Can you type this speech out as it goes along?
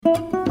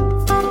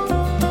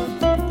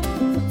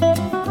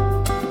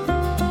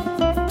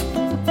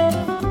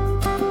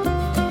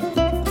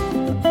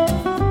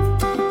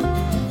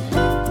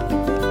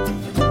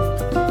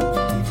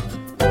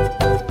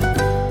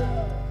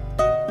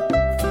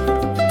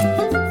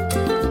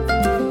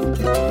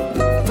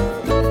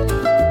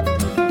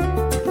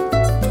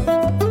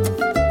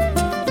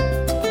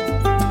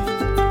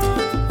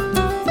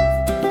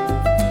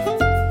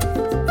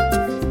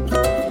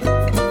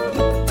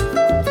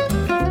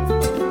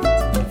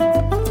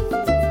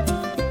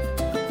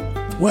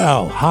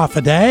Well, half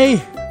a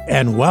day,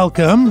 and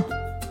welcome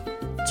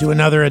to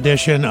another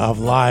edition of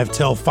Live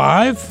Till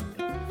 5.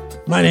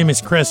 My name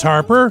is Chris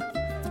Harper,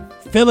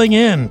 filling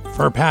in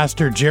for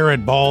Pastor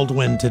Jared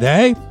Baldwin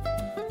today,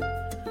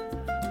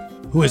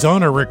 who is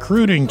on a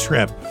recruiting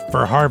trip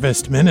for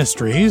Harvest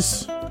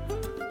Ministries.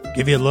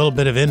 Give you a little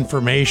bit of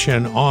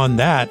information on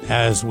that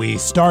as we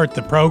start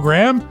the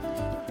program.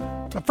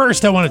 But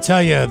first, I want to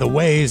tell you the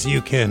ways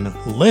you can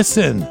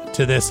listen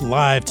to this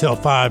Live Till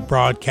 5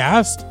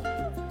 broadcast.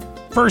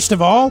 First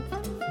of all,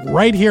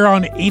 right here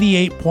on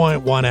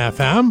 88.1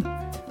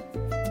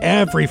 FM,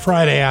 every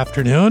Friday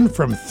afternoon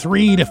from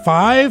 3 to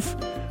 5,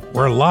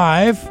 we're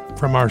live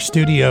from our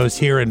studios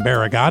here in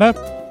Barrigada.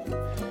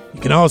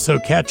 You can also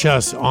catch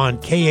us on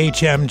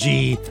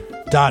khmg.org,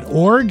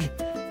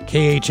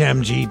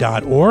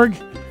 khmg.org.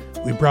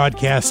 We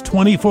broadcast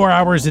 24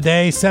 hours a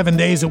day, 7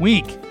 days a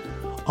week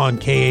on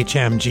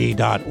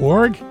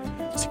khmg.org.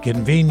 It's a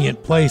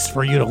convenient place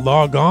for you to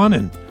log on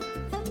and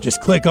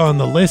just click on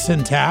the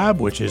Listen tab,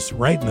 which is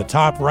right in the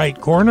top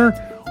right corner,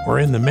 or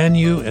in the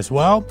menu as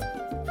well,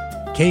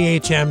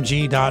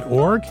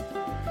 khmg.org.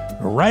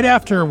 Right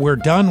after we're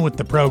done with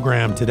the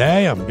program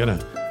today, I'm going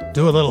to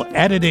do a little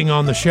editing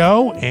on the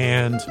show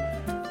and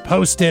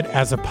post it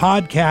as a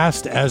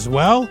podcast as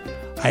well.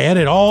 I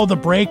edit all the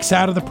breaks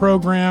out of the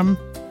program.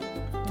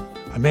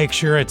 I make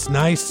sure it's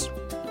nice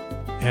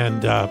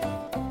and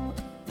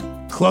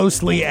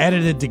closely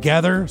edited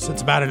together, so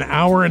it's about an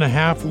hour and a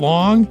half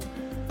long.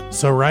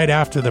 So right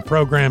after the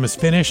program is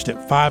finished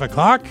at 5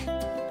 o'clock,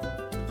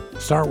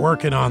 start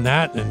working on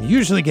that and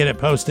usually get it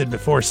posted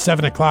before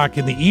 7 o'clock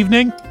in the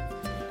evening.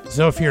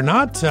 So if you're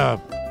not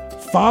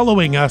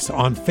following us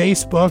on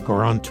Facebook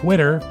or on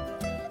Twitter,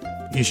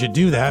 you should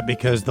do that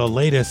because the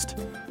latest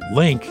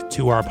link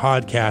to our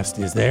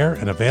podcast is there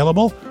and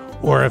available.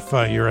 Or if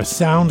you're a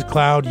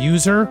SoundCloud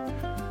user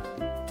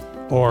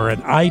or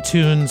an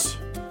iTunes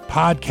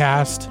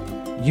podcast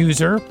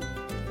user,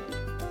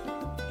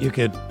 you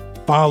could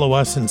follow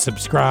us and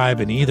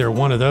subscribe in either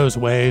one of those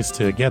ways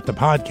to get the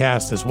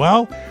podcast as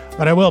well.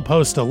 But I will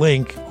post a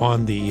link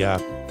on the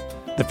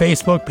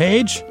Facebook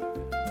page,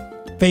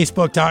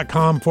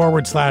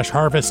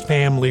 facebook.com/Harvest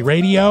Family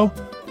Radio,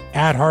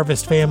 at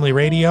Harvest Family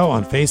Radio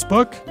on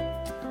Facebook.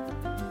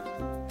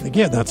 And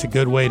again, that's a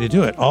good way to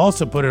do it. I'll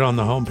also put it on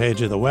the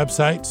homepage of the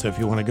website, so if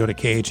you want to go to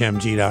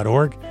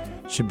khmg.org,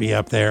 it should be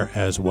up there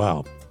as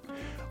well.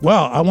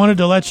 Well, I wanted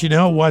to let you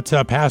know what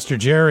Pastor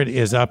Jared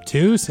is up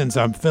to since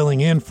I'm filling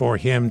in for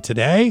him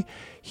today.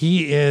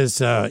 He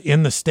is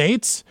in the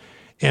States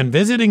and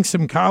visiting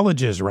some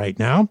colleges right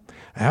now.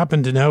 I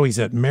happen to know he's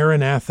at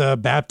Maranatha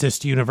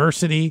Baptist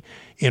University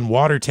in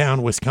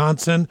Watertown,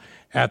 Wisconsin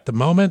at the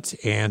moment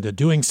and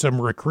doing some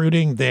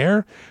recruiting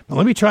there. Now,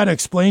 let me try to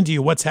explain to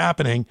you what's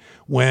happening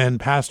when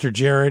Pastor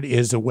Jared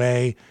is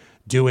away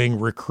doing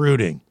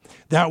recruiting.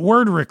 That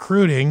word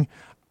recruiting,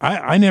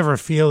 I never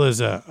feel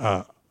is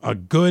a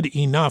good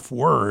enough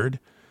word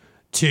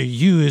to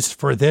use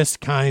for this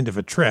kind of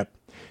a trip,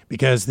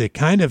 because the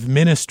kind of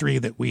ministry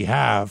that we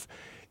have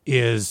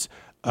is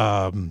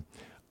has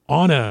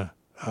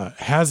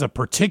a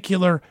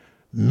particular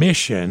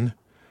mission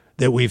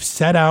that we've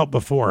set out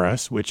before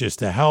us, which is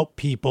to help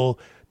people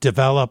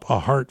develop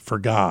a heart for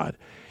God.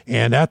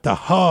 And at the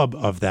hub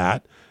of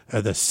that,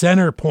 the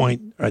center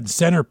point,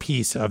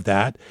 centerpiece of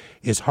that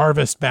is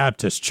Harvest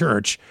Baptist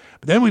Church.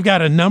 But then we've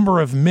got a number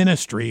of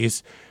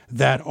ministries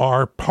that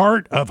are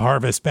part of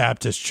Harvest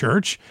Baptist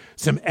Church,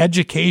 some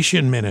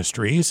education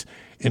ministries,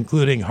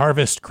 including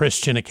Harvest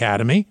Christian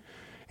Academy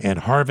and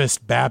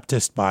Harvest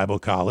Baptist Bible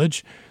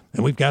College.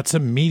 And we've got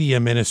some media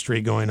ministry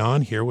going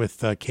on here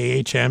with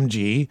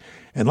KHMG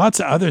and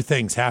lots of other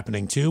things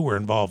happening too. We're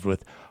involved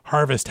with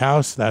Harvest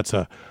House. That's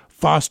a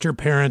foster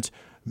parent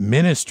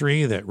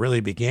ministry that really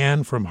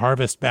began from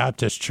Harvest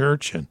Baptist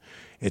Church, and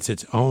it's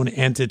its own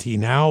entity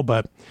now.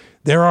 But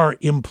there are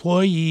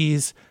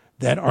employees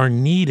that are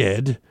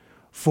needed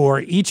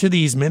for each of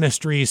these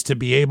ministries to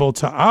be able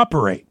to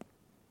operate.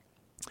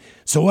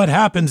 So what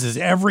happens is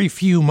every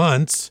few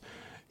months,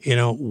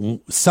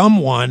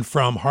 someone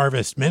from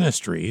Harvest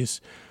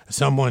Ministries,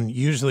 someone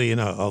usually in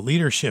a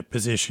leadership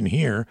position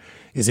here,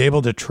 is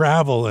able to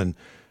travel and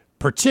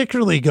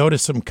particularly go to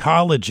some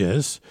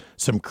colleges,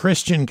 some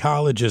Christian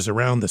colleges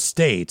around the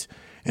state,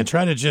 and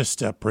try to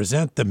just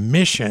present the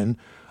mission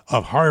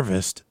of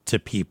Harvest to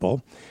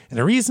people. And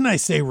the reason I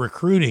say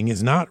recruiting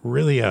is not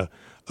really a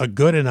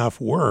good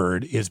enough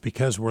word is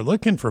because we're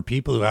looking for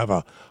people who have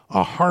a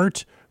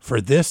heart for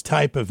this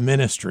type of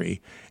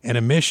ministry and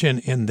a mission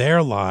in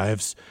their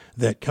lives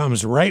that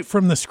comes right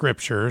from the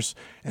scriptures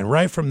and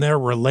right from their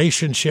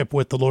relationship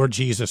with the Lord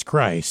Jesus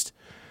Christ,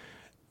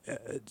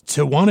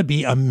 to want to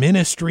be a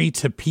ministry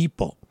to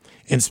people,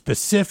 and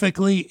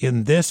specifically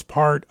in this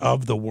part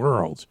of the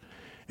world.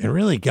 And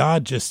really,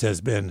 God just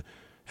has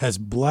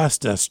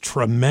blessed us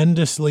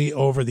tremendously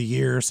over the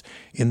years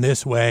in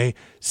this way,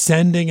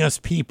 sending us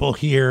people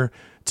here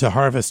to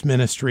Harvest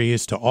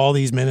Ministries, to all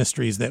these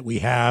ministries that we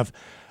have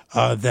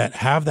that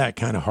have that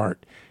kind of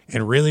heart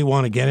and really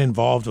want to get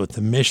involved with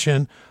the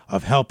mission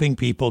of helping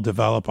people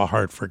develop a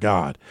heart for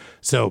God.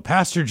 So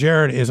Pastor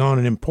Jared is on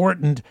an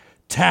important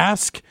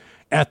task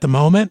at the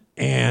moment,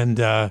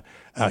 and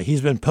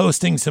he's been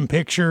posting some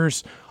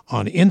pictures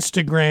on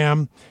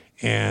Instagram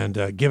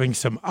and giving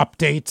some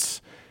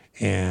updates.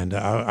 And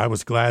I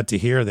was glad to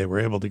hear they were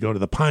able to go to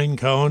the Pine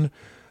Cone,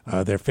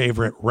 their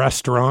favorite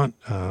restaurant.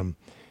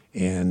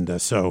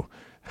 So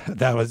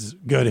that was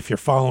good. If you're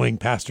following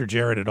Pastor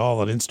Jared at all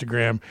on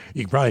Instagram,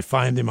 you can probably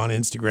find him on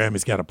Instagram.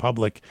 He's got a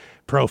public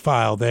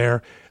profile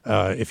there.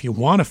 If you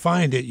want to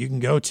find it, you can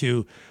go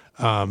to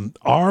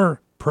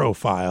our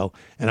profile,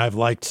 and I've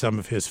liked some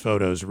of his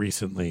photos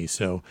recently,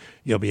 so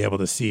you'll be able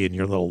to see in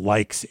your little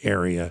likes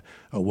area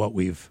what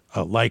we've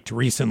liked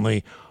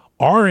recently.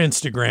 Our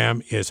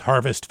Instagram is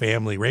Harvest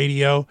Family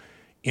Radio,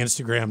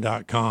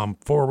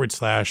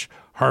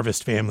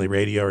 Instagram.com/Harvest Family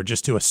Radio, or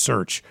just do a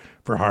search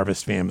for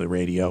Harvest Family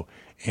Radio,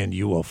 and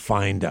you will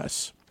find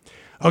us.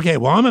 Okay,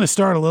 well, I'm going to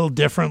start a little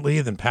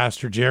differently than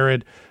Pastor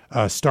Jared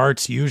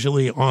starts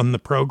usually on the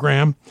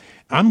program.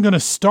 I'm going to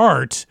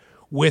start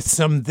with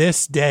some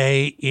This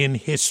Day in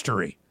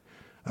History.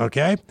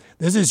 Okay?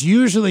 This is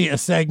usually a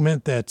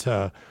segment that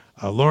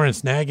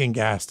Lawrence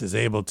Nagengast is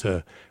able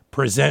to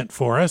present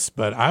for us,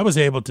 but I was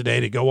able today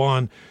to go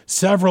on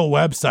several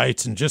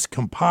websites and just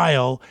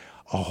compile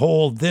a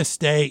whole This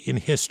Day in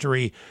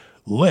History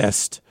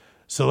list.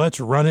 So let's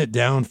run it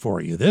down for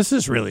you. This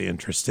is really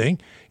interesting.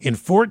 In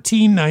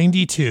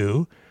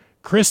 1492,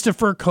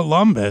 Christopher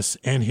Columbus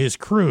and his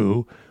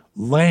crew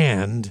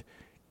land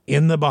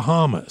in the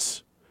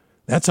Bahamas.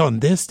 That's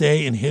on This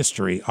Day in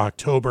History,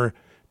 October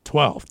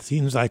 12th.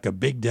 Seems like a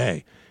big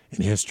day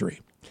in history.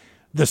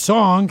 The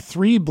song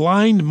Three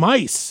Blind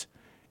Mice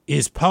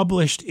is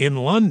published in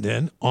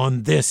London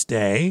on this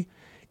day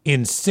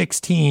in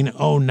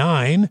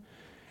 1609.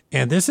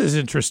 And this is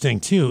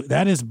interesting, too.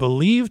 That is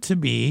believed to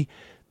be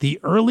the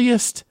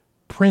earliest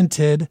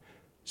printed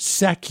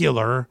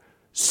secular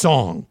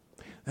song.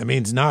 That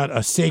means not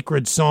a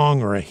sacred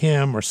song or a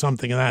hymn or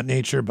something of that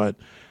nature, but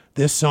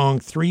this song,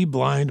 Three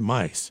Blind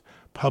Mice,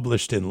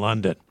 published in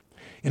London.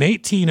 In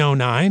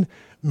 1809,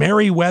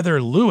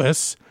 Meriwether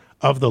Lewis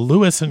of the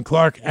Lewis and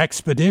Clark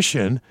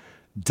Expedition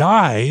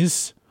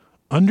dies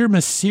under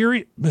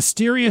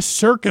mysterious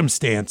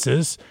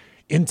circumstances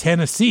in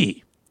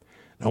Tennessee.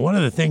 Now, one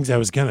of the things I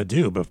was going to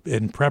do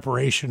in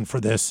preparation for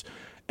this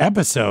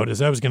episode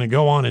is I was going to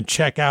go on and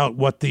check out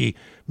what the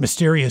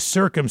mysterious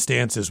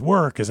circumstances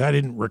were, because I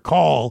didn't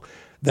recall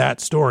that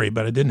story,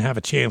 but I didn't have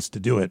a chance to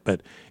do it.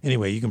 But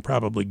anyway, you can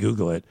probably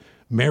Google it.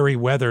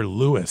 Meriwether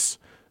Lewis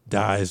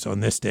dies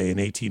on this day in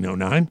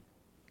 1809.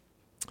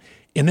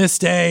 In this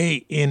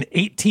day in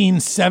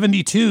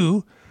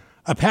 1872,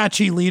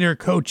 Apache leader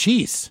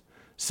Cochise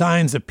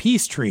signs a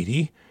peace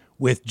treaty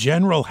with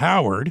General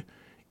Howard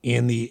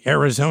in the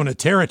Arizona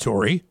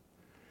Territory.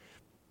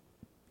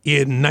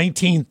 In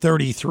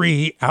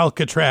 1933,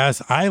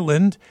 Alcatraz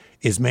Island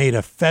is made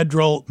a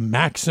federal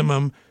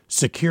maximum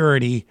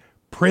security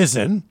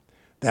prison.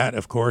 That,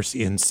 of course,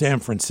 in San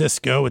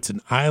Francisco. It's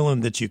an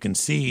island that you can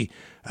see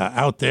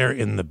out there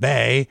in the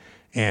bay.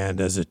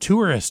 And as a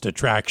tourist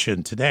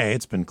attraction today,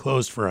 it's been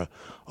closed for a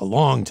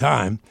long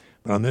time.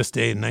 But on this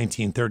day in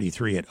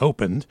 1933, it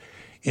opened.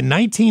 In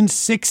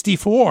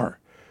 1964,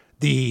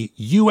 the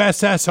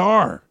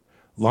USSR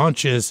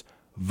launches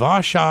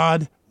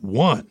Vashad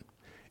 1.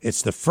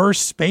 It's the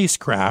first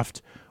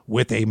spacecraft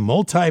with a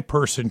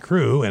multi-person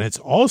crew, and it's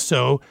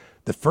also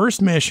the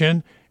first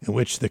mission in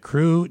which the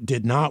crew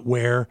did not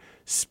wear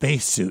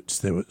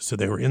spacesuits. So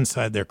they were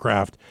inside their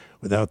craft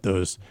without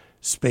those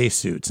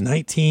spacesuits.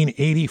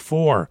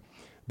 1984,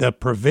 the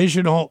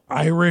Provisional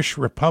Irish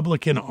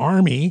Republican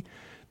Army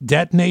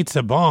detonates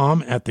a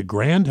bomb at the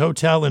Grand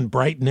Hotel in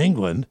Brighton,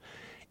 England,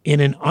 in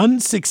an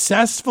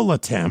unsuccessful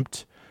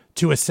attempt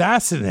to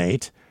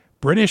assassinate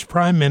British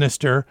Prime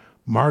Minister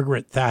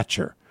Margaret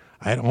Thatcher.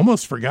 I had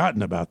almost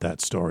forgotten about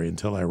that story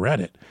until I read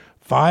it.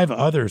 5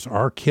 others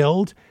are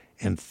killed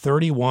and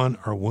 31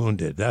 are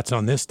wounded. That's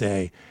on this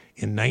day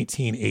in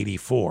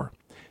 1984.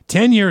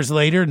 10 years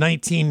later,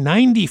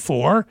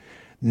 1994,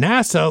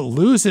 NASA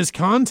loses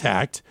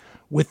contact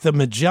with the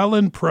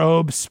Magellan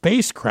probe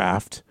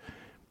spacecraft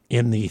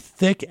in the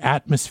thick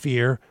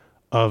atmosphere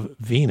of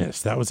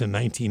Venus. That was in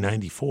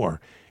 1994.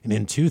 And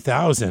in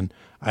 2000,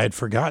 I had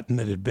forgotten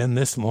that it had been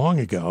this long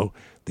ago.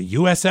 The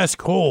USS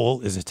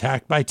Cole is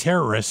attacked by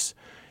terrorists.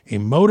 A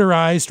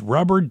motorized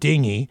rubber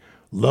dinghy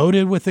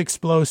loaded with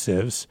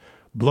explosives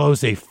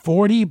blows a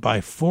 40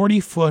 by 40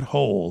 foot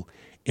hole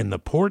in the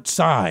port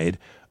side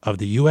of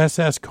the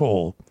USS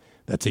Cole.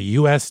 That's a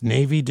U.S.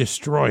 Navy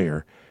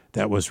destroyer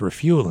that was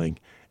refueling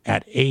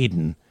at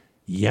Aden,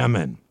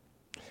 Yemen.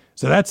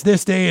 So that's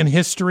this day in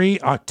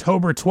history,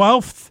 October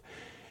 12th.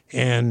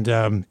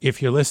 And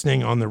if you're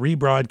listening on the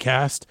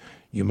rebroadcast,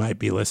 you might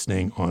be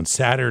listening on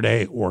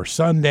Saturday or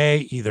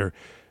Sunday, either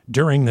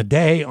during the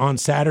day on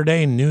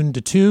Saturday, noon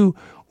to 2,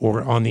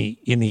 or in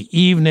the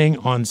evening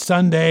on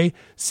Sunday,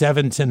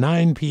 7 to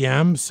 9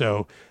 p.m.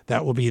 So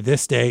that will be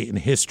this day in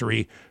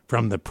history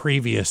from the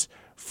previous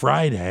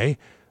Friday.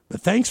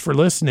 But thanks for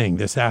listening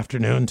this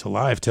afternoon to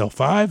Live Till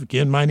 5.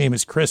 Again, my name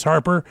is Chris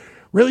Harper,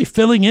 really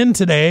filling in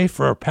today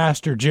for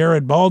Pastor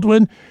Jared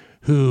Baldwin,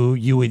 who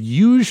you would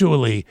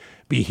usually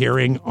be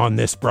hearing on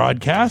this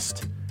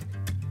broadcast.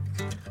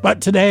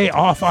 But today,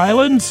 off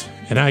island,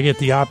 and I get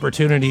the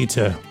opportunity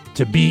to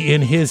be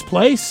in his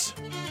place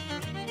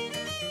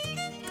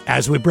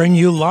as we bring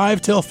you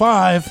Live Till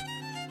 5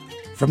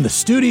 from the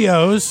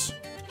studios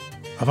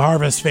of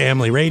Harvest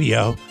Family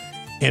Radio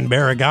in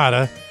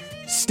Barrigada.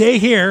 Stay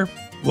here.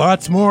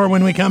 Lots more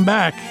when we come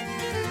back.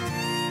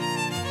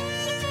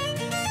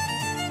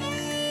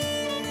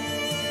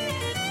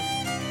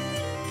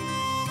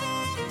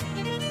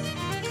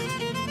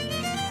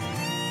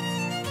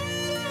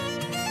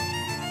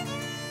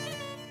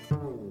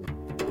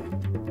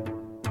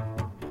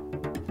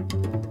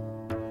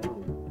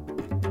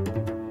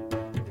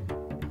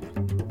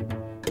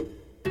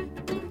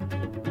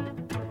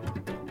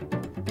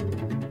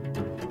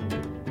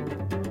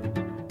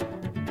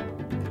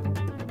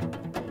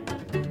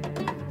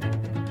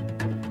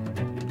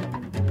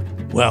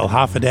 Well,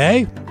 half a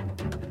day.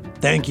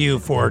 Thank you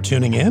for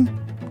tuning in.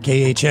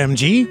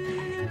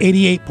 KHMG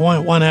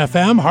 88.1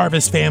 FM,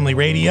 Harvest Family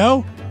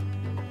Radio.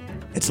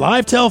 It's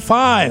Live Till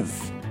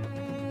 5.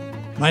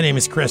 My name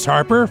is Chris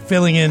Harper,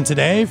 filling in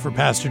today for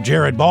Pastor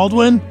Jared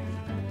Baldwin,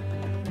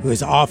 who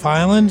is off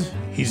island.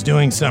 He's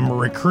doing some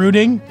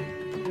recruiting.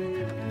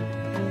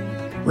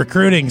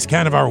 Recruiting is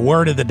kind of our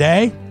word of the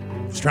day.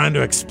 He's trying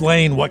to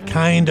explain what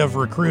kind of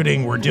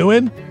recruiting we're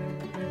doing.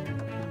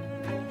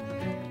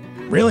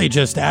 Really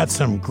just at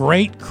some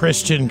great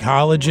Christian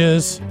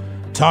colleges,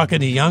 talking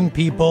to young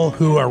people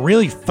who are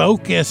really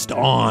focused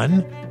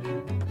on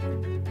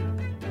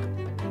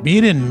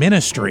being in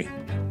ministry,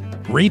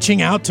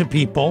 reaching out to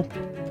people,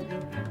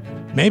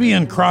 maybe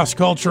in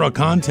cross-cultural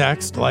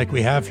context like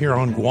we have here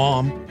on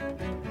Guam,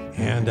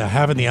 and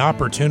having the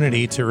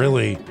opportunity to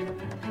really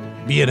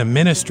be in a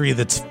ministry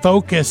that's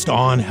focused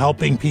on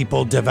helping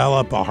people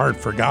develop a heart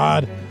for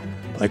God,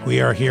 like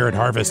we are here at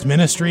Harvest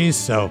Ministries.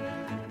 So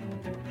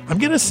I'm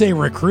going to say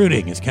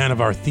recruiting is kind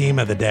of our theme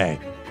of the day.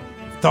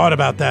 Thought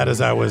about that as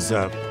I was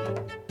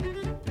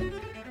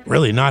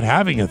really not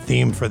having a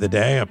theme for the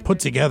day. I put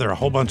together a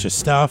whole bunch of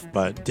stuff,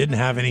 but didn't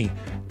have any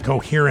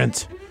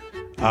coherent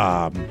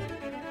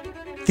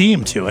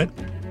theme to it.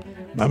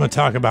 I'm going to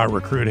talk about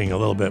recruiting a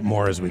little bit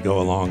more as we go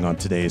along on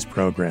today's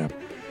program.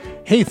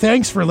 Hey,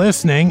 thanks for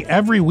listening.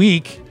 Every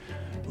week,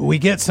 we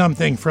get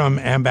something from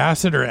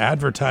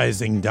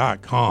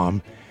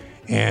ambassadoradvertising.com.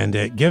 And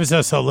it gives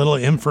us a little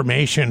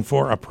information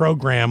for a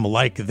program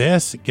like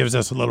this. It gives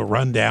us a little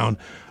rundown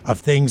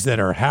of things that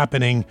are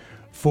happening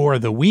for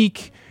the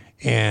week.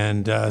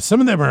 And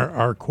some of them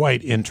are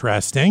quite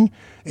interesting.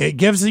 It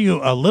gives you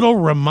a little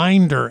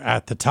reminder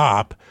at the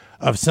top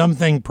of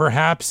something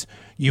perhaps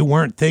you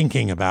weren't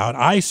thinking about.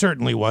 I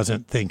certainly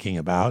wasn't thinking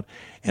about.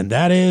 And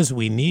that is,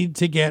 we need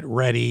to get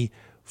ready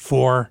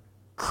for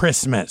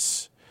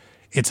Christmas.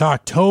 It's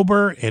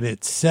October, and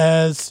it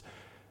says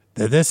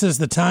that this is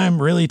the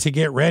time really to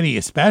get ready,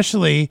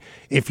 especially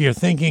if you're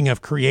thinking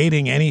of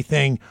creating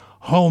anything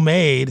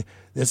homemade.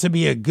 This would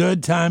be a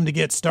good time to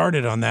get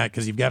started on that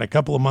because you've got a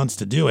couple of months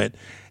to do it.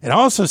 It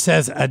also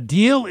says a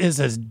deal is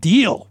a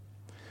deal.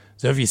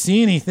 So if you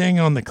see anything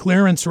on the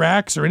clearance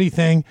racks or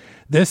anything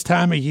this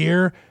time of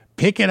year,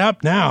 pick it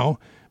up now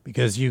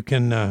because you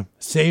can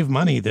save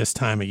money this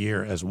time of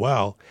year as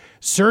well.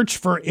 Search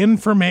for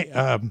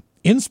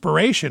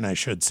inspiration, I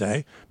should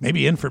say,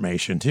 maybe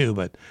information too,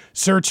 but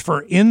search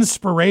for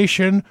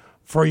inspiration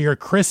for your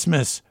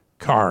Christmas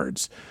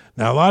cards.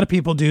 Now, a lot of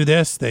people do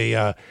this.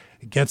 They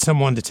get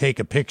someone to take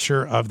a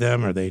picture of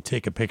them, or they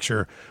take a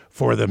picture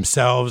for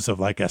themselves of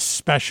like a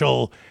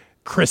special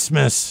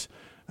Christmas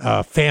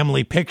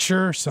family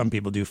picture. Some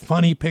people do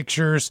funny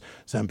pictures.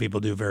 Some people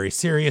do very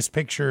serious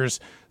pictures.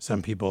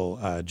 Some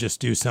people just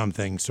do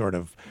something sort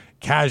of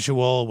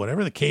casual,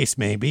 whatever the case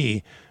may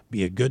be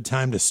a good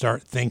time to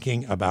start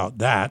thinking about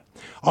that.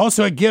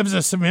 Also, it gives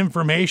us some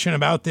information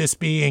about this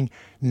being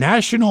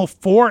National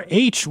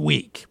 4-H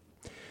Week.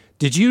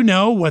 Did you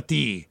know what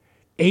the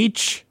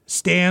H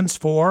stands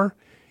for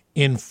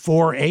in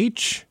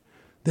 4-H?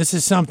 This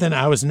is something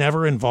I was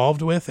never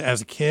involved with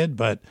as a kid,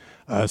 but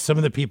some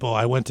of the people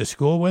I went to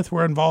school with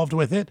were involved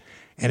with it,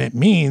 and it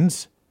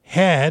means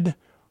head,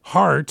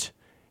 heart,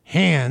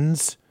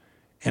 hands,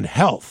 and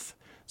health.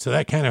 So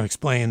that kind of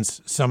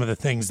explains some of the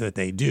things that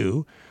they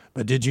do.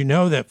 But did you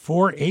know that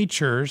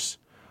 4-H'ers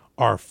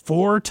are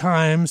 4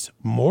 times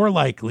more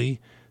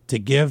likely to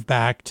give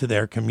back to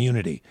their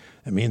community?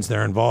 It means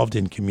they're involved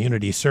in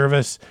community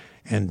service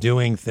and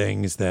doing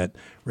things that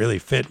really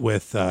fit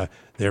with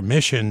their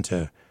mission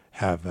to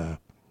have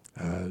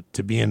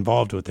to be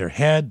involved with their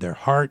head, their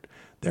heart,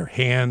 their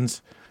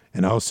hands,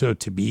 and also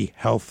to be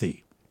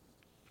healthy.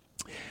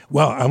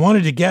 Well, I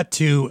wanted to get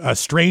to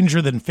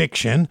Stranger Than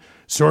Fiction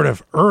sort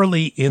of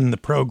early in the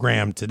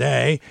program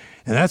today,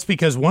 and that's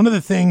because one of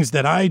the things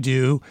that I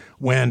do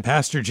when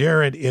Pastor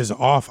Jared is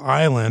off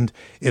island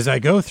is I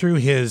go through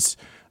his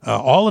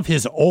all of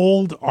his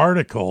old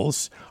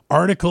articles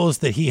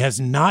that he has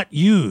not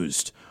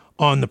used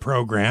on the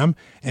program,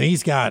 and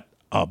he's got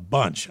a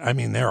bunch. I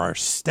mean, there are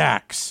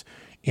stacks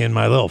in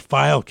my little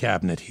file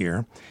cabinet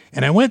here,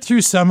 and I went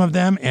through some of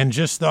them and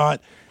just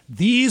thought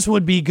these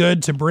would be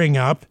good to bring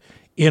up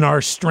in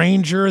our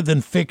Stranger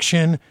Than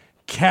Fiction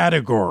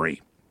category.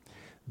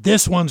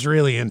 This one's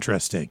really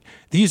interesting.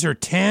 These are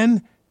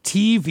 10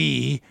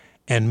 TV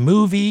and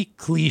movie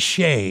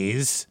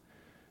cliches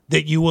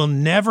that you will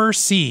never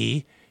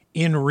see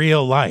in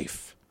real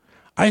life.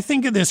 I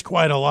think of this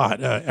quite a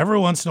lot. Every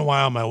once in a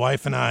while, my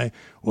wife and I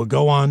will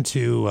go on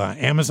to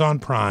Amazon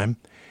Prime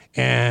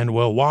and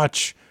we'll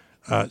watch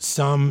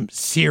some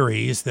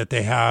series that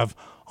they have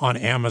on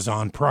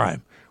Amazon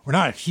Prime. We're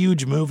not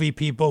huge movie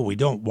people. We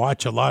don't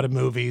watch a lot of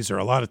movies or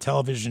a lot of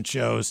television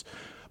shows,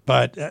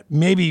 but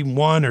maybe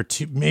one or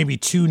two, maybe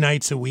 2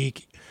 nights a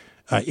week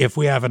if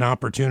we have an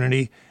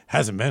opportunity.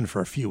 Hasn't been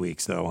for a few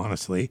weeks, though,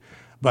 honestly.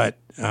 But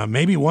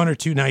maybe 1 or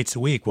 2 nights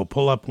a week, we'll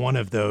pull up one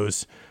of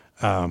those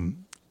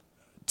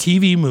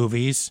TV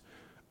movies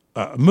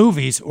or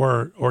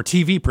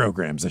TV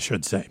programs, I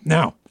should say.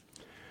 Now,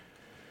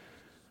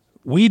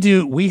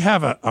 we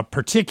have a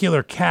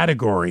particular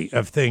category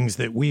of things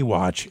that we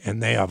watch,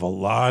 and they have a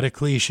lot of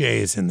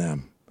cliches in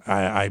them.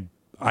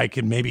 I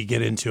can maybe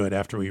get into it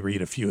after we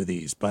read a few of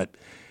these, but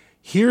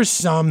here's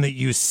some that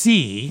you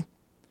see,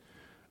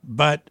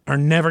 but are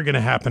never going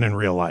to happen in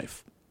real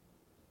life.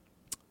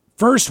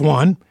 First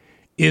one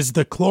is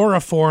the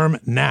chloroform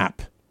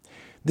nap.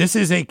 This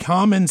is a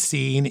common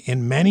scene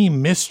in many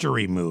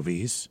mystery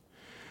movies.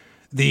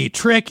 The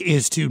trick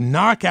is to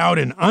knock out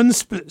an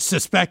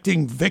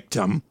unsuspecting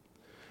victim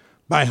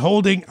by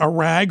holding a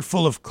rag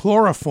full of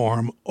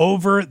chloroform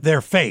over their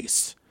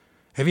face.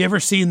 Have you ever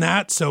seen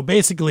that? So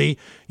basically,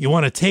 you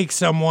want to take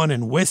someone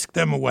and whisk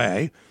them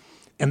away,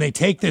 and they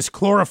take this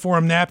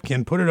chloroform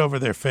napkin, put it over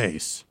their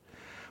face.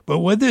 But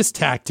would this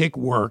tactic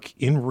work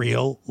in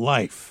real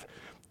life?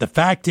 The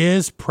fact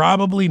is,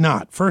 probably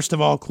not. First of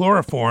all,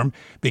 chloroform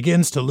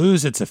begins to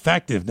lose its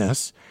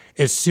effectiveness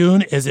as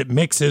soon as it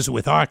mixes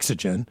with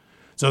oxygen.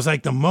 So it's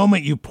like the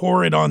moment you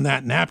pour it on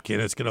that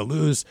napkin, it's going to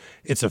lose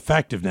its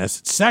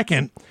effectiveness.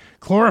 Second,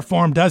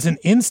 chloroform doesn't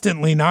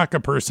instantly knock a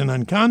person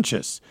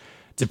unconscious.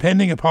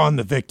 Depending upon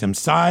the victim's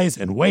size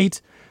and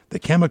weight, the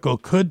chemical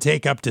could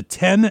take up to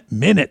 10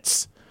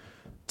 minutes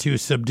to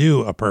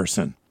subdue a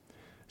person.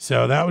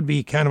 So that would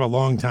be kind of a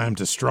long time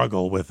to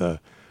struggle with a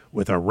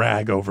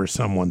rag over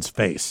someone's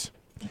face.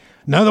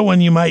 Another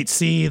one you might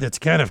see that's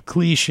kind of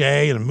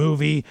cliche in a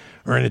movie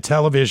or in a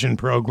television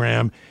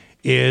program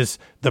is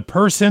the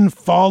person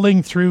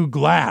falling through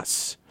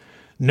glass.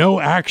 No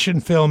action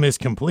film is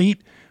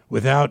complete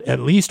without at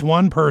least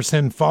one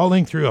person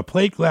falling through a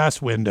plate glass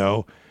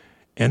window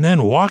and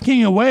then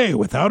walking away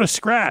without a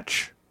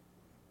scratch.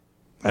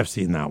 I've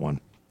seen that one.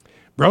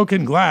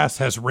 Broken glass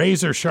has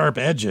razor-sharp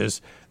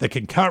edges that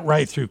can cut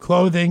right through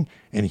clothing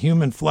and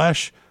human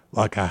flesh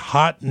like a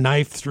hot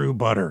knife through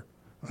butter.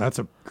 That's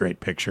a great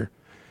picture.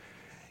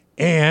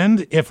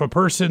 And if a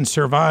person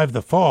survived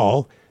the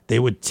fall, they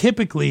would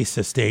typically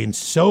sustain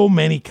so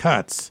many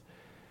cuts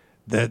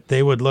that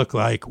they would look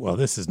like, well,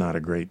 this is not a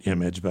great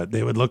image, but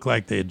they would look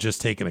like they had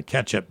just taken a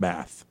ketchup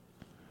bath.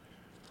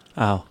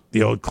 Oh.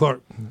 The old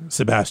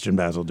Sebastian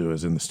Bazaldua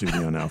is in the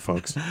studio now,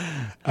 folks.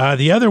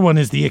 The other one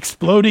is the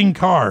exploding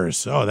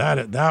cars. Oh,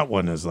 that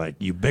one is like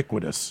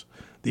ubiquitous.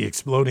 The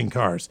exploding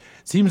cars.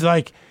 Seems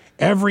like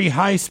every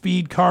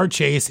high-speed car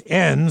chase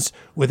ends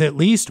with at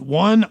least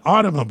one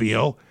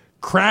automobile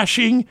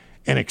crashing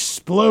and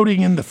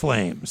exploding into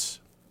flames.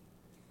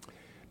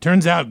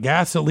 Turns out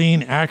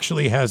gasoline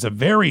actually has a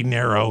very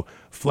narrow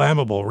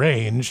flammable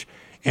range,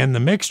 and the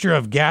mixture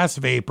of gas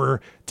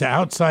vapor to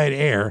outside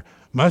air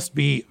must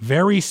be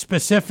very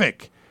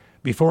specific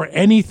before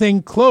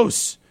anything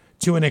close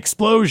to an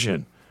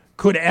explosion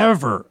could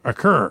ever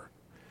occur.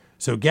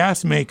 So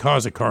gas may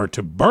cause a car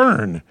to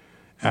burn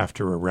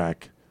after a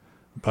wreck,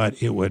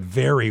 but it would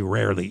very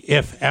rarely,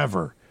 if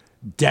ever,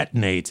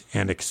 detonate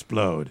and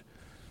explode.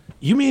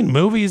 You mean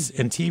movies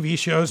and TV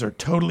shows are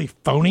totally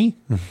phony?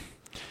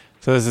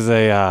 So this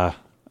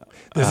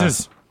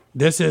is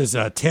This is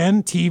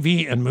 10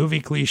 TV and movie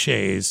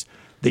cliches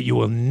that you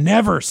will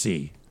never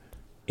see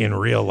in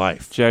real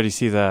life. Did you already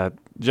see that?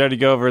 Did you already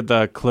go over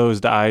the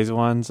closed eyes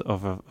ones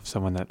of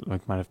someone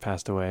that might have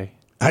passed away?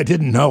 I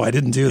didn't know. I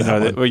didn't do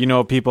that.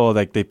 Well, people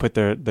like they put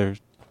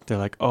they're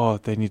like, oh,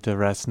 they need to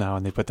rest now,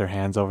 and they put their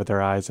hands over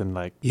their eyes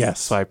and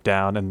swipe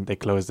down, and they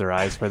close their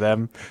eyes for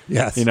them.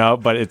 Yes.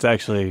 But it's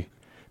actually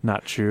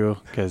not true,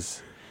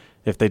 because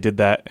if they did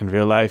that in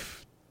real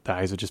life, the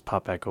eyes would just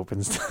pop back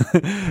open.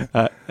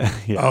 Yeah.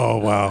 Oh,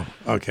 wow.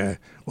 Okay.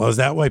 Well, is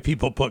that why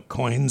people put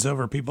coins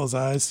over people's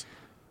eyes?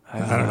 I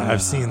don't know.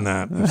 I've seen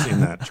that. I've seen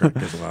that trick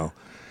as well.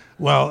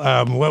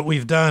 Well, what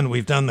we've done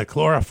the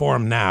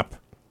chloroform nap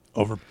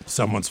over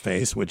someone's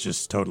face, which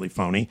is totally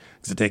phony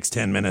because it takes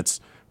 10 minutes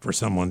for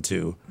someone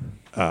to,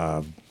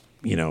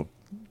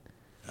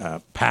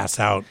 pass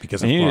out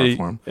because of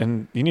chloroform.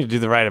 And you need to do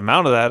the right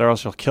amount of that or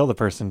else you'll kill the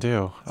person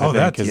too.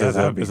 That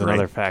would be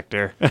another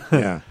factor.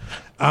 Yeah.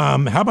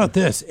 How about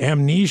this?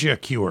 Amnesia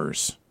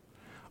cures.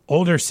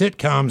 Older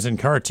sitcoms and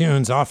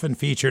cartoons often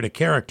featured a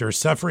character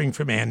suffering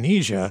from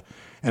amnesia,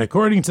 and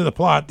according to the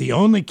plot, the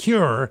only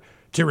cure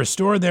to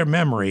restore their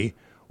memory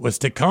was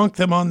to conk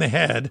them on the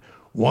head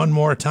one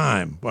more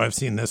time. Well, I've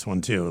seen this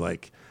one too.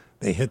 Like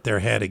they hit their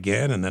head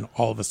again, and then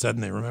all of a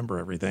sudden they remember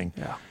everything.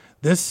 Yeah.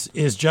 This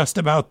is just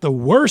about the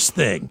worst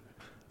thing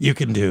you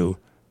can do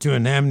to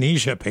an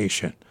amnesia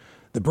patient.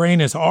 The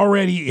brain is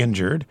already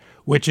injured,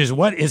 which is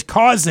what is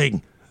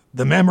causing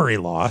the memory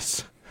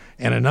loss,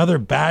 and another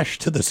bash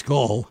to the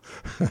skull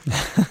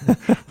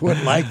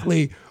would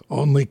likely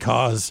only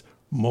cause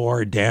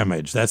more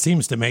damage. That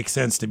seems to make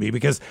sense to me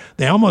because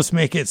they almost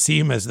make it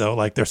seem as though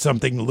like there's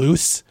something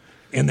loose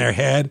in their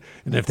head,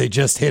 and if they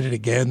just hit it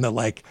again, they'll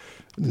like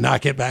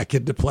knock it back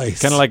into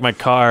place. Kind of like my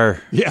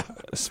car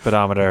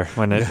speedometer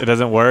when it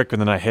doesn't work,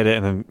 and then I hit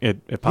it, and then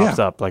it pops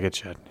up like it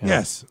should. Yeah.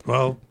 Yes.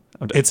 Well,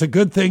 it's a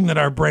good thing that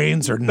our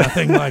brains are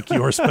nothing like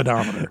your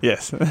speedometer.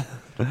 Yes.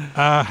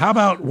 How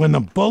about when a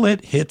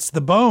bullet hits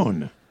the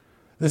bone?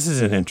 This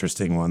is an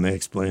interesting one. They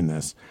explain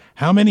this.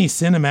 How many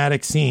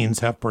cinematic scenes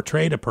have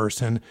portrayed a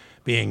person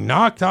being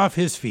knocked off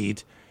his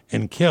feet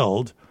and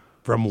killed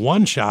from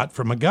one shot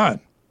from a gun?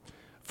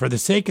 For the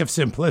sake of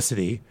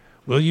simplicity,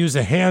 we'll use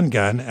a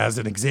handgun as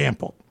an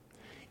example.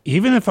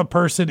 Even if a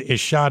person is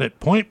shot at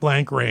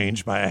point-blank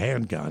range by a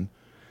handgun,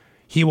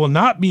 he will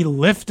not be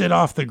lifted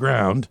off the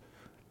ground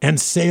and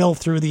sail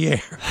through the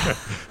air.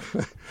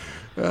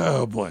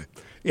 Oh, boy.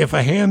 If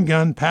a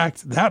handgun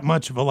packed that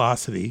much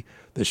velocity,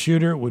 the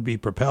shooter would be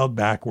propelled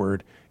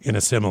backward in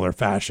a similar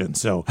fashion.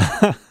 So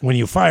when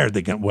you fired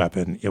the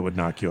weapon, it would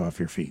knock you off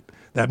your feet.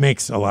 That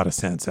makes a lot of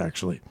sense,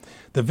 actually.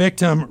 The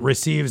victim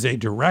receives a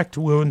direct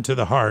wound to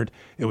the heart.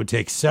 It would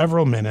take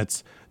several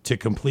minutes to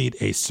complete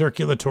a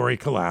circulatory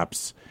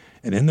collapse.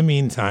 And in the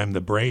meantime,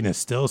 the brain is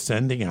still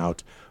sending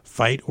out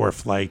fight or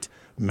flight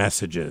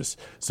messages.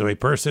 So a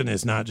person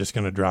is not just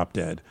going to drop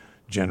dead,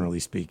 generally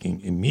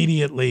speaking,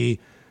 immediately.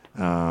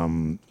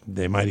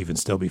 They might even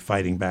still be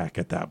fighting back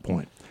at that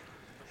point.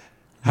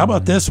 How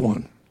about this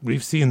one?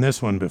 We've seen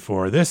this one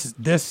before.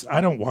 This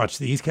I don't watch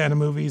these kind of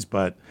movies,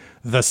 but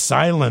The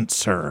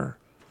Silencer.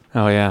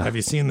 Oh, yeah. Have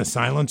you seen The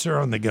Silencer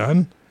on the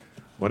gun?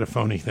 What a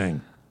phony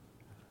thing.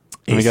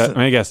 Let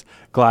me guess.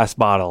 Glass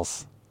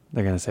bottles.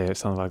 They're going to say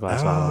something about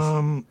glass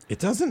bottles. It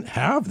doesn't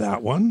have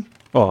that one.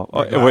 Oh,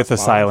 with a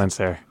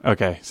silencer.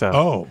 Okay, so.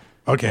 Oh,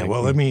 okay.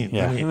 Well, let me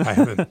I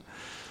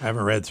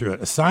haven't read through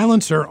it. A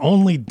silencer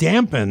only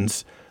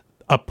dampens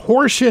a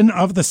portion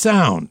of the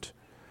sound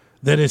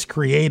that is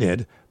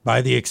created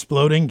by the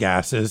exploding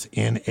gases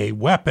in a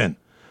weapon.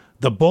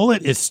 The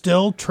bullet is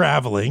still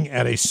traveling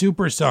at a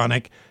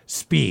supersonic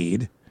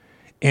speed,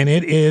 and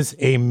it is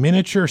a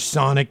miniature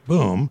sonic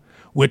boom,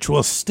 which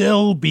will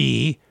still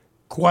be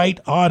quite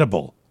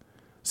audible.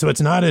 So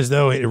it's not as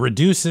though it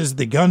reduces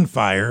the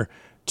gunfire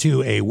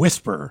to a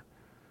whisper.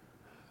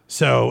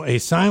 So a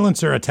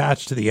silencer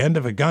attached to the end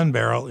of a gun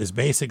barrel is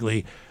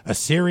basically a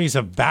series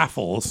of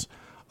baffles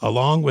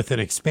along with an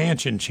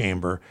expansion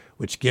chamber,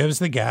 which gives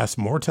the gas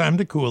more time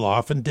to cool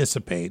off and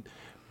dissipate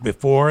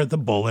before the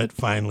bullet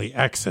finally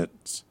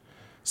exits.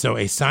 So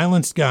a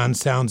silenced gun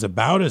sounds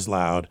about as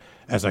loud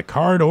as a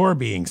car door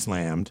being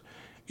slammed.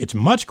 It's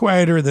much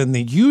quieter than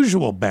the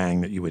usual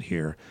bang that you would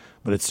hear,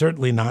 but it's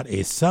certainly not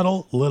a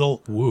subtle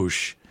little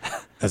whoosh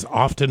as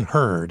often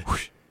heard.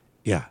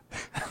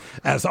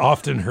 As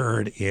often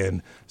heard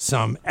in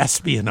some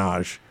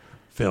espionage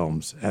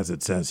films, as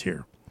it says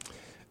here.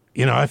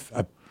 You know,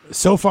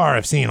 so far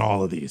I've seen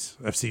all of these.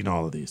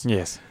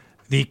 Yes.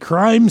 The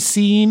crime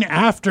scene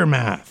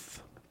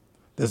aftermath.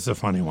 This is a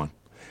funny one.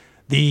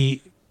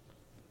 The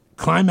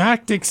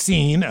climactic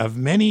scene of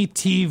many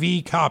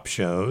TV cop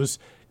shows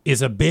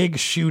is a big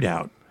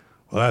shootout.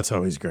 Well, that's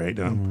always great.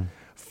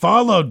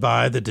 Followed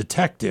by the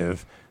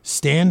detective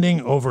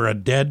standing over a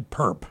dead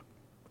perp.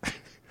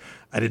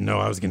 I didn't know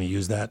I was going to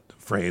use that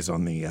phrase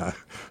on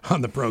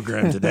the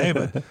program today,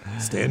 but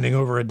standing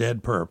over a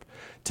dead perp,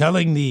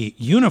 telling the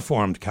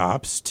uniformed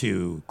cops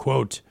to,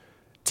 quote,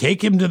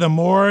 take him to the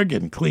morgue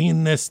and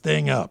clean this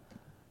thing up,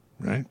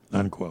 right,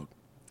 unquote.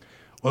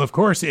 Well, of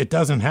course, it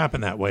doesn't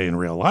happen that way in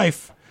real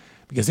life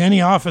because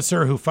any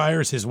officer who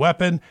fires his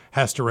weapon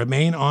has to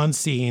remain on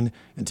scene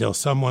until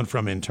someone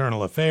from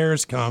Internal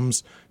Affairs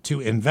comes to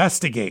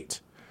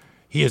investigate.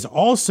 He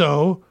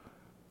also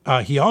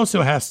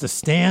has to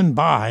stand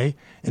by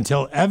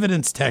until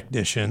evidence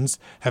technicians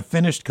have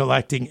finished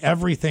collecting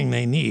everything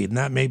they need, and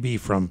that may be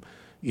from,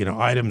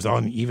 items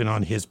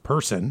on his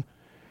person.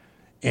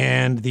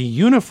 And the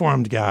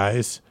uniformed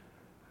guys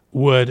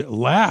would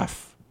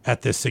laugh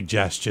at this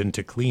suggestion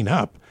to clean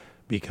up,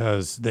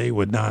 because they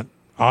would not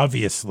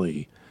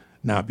obviously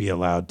not be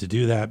allowed to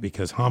do that,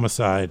 because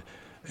homicide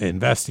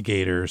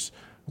investigators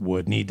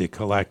would need to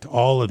collect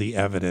all of the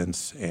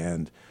evidence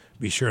and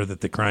be sure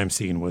that the crime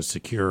scene was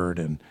secured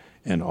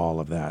and all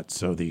of that.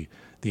 So the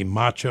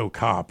macho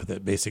cop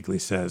that basically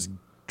says,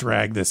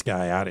 drag this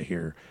guy out of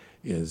here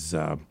is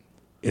a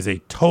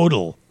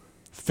total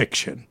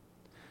fiction.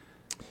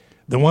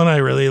 The one I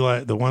really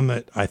like, the one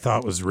that I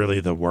thought was really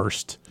the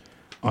worst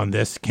on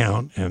this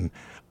count, and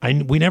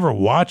we never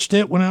watched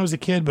it when I was a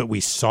kid, but we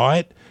saw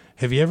it.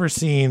 Have you ever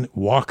seen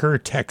Walker,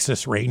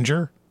 Texas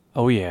Ranger?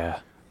 Oh,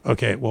 yeah.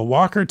 Okay, well,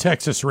 Walker,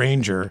 Texas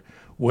Ranger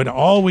would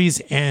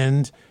always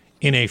end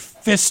in a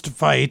fist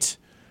fight,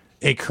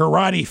 a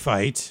karate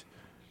fight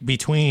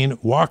between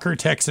Walker,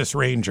 Texas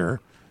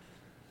Ranger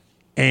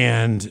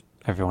and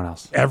everyone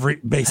else.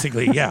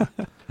 Basically, yeah,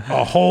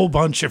 a whole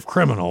bunch of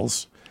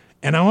criminals.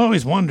 And I'm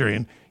always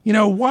wondering,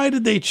 why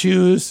did they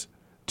choose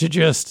to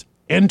just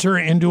enter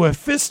into a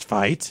fist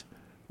fight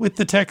with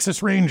the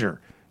Texas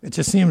Ranger? It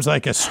just seems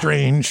like a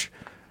strange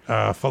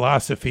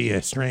philosophy,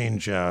 a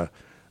strange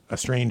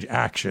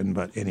action.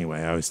 But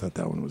anyway, I always thought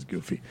that one was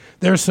goofy.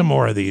 There's some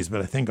more of these,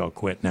 but I think I'll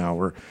quit now.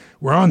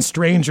 We're on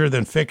Stranger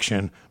Than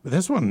Fiction, but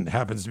this one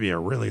happens to be a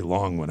really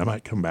long one. I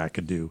might come back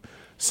and do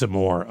some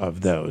more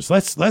of those.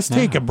 Let's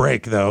take a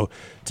break though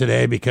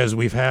today, because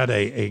we've had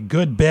a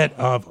good bit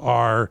of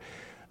our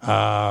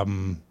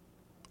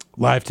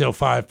Live Till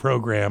 5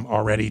 program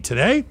already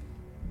today.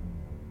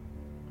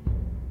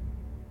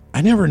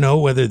 I never know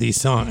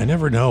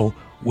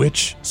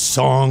which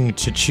song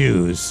to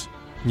choose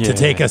to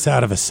take us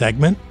out of a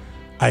segment.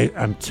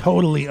 I'm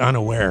totally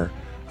unaware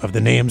of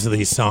the names of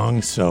these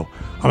songs, so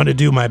I'm going to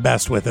do my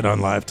best with it on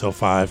Live Till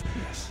 5.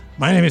 Yes.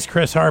 My name is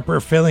Chris Harper,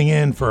 filling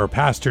in for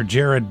Pastor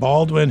Jared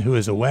Baldwin, who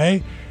is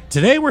away.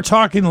 Today we're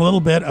talking a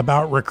little bit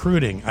about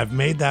recruiting. I've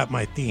made that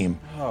my theme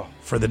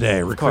for the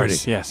day, recruiting. Of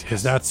course, yes.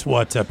 Because that's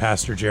what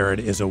Pastor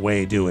Jared is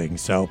away doing.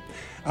 So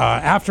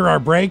after our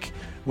break,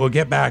 we'll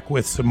get back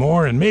with some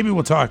more, and maybe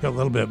we'll talk a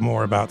little bit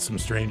more about some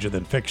Stranger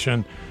Than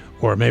Fiction,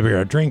 or maybe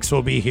our drinks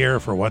will be here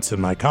for What's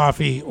in My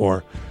Coffee,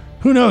 or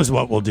who knows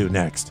what we'll do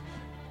next.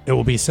 It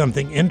will be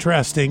something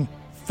interesting,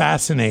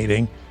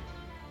 fascinating,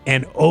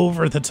 and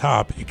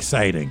over-the-top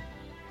exciting.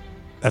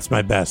 That's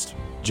my best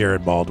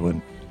Jared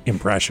Baldwin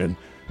impression.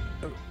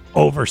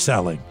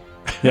 Overselling.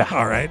 Yeah.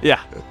 All right?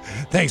 Yeah.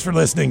 Thanks for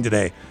listening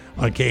today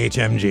on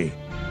KHMG.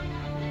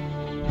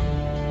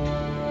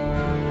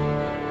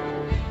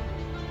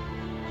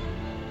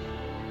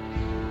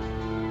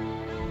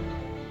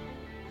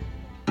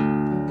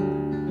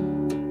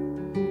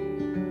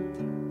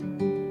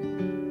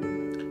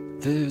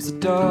 There's a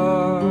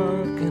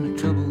dark and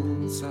a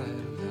troubled side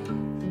of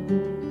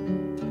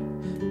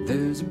life.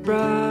 There's a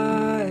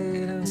bright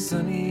and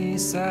sunny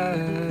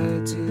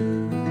side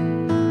too.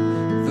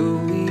 Though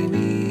we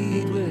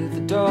meet with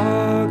the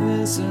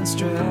darkness and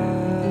strife,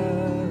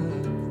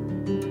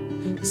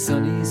 the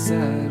sunny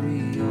side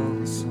we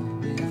also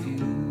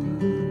review.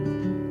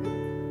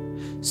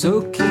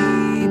 So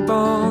keep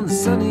on the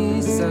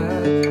sunny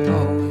side,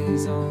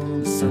 always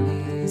on the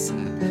sunny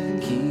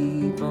side.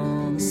 Keep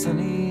on the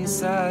sunny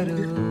side of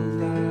life.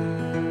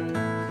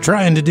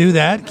 Trying to do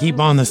that, keep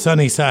on the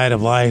sunny side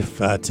of life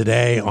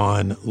today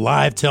on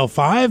Live Till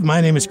 5.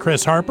 My name is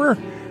Chris Harper,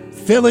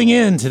 filling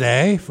in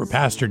today for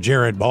Pastor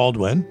Jared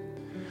Baldwin.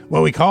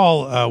 What we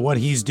call what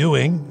he's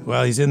doing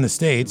while he's in the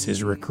States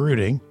is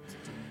recruiting.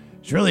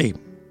 He's really,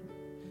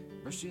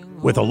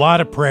 with a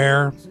lot of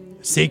prayer,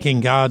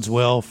 seeking God's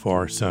will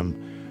for some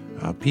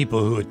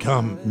people who would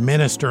come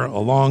minister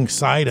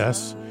alongside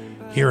us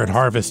here at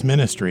Harvest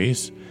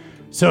Ministries.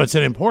 So it's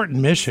an important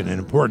mission, an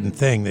important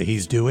thing that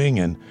he's doing,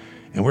 and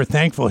we're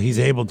thankful he's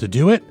able to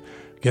do it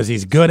because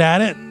he's good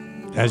at it.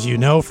 As you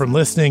know from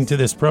listening to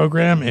this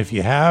program, if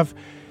you have,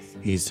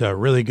 he's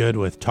really good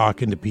with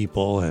talking to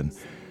people and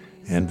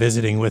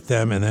visiting with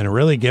them, and then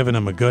really giving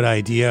them a good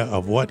idea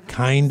of what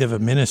kind of a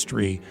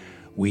ministry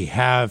we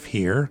have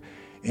here.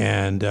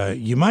 And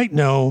you might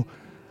know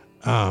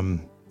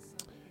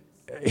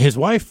his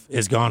wife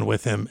has gone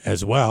with him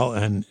as well,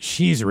 and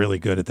she's really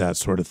good at that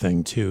sort of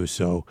thing too.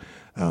 So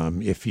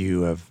if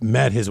you have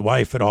met his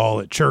wife at all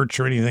at church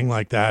or anything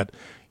like that,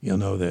 you'll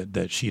know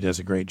that she does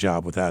a great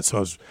job with that.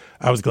 So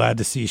I was glad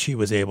to see she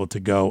was able to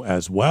go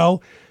as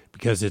well,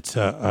 because it's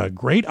a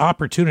great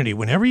opportunity.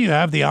 Whenever you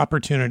have the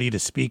opportunity to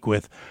speak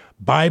with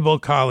Bible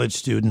college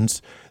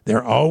students,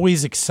 they're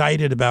always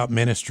excited about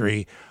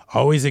ministry,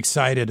 always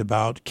excited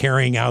about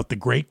carrying out the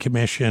Great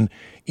Commission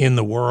in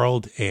the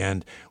world.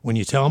 And when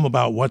you tell them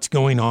about what's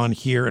going on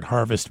here at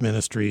Harvest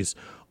Ministries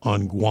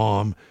on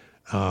Guam,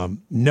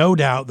 no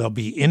doubt they'll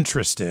be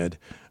interested.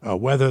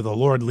 Whether the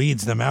Lord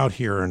leads them out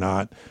here or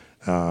not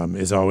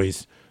is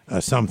always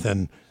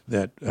something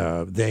that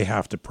they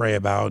have to pray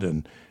about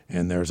and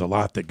And there's a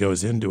lot that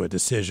goes into a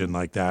decision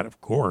like that, of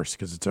course,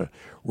 because it's a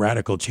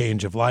radical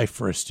change of life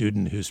for a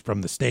student who's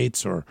from the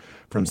States or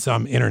from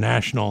some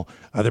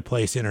other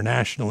place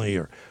internationally,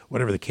 or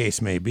whatever the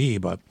case may be.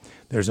 But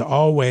there's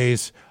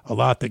always a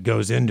lot that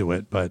goes into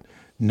it. But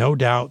no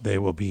doubt they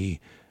will be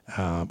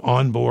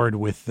on board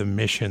with the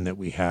mission that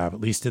we have,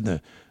 at least in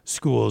the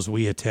schools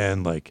we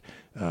attend. Like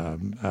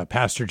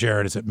Pastor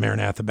Jared is at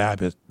Maranatha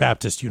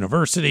Baptist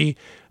University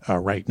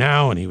right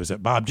now, and he was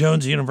at Bob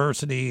Jones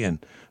University,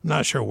 and I'm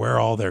not sure where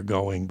all they're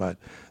going, but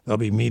they'll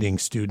be meeting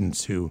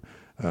students who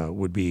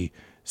would be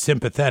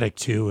sympathetic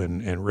to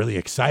and really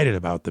excited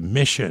about the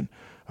mission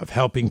of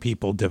helping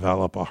people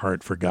develop a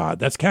heart for God.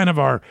 That's kind of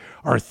our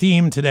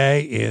theme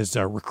today is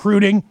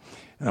recruiting,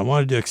 and I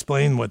wanted to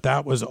explain what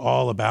that was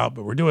all about,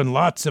 but we're doing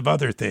lots of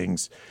other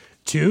things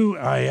too.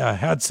 I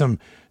had some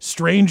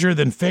stranger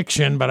than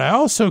fiction, but I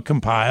also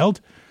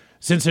compiled,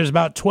 since there's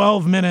about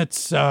 12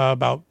 minutes,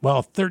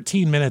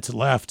 13 minutes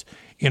left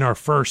in our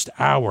first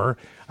hour,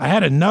 I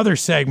had another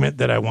segment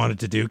that I wanted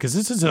to do, because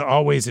this is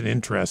always an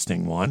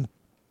interesting one,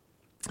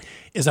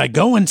 is I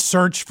go and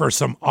search for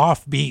some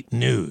offbeat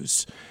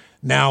news.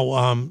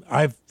 Now,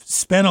 I've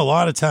spent a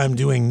lot of time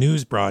doing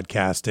news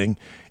broadcasting,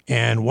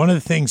 and one of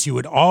the things you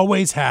would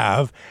always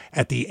have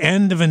at the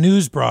end of a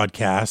news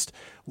broadcast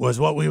was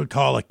what we would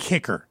call a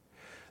kicker.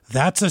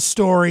 That's a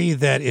story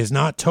that is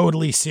not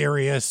totally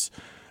serious.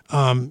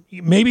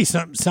 Maybe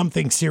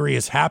something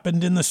serious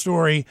happened in the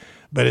story,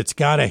 but it's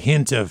got a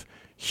hint of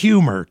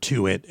humor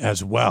to it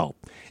as well.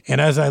 And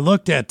as I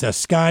looked at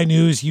Sky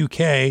News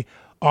UK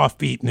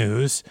offbeat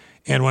news,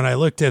 and when I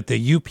looked at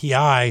the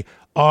UPI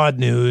odd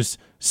news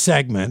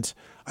segment,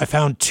 I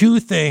found two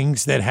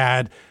things that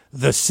had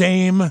the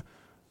same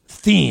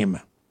theme.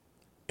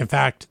 In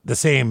fact, the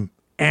same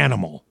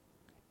animal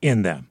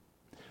in them.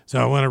 So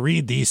I want to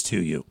read these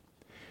to you.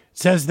 It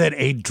says that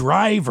a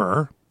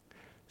driver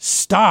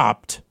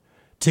stopped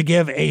to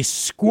give a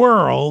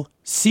squirrel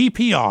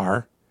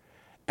CPR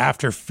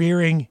after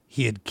fearing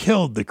he had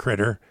killed the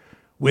critter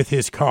with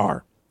his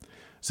car.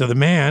 So the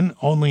man,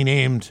 only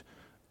named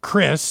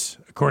Chris,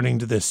 according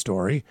to this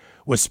story,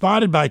 was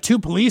spotted by two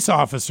police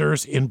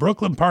officers in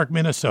Brooklyn Park,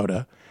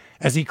 Minnesota,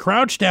 as he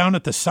crouched down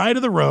at the side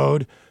of the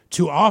road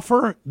to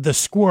offer the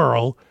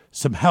squirrel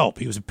some help.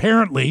 He was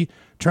apparently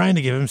trying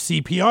to give him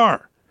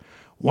CPR.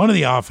 One of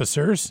the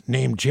officers,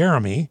 named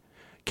Jeremy,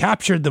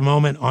 captured the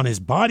moment on his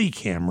body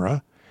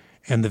camera,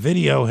 and the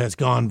video has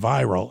gone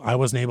viral. I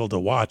wasn't able to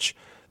watch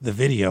the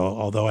video,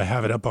 although I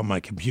have it up on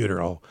my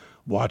computer. I'll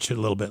watch it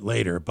a little bit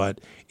later.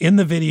 But in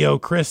the video,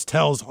 Chris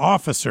tells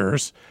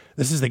officers,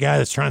 this is the guy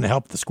that's trying to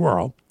help the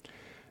squirrel,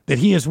 that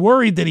he is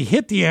worried that he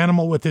hit the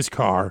animal with his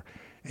car,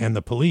 and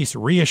the police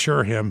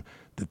reassure him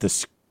that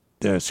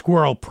the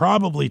squirrel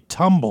probably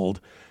tumbled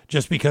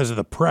just because of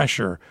the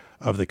pressure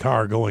of the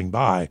car going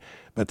by.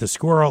 But the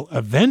squirrel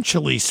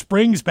eventually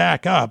springs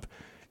back up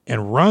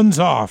and runs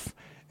off,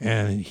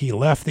 and he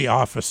left the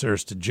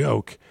officers to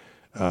joke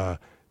that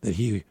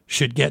he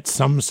should get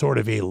some sort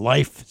of a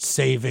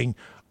life-saving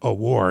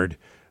award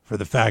for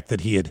the fact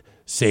that he had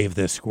saved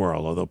this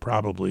squirrel, although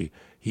probably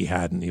he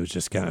hadn't. He was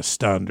just kind of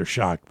stunned or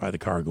shocked by the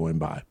car going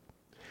by.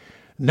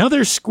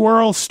 Another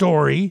squirrel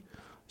story,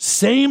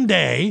 same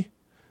day,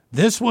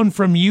 this one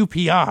from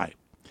UPI.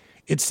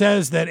 It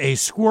says that a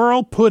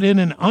squirrel put in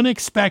an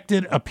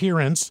unexpected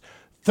appearance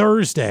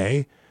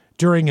Thursday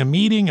during a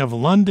meeting of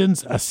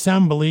London's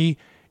Assembly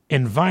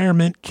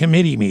Environment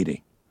Committee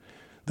meeting.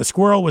 The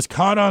squirrel was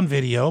caught on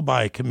video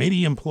by a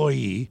committee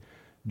employee,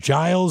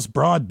 Giles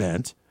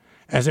Broadbent,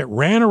 as it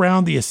ran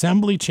around the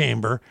assembly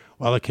chamber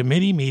while a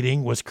committee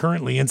meeting was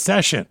currently in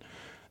session.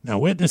 Now,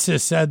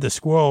 witnesses said the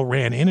squirrel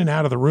ran in and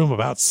out of the room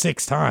about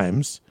 6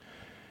 times.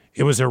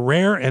 It was a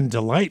rare and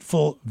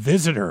delightful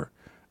visitor,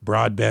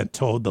 Broadbent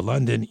told the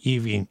London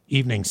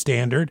Evening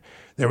Standard.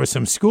 There were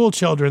some school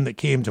children that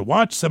came to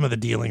watch some of the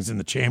dealings in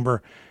the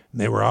chamber,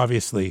 and they were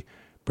obviously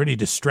pretty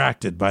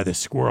distracted by the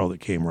squirrel that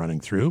came running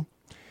through.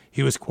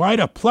 He was quite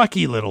a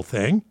plucky little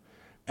thing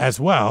as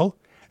well.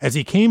 As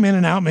he came in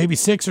and out maybe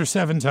 6 or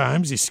 7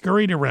 times, he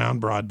scurried around,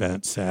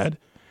 Broadbent said,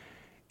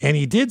 and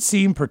he did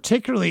seem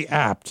particularly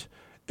apt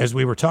as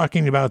we were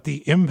talking about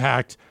the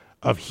impact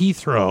of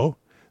Heathrow.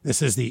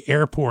 This is the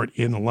airport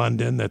in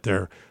London that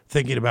they're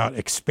thinking about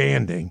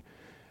expanding.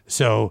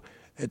 So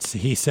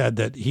he said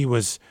that he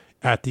was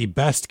at the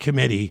best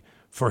committee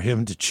for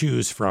him to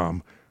choose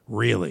from,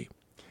 really.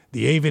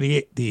 The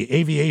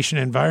Aviation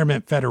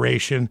Environment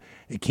Federation,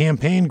 a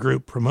campaign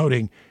group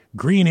promoting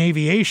green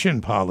aviation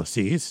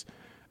policies,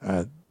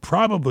 they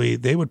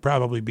would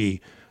probably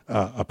be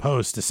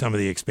opposed to some of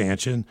the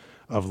expansion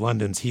of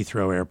London's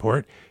Heathrow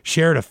Airport,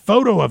 shared a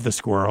photo of the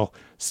squirrel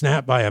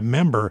snapped by a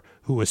member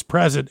who was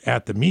present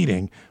at the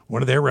meeting.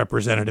 One of their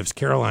representatives,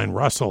 Caroline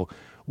Russell,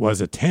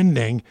 was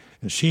attending,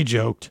 and she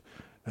joked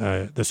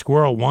the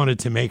squirrel wanted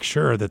to make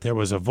sure that there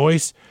was a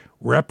voice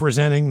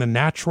representing the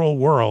natural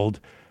world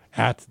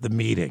at the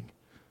meeting.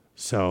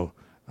 So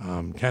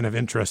kind of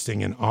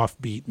interesting and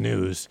offbeat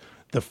news.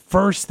 The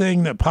first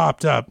thing that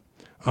popped up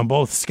on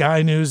both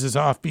Sky News'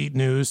 Offbeat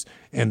News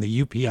and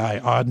the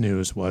UPI Odd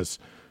News was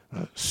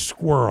a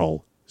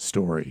squirrel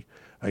story.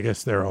 I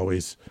guess they're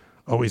always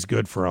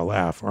good for a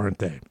laugh, aren't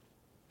they?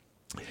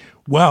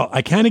 Well,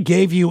 I kind of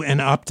gave you an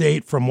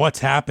update from what's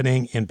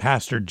happening in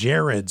Pastor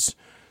Jared's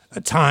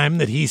time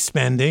that he's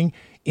spending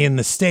in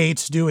the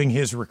States doing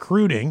his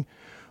recruiting.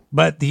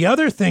 But the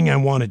other thing I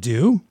want to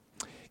do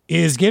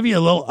is give you a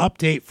little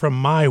update from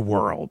my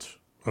world,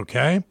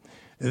 okay?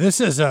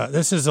 This is a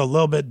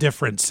little bit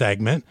different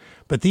segment,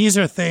 but these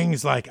are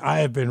things like I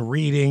have been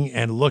reading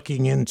and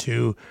looking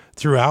into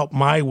throughout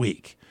my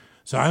week.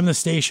 So I'm the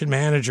station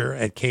manager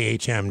at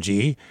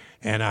KHMG,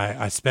 and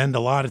I spend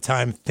a lot of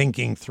time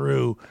thinking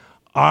through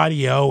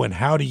audio and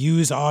how to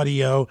use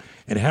audio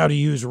and how to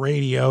use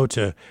radio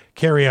to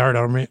carry out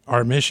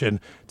our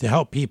mission to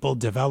help people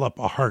develop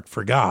a heart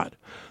for God.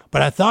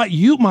 But I thought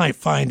you might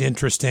find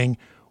interesting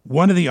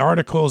one of the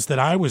articles that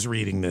I was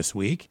reading this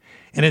week,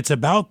 and it's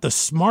about the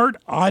Smart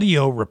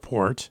Audio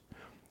Report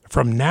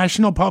from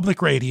National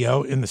Public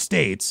Radio in the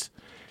States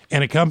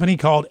and a company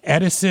called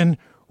Edison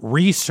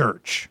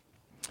Research.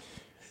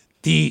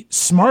 The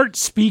smart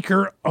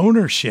speaker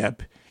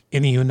ownership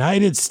in the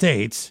United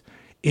States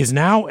is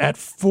now at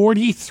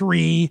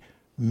 43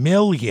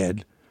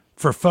 million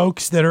for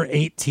folks that are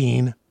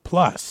 18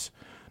 plus.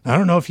 I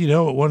don't know if you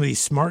know what one of these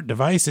smart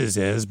devices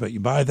is, but you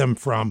buy them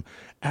from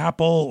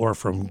Apple or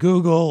from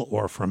Google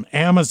or from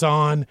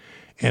Amazon,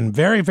 and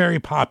very, very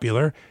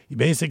popular. You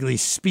basically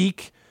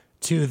speak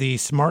to the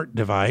smart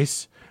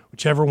device,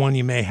 whichever one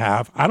you may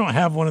have. I don't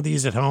have one of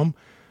these at home,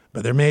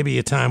 but there may be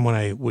a time when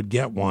I would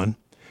get one.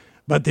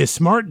 But the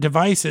smart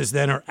devices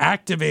then are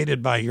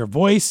activated by your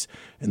voice,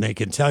 and they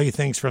can tell you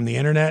things from the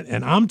internet.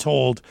 And I'm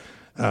told,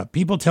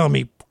 people tell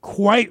me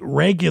quite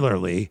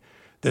regularly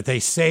that they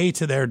say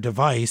to their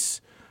device,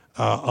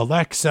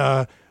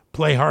 Alexa,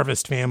 play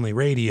Harvest Family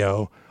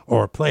Radio,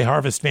 or play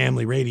Harvest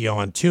Family Radio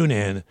on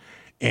TuneIn,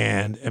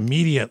 and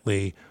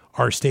immediately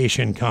our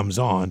station comes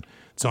on.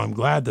 So I'm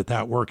glad that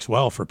that works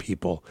well for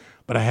people.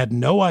 But I had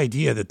no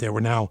idea that there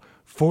were now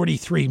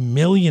 43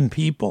 million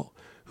people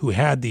who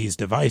had these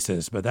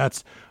devices. But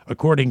that's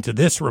according to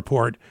this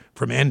report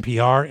from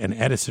NPR and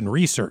Edison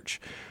Research.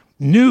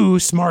 New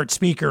smart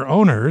speaker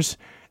owners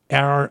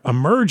are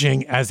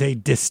emerging as a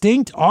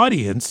distinct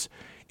audience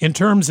in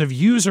terms of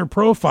user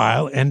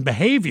profile and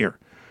behavior,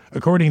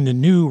 according to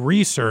new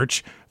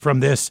research from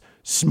this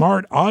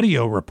Smart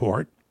Audio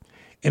Report.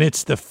 And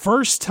it's the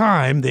first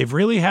time they've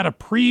really had a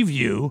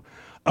preview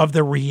of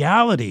the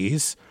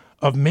realities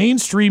of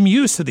mainstream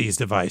use of these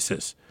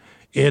devices.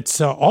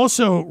 It's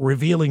also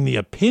revealing the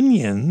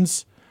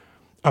opinions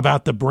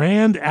about the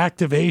brand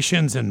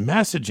activations and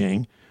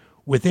messaging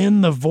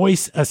within the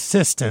voice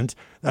assistant.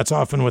 That's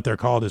often what they're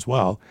called as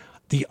well.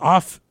 The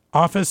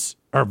office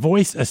or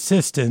voice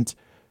assistant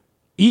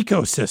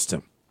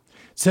ecosystem.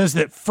 It says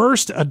that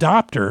first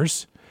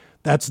adopters,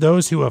 that's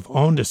those who have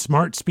owned a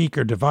smart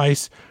speaker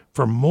device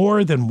for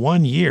more than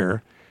 1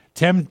 year,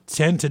 tend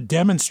to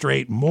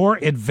demonstrate more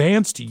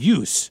advanced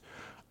use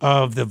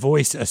of the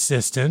voice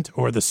assistant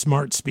or the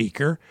smart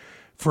speaker.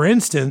 For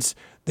instance,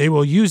 they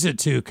will use it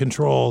to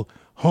control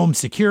home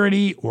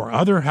security or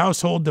other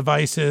household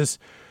devices.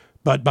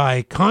 But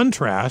by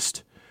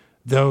contrast,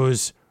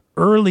 those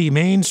early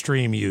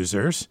mainstream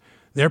users,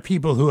 they're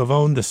people who have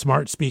owned the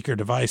smart speaker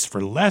device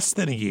for less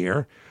than a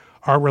year,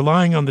 are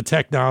relying on the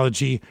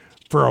technology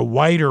for a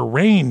wider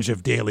range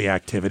of daily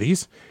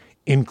activities,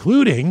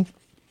 including,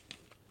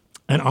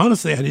 and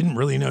honestly, I didn't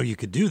really know you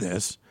could do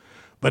this,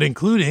 but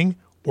including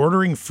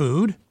ordering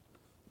food.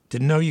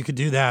 Didn't know you could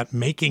do that.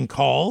 Making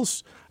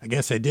calls. I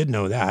guess I did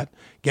know that.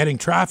 Getting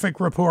traffic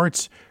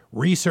reports,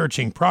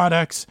 researching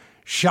products,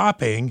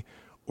 shopping,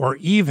 or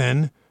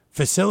even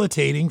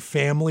facilitating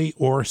family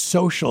or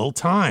social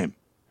time.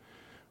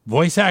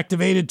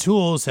 Voice-activated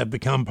tools have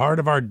become part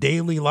of our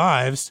daily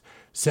lives,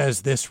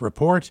 says this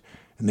report,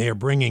 and they are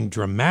bringing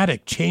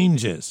dramatic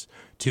changes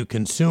to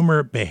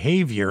consumer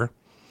behavior.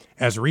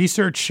 As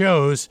research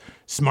shows,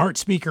 smart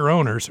speaker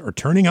owners are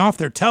turning off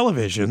their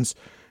televisions,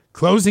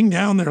 closing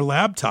down their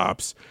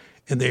laptops,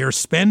 and they are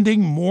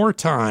spending more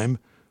time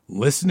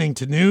listening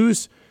to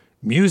news,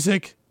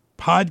 music,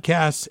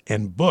 podcasts,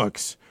 and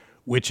books,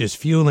 which is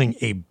fueling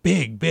a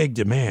big, big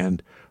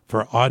demand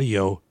for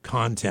audio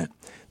content.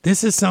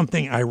 This is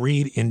something I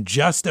read in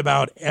just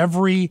about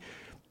every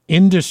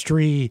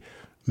industry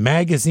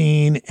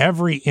magazine,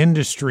 every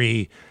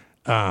industry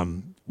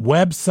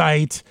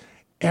website,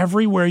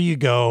 everywhere you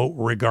go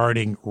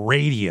regarding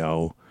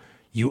radio.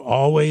 You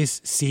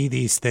always see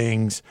these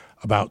things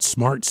about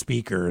smart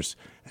speakers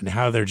and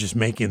how they're just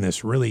making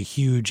this really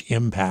huge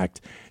impact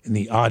in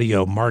the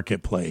audio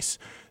marketplace.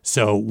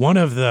 So one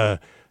of the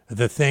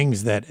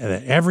things that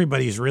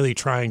everybody's really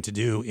trying to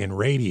do in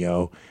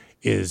radio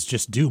is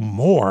just do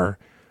more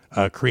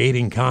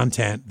creating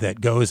content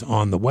that goes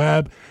on the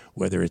web,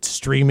 whether it's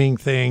streaming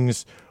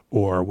things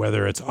or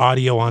whether it's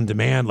audio on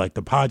demand, like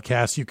the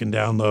podcast you can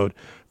download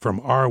from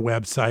our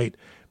website,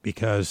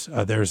 because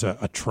there's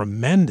a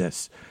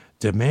tremendous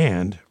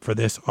demand for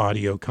this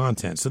audio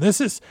content. So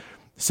this is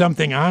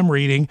something I'm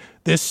reading.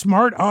 This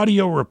Smart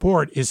Audio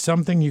Report is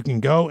something you can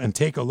go and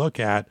take a look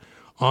at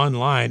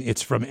online.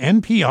 It's from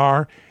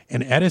NPR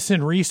and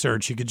Edison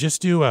Research. You could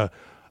just do a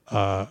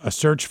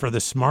search for the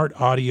Smart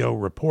Audio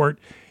Report.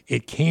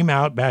 It came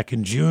out back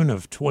in June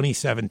of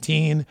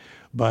 2017,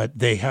 but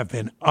they have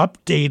been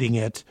updating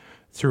it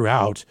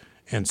throughout.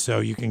 And so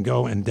you can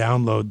go and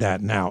download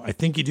that now. I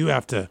think you do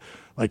have to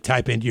like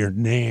type into your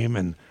name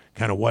and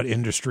kind of what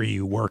industry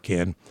you work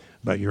in,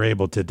 but you're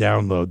able to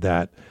download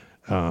that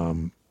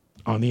on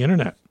the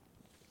internet.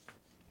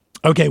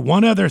 Okay,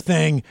 one other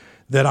thing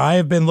that I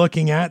have been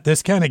looking at,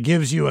 this kind of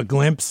gives you a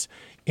glimpse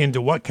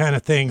into what kind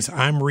of things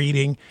I'm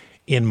reading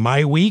in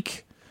my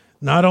week.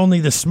 Not only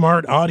the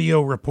Smart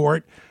Audio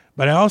Report,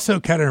 but I also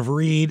kind of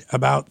read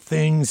about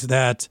things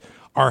that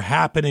are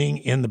happening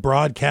in the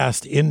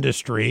broadcast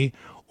industry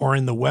or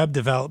in the web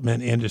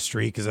development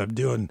industry, because I'm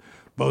doing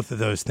both of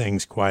those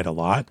things quite a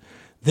lot.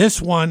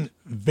 This one,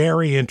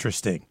 very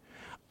interesting.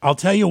 I'll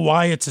tell you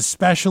why it's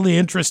especially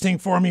interesting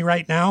for me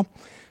right now,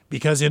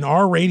 because in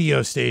our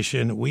radio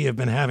station, we have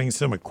been having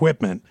some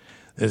equipment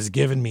that has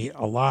given me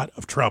a lot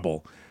of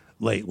trouble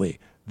lately.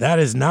 That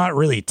is not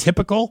really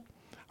typical.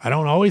 I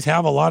don't always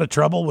have a lot of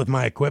trouble with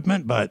my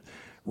equipment, but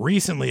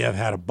recently I've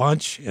had a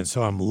bunch, and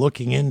so I'm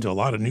looking into a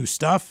lot of new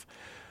stuff.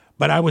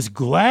 But I was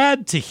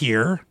glad to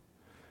hear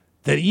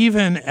that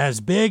even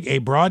as big a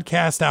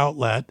broadcast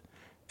outlet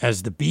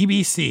as the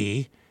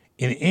BBC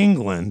in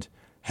England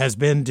has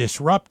been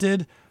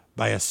disrupted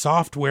by a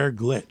software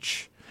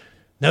glitch.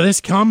 Now, this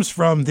comes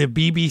from the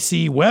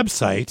BBC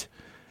website,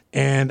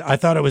 and I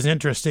thought it was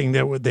interesting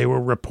that they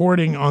were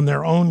reporting on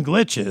their own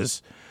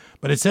glitches,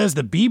 but it says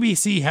the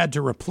BBC had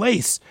to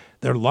replace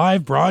their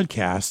live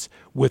broadcasts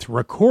with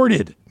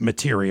recorded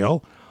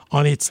material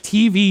on its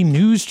TV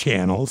news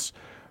channels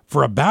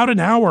for about an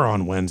hour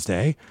on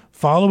Wednesday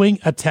following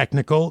a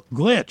technical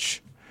glitch.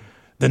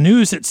 The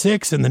news at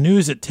 6 and the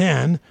news at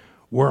 10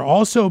 were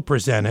also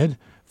presented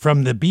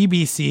from the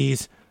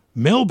BBC's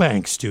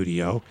Millbank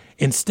studio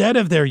instead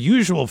of their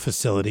usual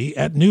facility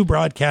at New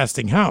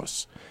Broadcasting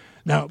House.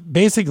 Now,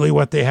 basically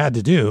what they had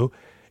to do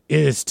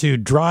is to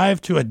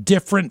drive to a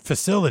different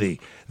facility.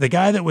 The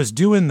guy that was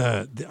doing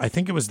I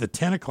think it was the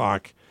 10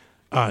 o'clock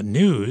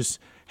news,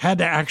 had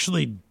to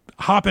actually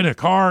hop in a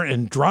car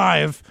and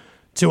drive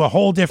to a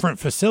whole different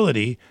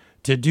facility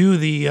to do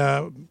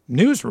the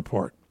news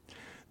report.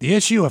 The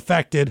issue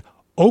affected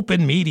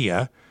Open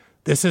Media.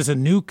 This is a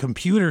new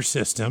computer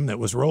system that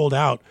was rolled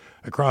out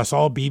across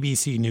all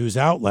BBC News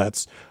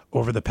outlets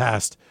over the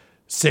past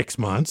 6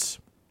 months.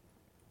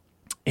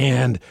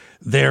 And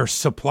their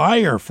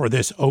supplier for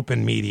this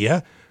Open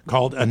Media,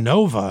 called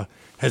Anova,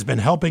 has been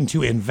helping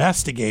to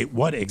investigate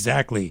what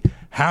exactly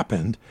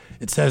happened.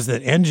 It says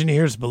that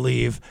engineers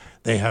believe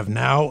they have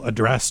now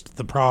addressed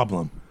the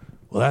problem.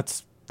 Well,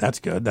 that's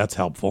good. That's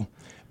helpful.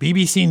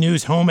 BBC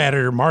News home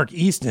editor Mark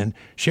Easton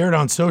shared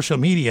on social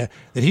media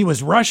that he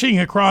was rushing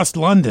across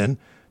London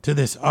to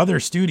this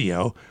other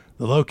studio,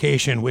 the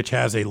location which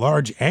has a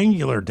large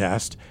angular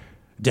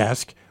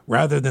desk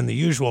rather than the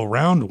usual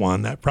round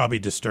one. That probably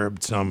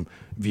disturbed some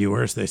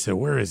viewers. They said,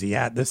 where is he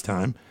at this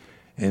time?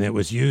 And it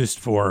was used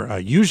for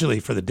usually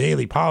for the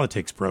daily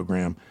politics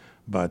program,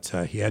 but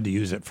he had to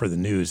use it for the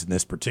news in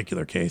this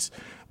particular case.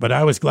 But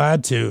I was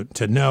glad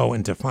to know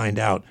and to find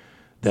out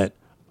that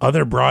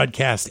other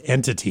broadcast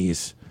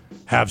entities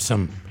have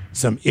some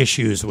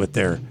issues with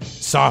their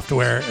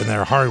software and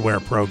their hardware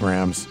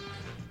programs,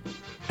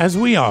 as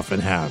we often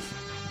have.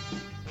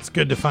 It's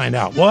good to find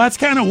out. Well, that's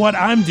kind of what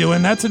I'm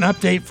doing. That's an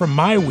update from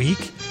my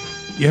week.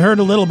 You heard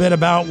a little bit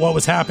about what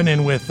was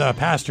happening with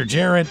Pastor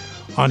Jared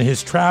on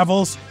his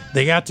travels.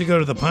 They got to go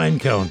to the Pine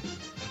Cone.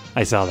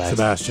 I saw that.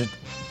 Sebastian.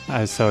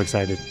 I was so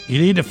excited. You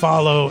need to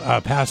follow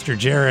Pastor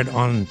Jared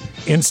on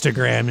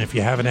Instagram if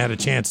you haven't had a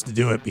chance to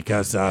do it,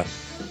 because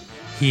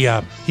he's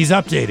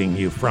updating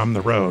you from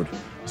the road.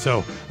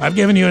 So I've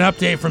given you an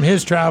update from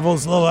his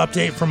travels, a little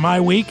update from my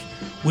week.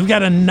 We've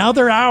got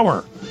another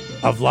hour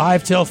of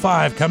Live Till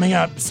 5 coming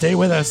up. Stay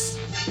with us.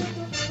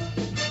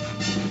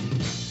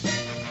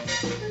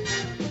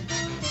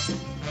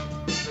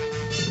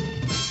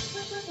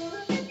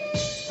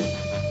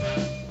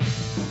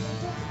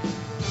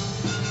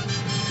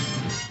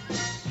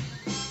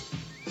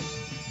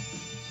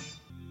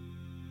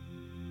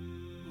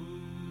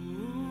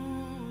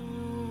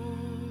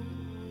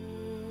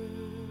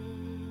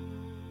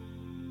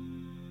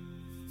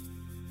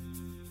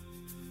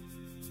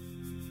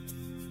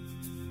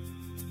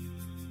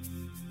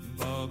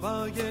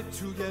 Baba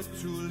yetu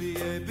yetu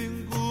liye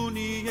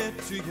mbinguni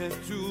yetu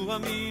yetu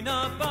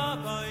amina.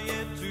 Baba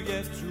yetu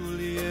yetu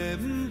liye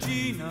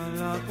jina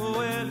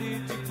lako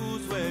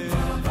litukuzwe.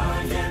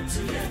 Baba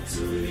yetu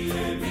yetu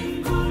liye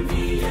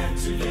mbinguni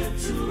yetu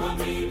yetu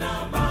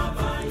amina.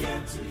 Baba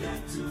yetu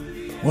yetu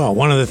liye. Well,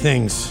 one of the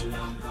things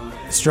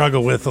I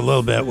struggle with a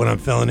little bit when I'm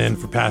filling in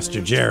for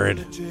Pastor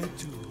Jared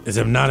is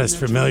I'm not as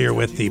familiar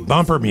with the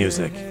bumper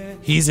music.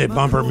 He's a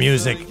bumper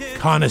music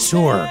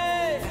connoisseur,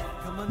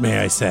 may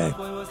I say.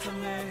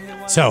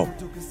 So,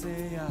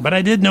 but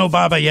I did know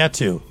Baba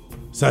Yetu.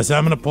 So I said,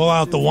 I'm going to pull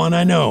out the one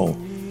I know.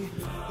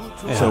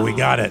 So we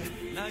got it.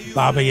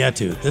 Baba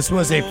Yetu. This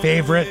was a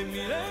favorite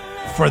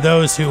for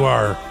those who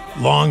are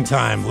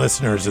longtime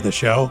listeners of the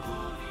show.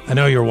 I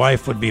know your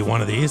wife would be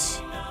one of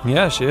these.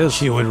 Yeah, she is.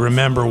 She would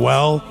remember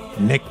well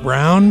Nick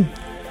Brown.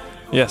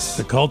 Yes.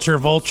 The Culture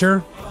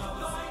Vulture.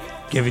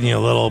 Giving you a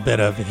little bit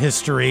of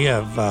history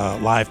of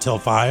Live Till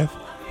 5.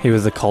 He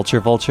was the Culture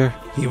Vulture?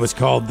 He was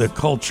called the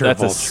Culture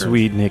Vulture. That's a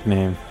sweet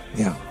nickname.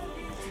 Yeah.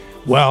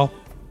 Well,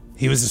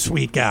 he was a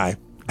sweet guy.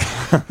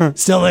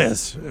 Still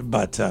is.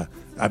 But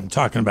I'm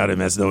talking about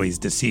him as though he's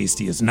deceased.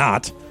 He is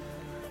not.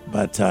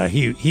 But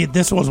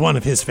this was one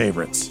of his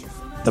favorites,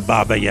 the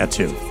Baba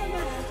Yetu.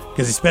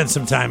 Because he spent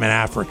some time in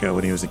Africa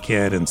when he was a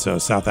kid, and so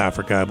South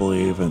Africa, I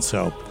believe. And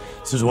so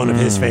this is one of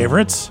his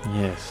favorites.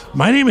 Yes.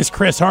 My name is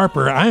Chris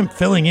Harper. I am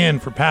filling in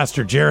for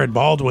Pastor Jared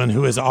Baldwin,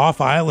 who is off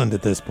island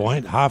at this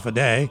point, half a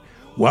day.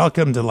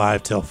 Welcome to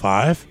Live Till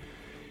 5.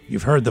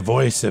 You've heard the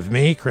voice of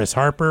me, Chris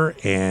Harper,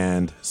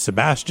 and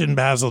Sebastian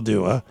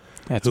Basildua,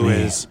 who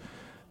is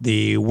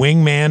the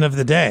wingman of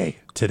the day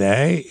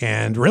today,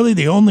 and really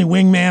the only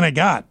wingman I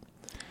got.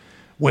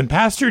 When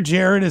Pastor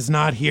Jared is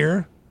not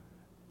here,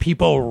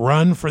 people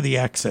run for the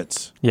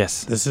exits.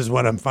 Yes. This is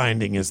what I'm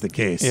finding is the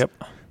case. Yep.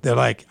 They're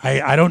like,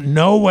 I don't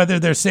know whether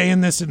they're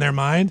saying this in their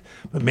mind,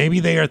 but maybe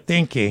they are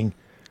thinking,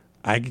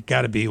 I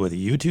got to be with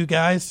you two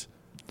guys.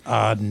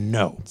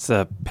 No. It's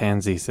a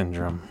pansy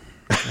syndrome.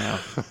 Yeah.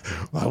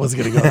 Well, I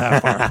wasn't going to go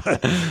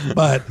that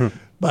far.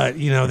 But,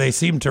 you know, they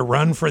seem to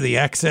run for the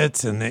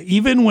exits. And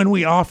even when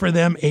we offer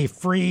them a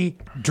free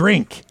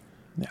drink,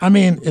 I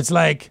mean, it's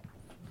like,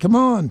 come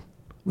on.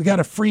 We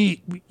got a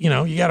free, you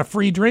got a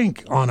free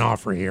drink on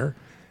offer here.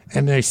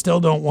 And they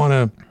still don't want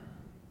to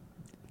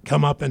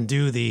come up and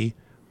do the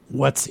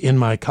What's in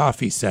My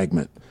Coffee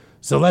segment.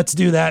 So let's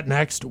do that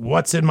next.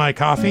 What's in My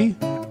Coffee?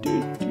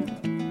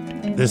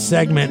 This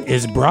segment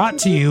is brought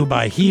to you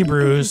by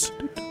Hebrews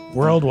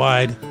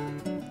Worldwide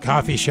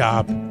Coffee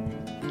Shop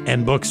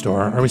and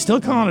Bookstore. Are we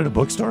still calling it a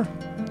bookstore?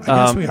 I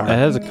guess we are. It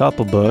has a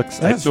couple books.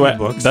 It has a few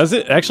books. Does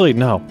it? Actually,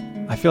 no.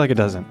 I feel like it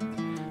doesn't.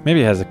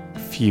 Maybe it has a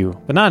few,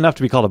 but not enough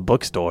to be called a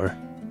bookstore.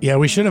 Yeah,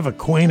 we should have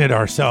acquainted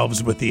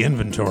ourselves with the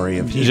inventory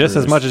of Hebrews. Just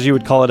as much as you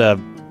would call it a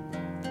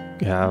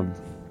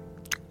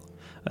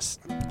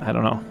I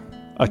don't know,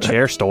 a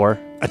chair store.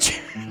 A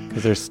chair.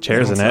 Because there's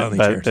chairs in it,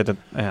 but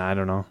I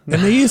don't know.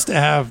 And they used to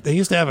have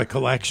a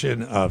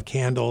collection of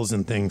candles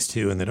and things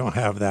too, and they don't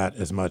have that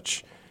as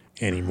much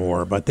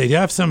anymore. But they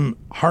have some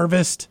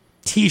Harvest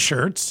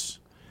T-shirts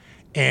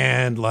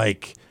and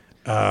like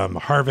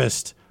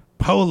Harvest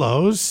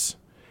polos.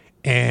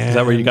 And is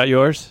that where you got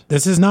yours?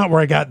 This is not where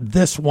I got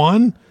this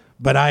one,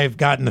 but I've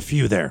gotten a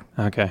few there.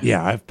 Okay.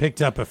 Yeah, I've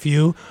picked up a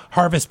few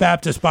Harvest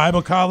Baptist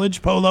Bible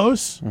College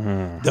polos.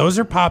 Mm-hmm. Those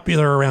are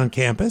popular around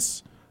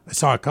campus. I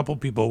saw a couple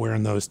people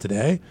wearing those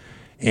today,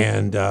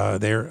 and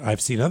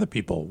I've seen other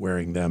people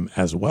wearing them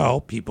as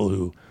well, people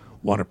who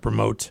want to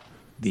promote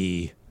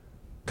the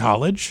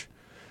college.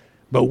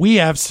 But we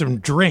have some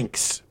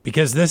drinks,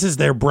 because this is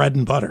their bread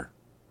and butter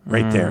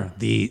right there.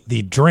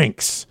 The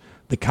drinks,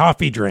 the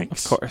coffee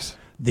drinks. Of course.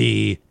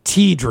 The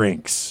tea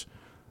drinks,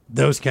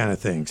 those kind of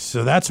things.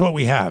 So that's what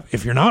we have.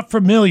 If you're not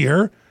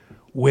familiar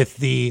with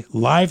the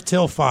Live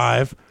Till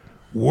 5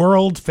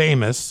 world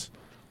famous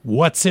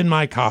What's in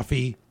My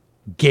Coffee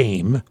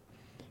game,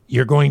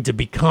 you're going to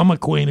become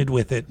acquainted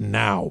with it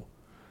now,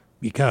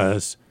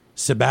 because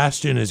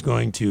Sebastian is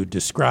going to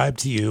describe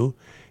to you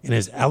in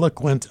as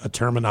eloquent a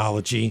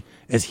terminology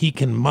as he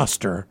can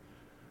muster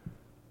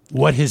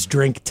what his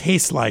drink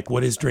tastes like,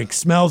 what his drink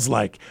smells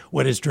like,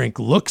 what his drink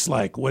looks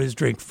like, what his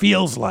drink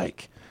feels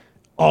like.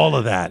 All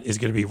of that is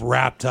going to be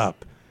wrapped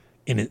up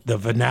in the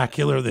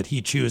vernacular that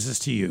he chooses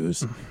to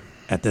use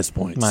at this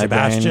point. My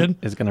Sebastian brain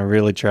is going to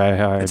really try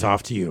hard. It's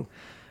off to you.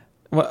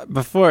 Well,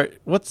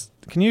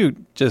 can you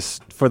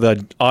just, for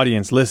the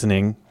audience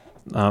listening,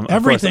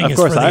 everything is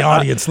for the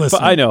audience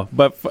listening. I know,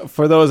 but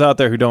for those out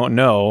there who don't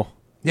know,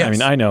 yes. I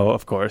mean, I know,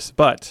 of course,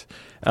 but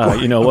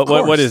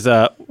what is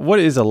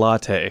a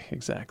latte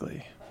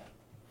exactly?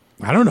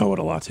 I don't know what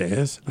a latte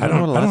is. I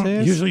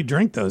don't usually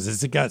drink those.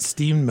 Has it got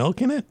steamed milk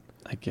in it?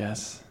 I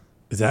guess.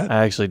 Is that?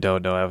 I actually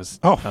don't know. I was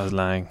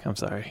lying. I'm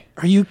sorry.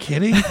 Are you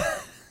kidding?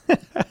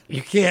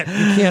 You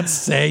can't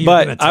say. You're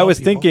but gonna tell I was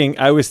people. thinking.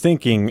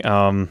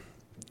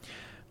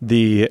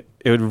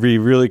 It would be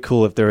really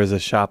cool if there was a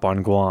shop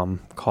on Guam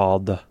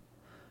called,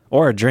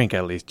 or a drink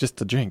at least, just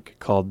a drink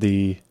called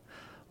the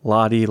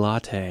Lottie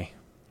Latte.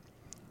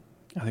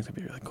 I think that'd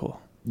be really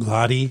cool.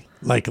 Lottie,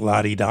 like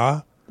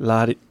Lottie-da?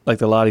 Lottie, like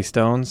the Lottie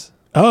Stones.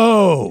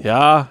 Oh.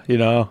 Yeah,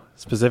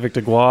 specific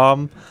to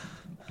Guam.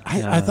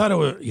 I thought it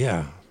was,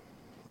 yeah.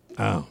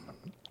 Oh.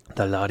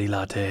 The Lottie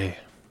Latte.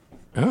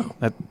 Oh.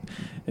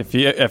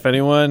 If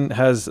anyone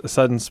has a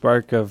sudden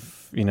spark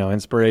of,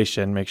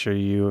 inspiration, make sure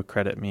you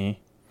credit me.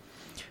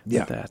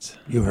 Yeah, that.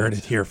 You heard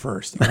it here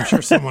first. I'm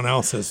sure someone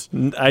else has.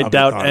 I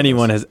doubt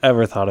anyone has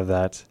ever thought of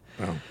that.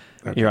 Oh,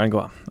 okay. You're on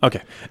Guam.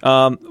 Okay.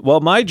 Well,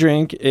 my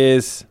drink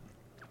is,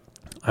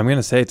 I'm going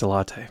to say it's a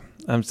latte.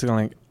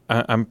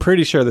 I'm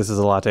pretty sure this is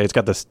a latte. It's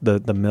got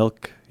the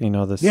milk,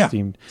 the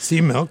steamed.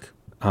 Steamed milk.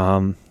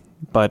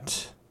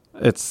 but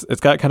it's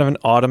got kind of an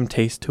autumn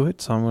taste to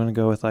it, so I'm going to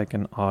go with like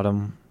an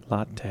autumn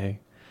latte.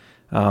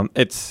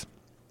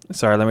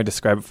 Sorry, let me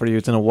describe it for you.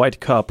 It's in a white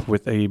cup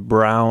with a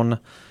brown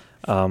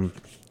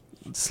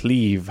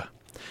sleeve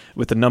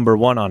with the number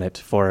 1 on it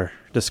for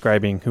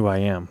describing who I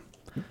am.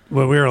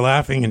 What we were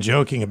laughing and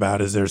joking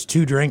about is there's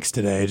 2 drinks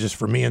today just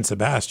for me and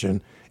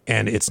Sebastian,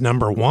 and it's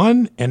number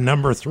 1 and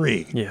number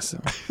 3. Yes.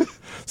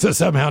 So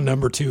somehow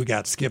number 2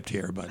 got skipped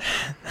here, but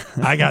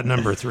I got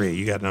number 3.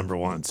 You got number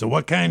 1. So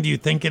what kind do you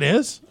think it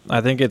is?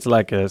 I think it's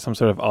like some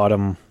sort of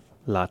autumn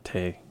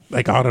latte.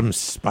 Like autumn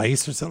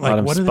spice or something? Like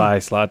Autumn what are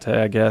spice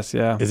latte, I guess,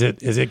 yeah. Is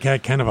it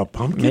got kind of a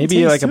pumpkin Maybe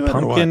taste like a to it,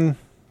 or what? pumpkin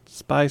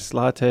spice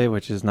latte,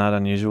 which is not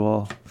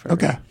unusual for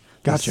Okay,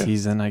 the gotcha.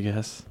 season, I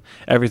guess.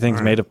 Everything's All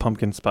right. made of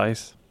pumpkin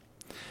spice.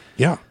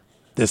 Yeah,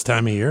 this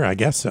time of year, I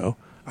guess so.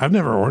 I've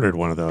never ordered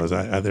one of those.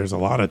 There's a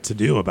lot of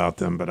to-do about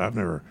them, but I've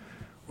never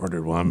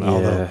ordered one.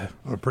 Although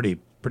I'm a pretty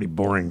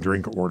boring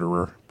drink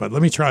orderer. But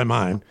let me try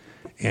mine.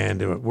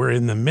 And we're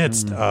in the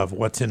midst of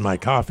what's in my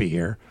coffee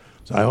here.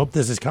 So I hope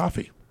this is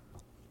coffee.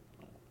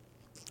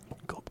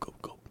 Gulp,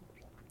 gulp, gulp.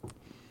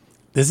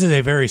 This is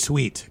a very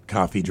sweet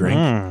coffee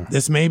drink.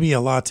 This may be a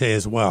latte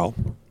as well.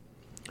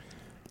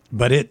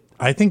 But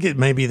I think it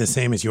may be the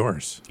same as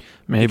yours.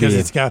 Maybe. Because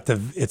it's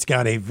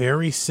got a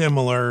very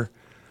similar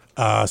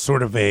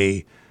sort of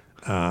a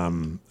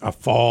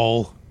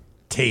fall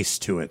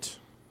taste to it.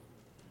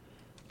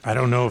 I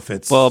don't know if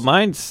it's... Well,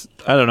 I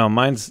don't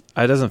know. It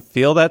doesn't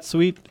feel that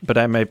sweet, but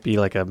I might be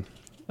like a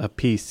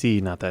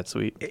PC, not that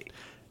sweet.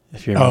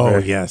 If you remember. Oh,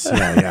 yes.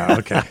 Yeah.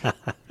 Okay.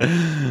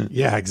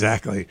 Yeah,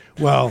 exactly.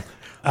 Well...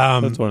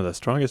 that's one of the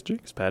strongest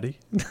drinks, Patty.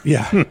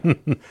 Yeah.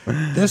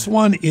 This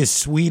one is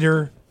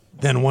sweeter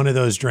than one of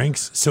those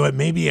drinks. So it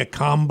may be a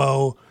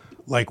combo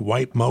like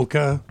white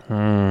mocha.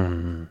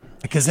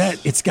 Because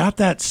it's got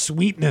that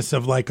sweetness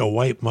of like a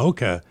white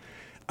mocha.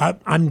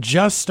 I'm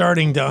just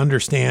starting to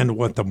understand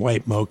what the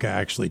white mocha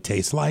actually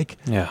tastes like.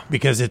 Yeah.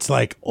 Because it's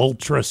like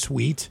ultra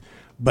sweet,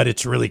 but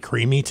it's really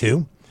creamy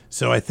too.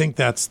 So I think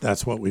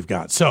that's what we've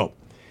got. So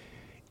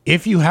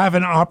if you have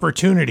an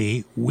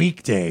opportunity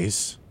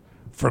weekdays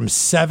from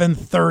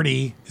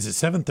 7:30, is it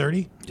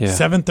 7:30? Yeah.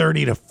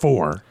 7:30 to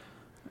 4,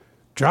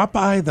 drop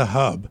by the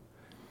Hub.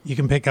 You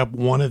can pick up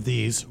one of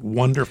these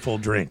wonderful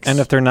drinks. And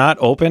if they're not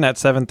open at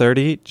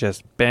 7:30,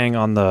 just bang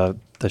on the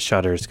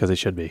shutters because they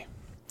should be.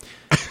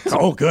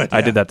 Oh, good. I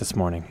Yeah. did that this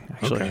morning,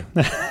 actually.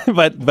 Okay.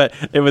 but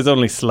it was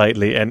only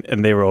slightly,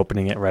 and they were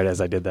opening it right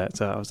as I did that.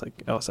 So I was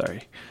like, oh,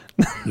 sorry.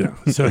 Yeah.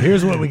 So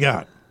here's what we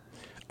got.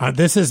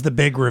 This is the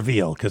big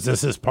reveal because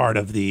this is part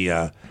of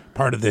the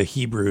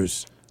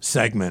Hebrews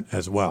segment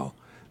as well.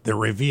 The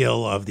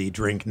reveal of the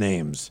drink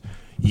names.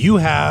 You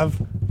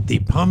have the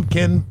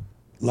pumpkin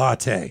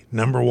latte.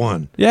 Number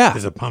 1. Yeah.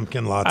 Is a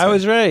pumpkin latte. I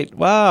was right.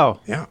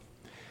 Wow. Yeah.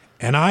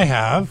 And I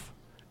have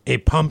a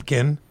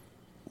pumpkin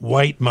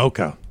white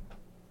mocha.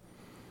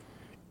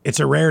 It's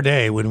a rare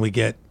day when we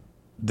get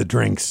the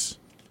drinks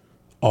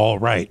all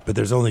right, but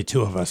there's only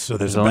 2 of us, so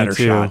there's a only better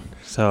 2. shot.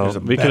 So There's a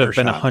we could have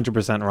better been shot.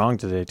 100% wrong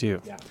today,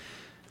 too. Yeah.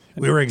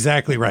 We were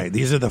exactly right.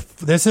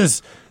 This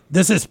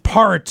is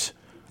part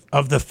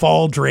of the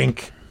fall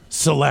drink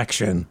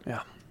selection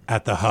Yeah.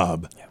 at the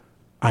Hub. Yeah.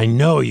 I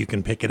know you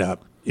can pick it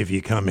up if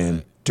you come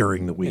in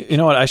during the week. You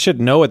know what? I should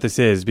know what this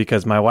is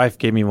because my wife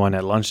gave me one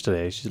at lunch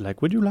today. She's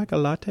like, would you like a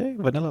latte?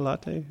 Vanilla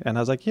latte? And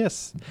I was like,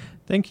 yes,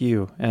 thank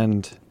you.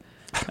 And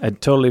I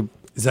totally...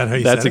 Is that how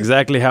you That's said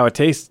exactly how it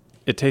tastes.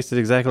 It tasted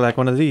exactly like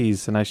one of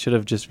these, and I should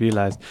have just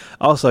realized.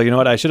 Also, you know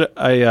what?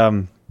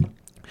 For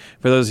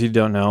those who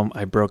don't know,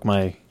 I broke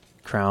my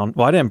crown.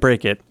 Well, I didn't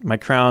break it. My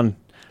crown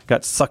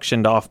got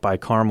suctioned off by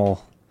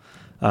caramel.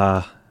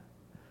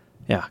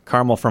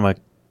 Caramel from a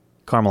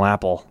caramel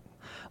apple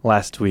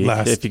last week.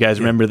 If you guys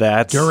remember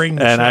that. During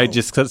the and show. I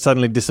just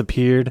suddenly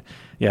disappeared.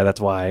 Yeah, that's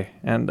why.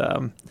 And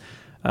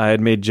I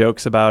had made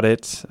jokes about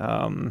it.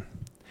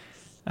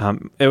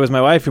 It was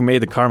my wife who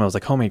made the caramel. It was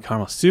like homemade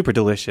caramel, super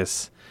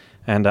delicious.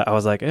 And I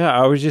was like, yeah,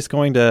 I was just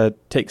going to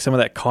take some of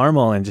that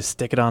caramel and just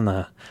stick it on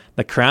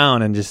the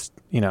crown and just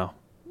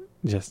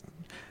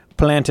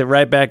plant it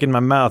right back in my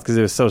mouth because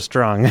it was so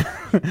strong.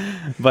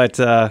 But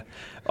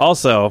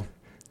also,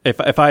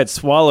 if I had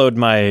swallowed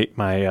my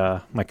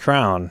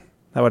crown,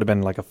 that would have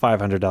been like a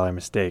 $500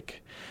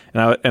 mistake.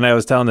 And I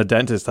was telling the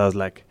dentist, I was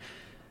like,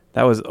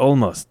 that was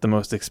almost the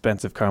most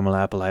expensive caramel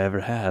apple I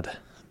ever had.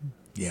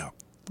 Yeah.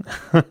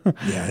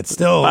 Yeah, it's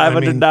still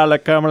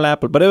 $500 caramel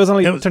apple, but it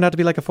turned out to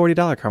be like a $40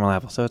 caramel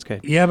apple, so it's okay.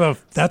 Yeah, but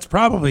that's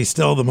probably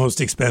still the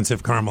most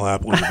expensive caramel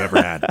apple you've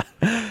ever had.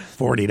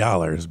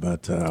 $40.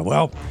 But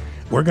what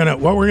we're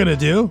gonna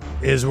do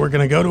is we're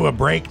gonna go to a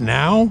break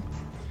now,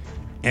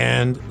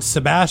 and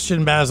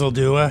Sebastian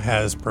Basildua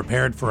has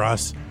prepared for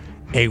us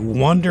a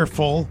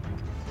wonderful,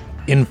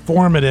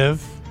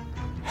 informative,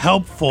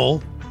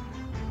 helpful.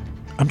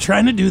 I'm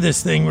trying to do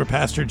this thing where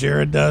Pastor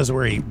Jared does,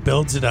 where he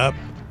builds it up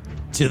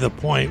to the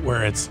point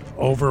where it's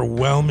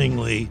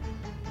overwhelmingly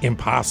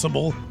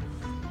impossible,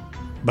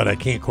 but I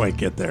can't quite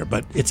get there.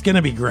 But it's going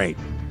to be great.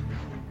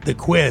 The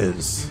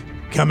quiz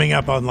coming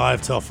up on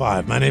Live Till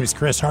 5. My name is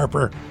Chris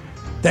Harper.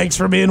 Thanks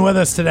for being with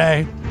us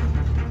today.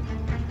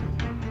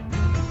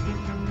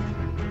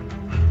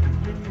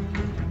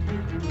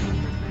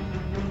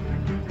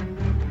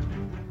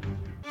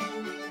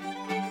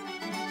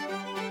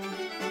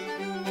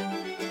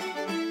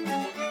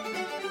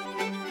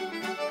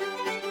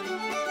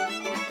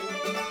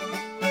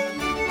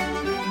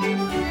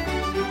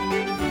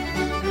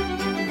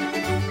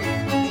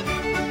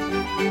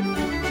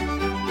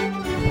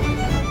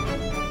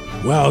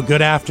 Well,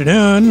 good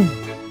afternoon.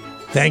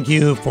 Thank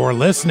you for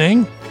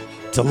listening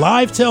to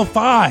Live Till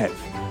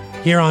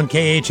 5 here on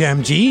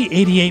KHMG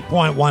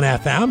 88.1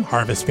 FM,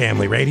 Harvest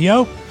Family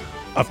Radio.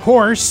 Of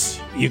course,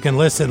 you can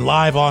listen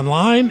live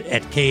online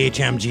at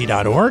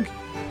khmg.org,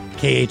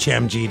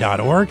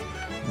 khmg.org.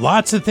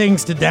 Lots of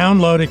things to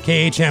download at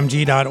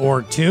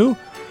khmg.org too.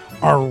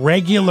 Our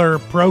regular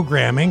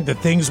programming, the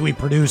things we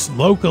produce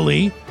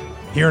locally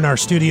here in our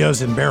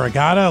studios in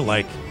Barrigada,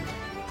 like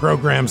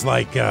programs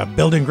like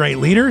Building Great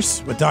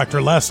Leaders with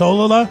Dr. Les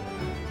Olala,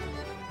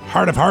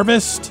 Heart of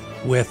Harvest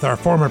with our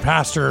former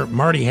pastor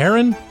Marty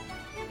Heron,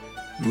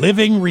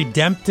 Living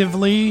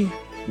Redemptively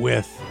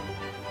with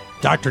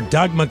Dr.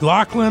 Doug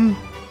McLaughlin,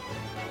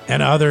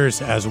 and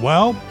others as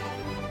well,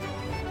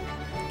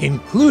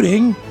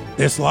 including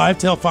this Live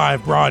Till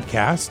 5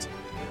 broadcast,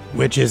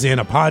 which is in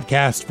a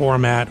podcast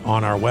format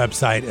on our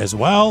website as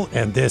well.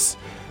 And this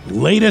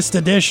latest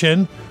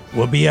edition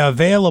will be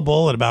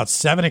available at about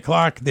 7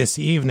 o'clock this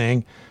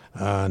evening,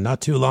 not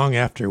too long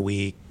after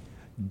we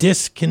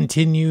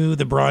discontinue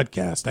the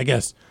broadcast. I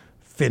guess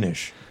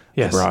finish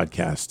the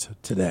broadcast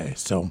today.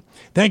 So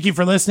thank you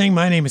for listening.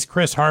 My name is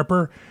Chris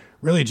Harper,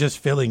 really just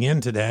filling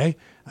in today.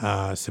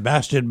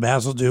 Sebastian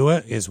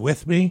Basildua is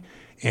with me,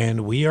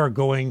 and we are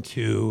going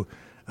to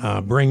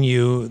bring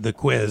you the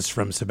quiz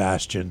from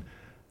Sebastian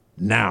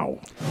now.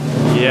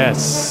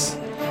 Yes,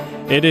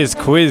 it is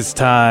quiz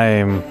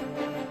time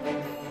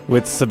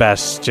with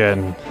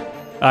Sebastian.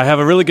 I have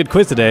a really good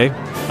quiz today.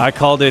 I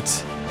called it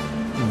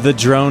the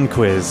drone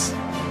quiz.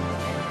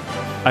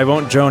 I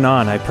won't drone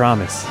on, I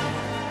promise.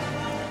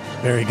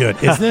 Very good.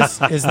 Is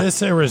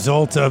this a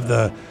result of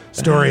the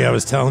story I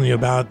was telling you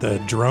about, the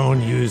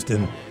drone used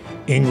in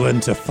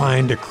England to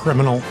find a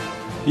criminal?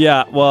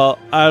 Yeah, well,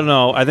 I don't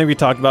know. I think we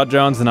talked about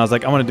drones, and I was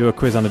like, I want to do a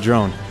quiz on a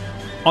drone.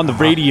 On the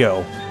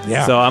radio.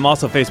 Yeah. So I'm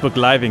also Facebook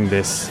Living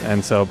this,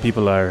 and so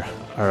people are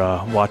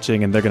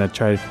watching, and they're going to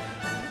try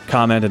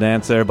comment and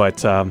answer,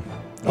 but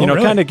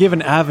really? kind of give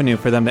an avenue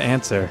for them to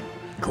answer.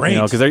 Great.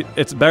 Because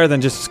it's better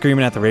than just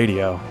screaming at the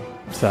radio.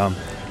 So,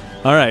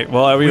 all right.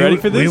 Well, are we ready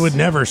for this? We would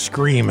never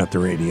scream at the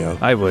radio.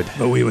 I would.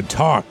 But we would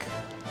talk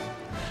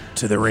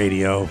to the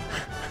radio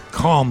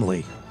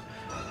calmly.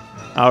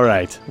 All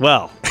right.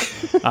 Well,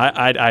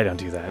 I don't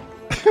do that.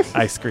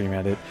 I scream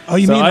at it. Oh,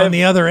 you mean on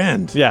the other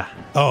end? Yeah.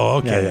 Oh,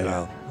 okay. Yeah.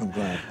 Well, I'm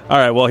glad. All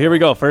right. Well, here we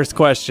go. First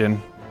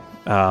question.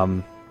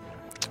 Hope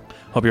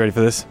you're ready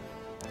for this.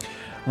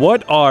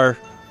 What are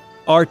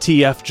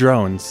RTF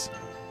drones?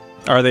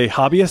 Are they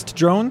hobbyist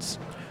drones?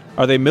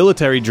 Are they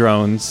military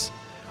drones?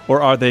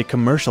 Or are they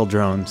commercial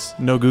drones?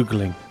 No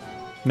Googling.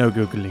 No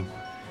Googling.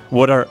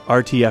 What are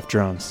RTF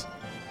drones?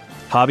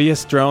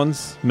 Hobbyist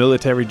drones,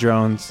 military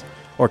drones,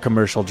 or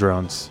commercial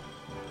drones?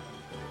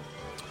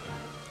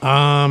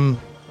 I'm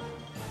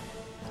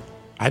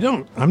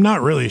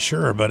not really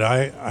sure, but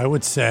I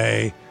would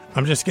say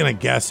I'm just going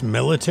to guess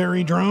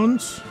military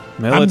drones.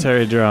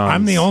 Military drones.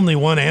 I'm the only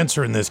one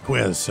answering this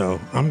quiz, so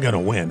I'm going to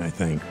win, I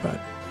think. But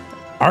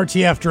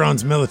RTF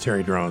drones,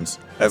 military drones.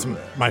 That's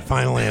my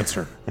final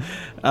answer.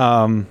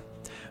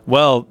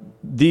 Well,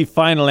 the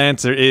final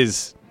answer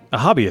is a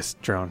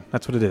hobbyist drone.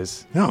 That's what it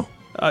is. No.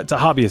 It's a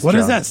hobbyist What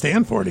drone. does that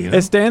stand for, do you know?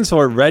 It stands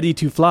for Ready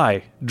to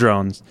Fly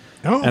drones.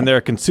 Oh. And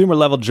they're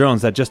consumer-level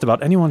drones that just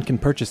about anyone can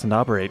purchase and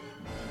operate.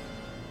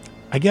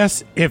 I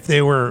guess if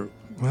they were,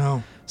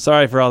 well...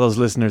 Sorry for all those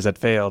listeners that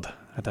failed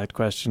at that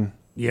question.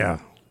 Yeah.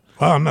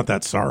 Well, I'm not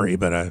that sorry,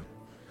 but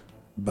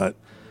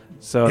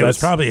So it was that's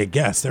probably a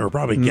guess. They were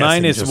probably guessing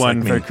minus just one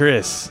like for me.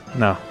 Chris.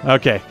 No.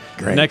 Okay.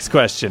 Great. Next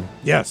question.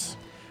 Yes.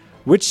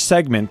 Which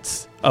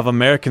segment of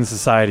American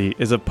society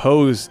is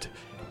opposed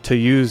to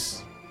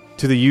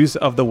the use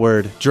of the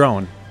word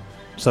drone?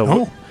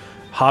 So,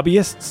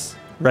 hobbyists,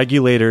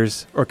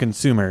 regulators, or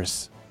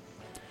consumers?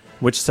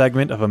 Which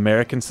segment of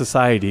American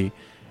society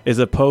is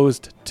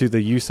opposed to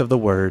the use of the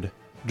word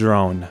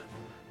drone?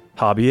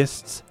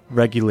 Hobbyists,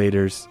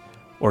 regulators,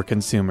 or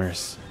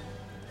consumers?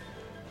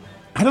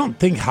 I don't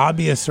think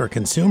hobbyists or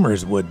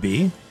consumers would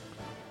be.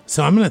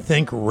 So I'm going to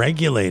think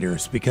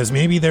regulators, because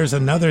maybe there's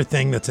another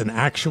thing that's an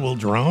actual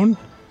drone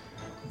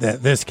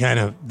that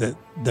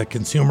the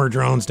consumer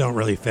drones don't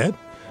really fit.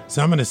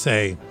 So I'm going to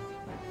say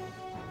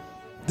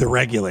the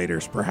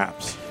regulators,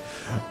 perhaps.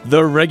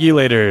 The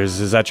regulators.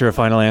 Is that your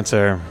final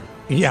answer?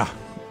 Yeah,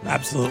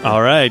 absolutely.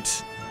 All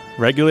right.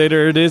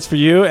 Regulator it is for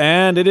you,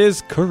 and it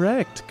is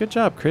correct. Good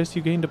job, Chris.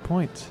 You gained a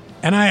point.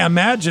 And I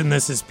imagine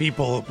this is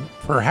people,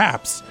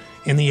 perhaps,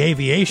 in the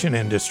aviation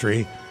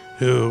industry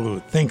who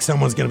think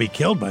someone's going to be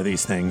killed by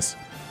these things.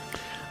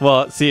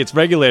 Well, see, it's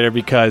regulator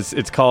because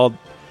it's called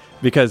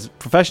because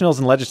professionals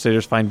and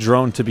legislators find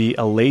drone to be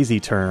a lazy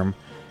term.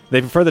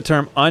 They prefer the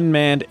term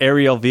unmanned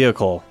aerial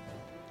vehicle,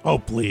 Oh,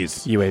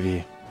 please.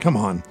 UAV. Come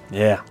on.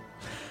 Yeah.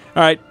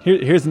 All right,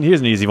 here's an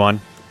easy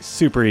one.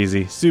 Super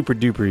easy. Super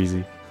duper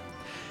easy.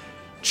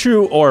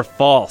 True or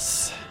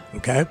false?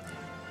 Okay.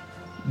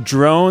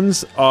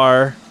 Drones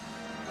are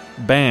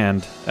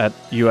banned at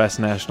U.S.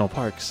 national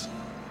parks.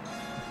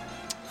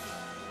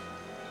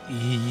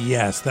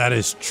 Yes, that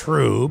is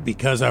true,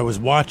 because I was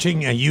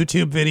watching a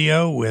YouTube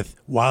video with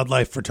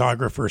wildlife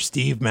photographer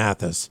Steve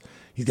Mathis.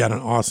 He's got an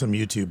awesome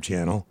YouTube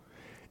channel.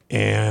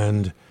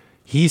 And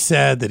he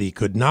said that he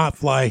could not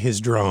fly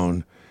his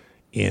drone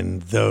in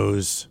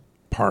those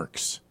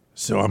parks.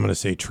 So I'm going to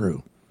say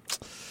true.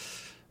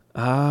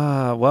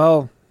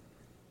 Well,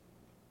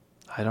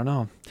 I don't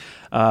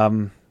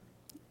know.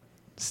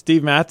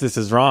 Steve Mathis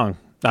is wrong.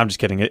 I'm just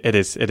kidding. It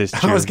is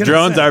true.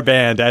 Drones are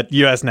banned at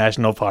U.S.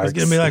 national I parks. was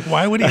going to be like,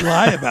 why would he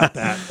lie about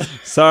that?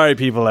 Sorry,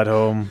 people at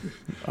home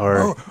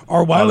or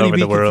why all would he over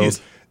be the world.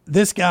 confused?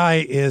 This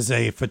guy is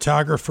a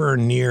photographer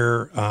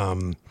near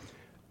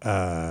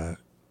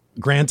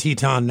Grand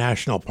Teton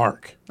National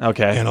Park.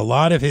 Okay. And a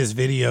lot of his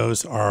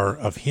videos are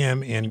of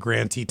him in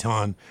Grand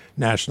Teton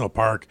National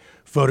Park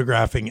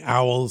photographing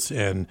owls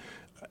and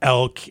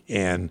elk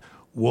and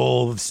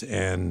wolves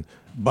and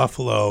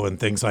buffalo and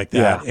things like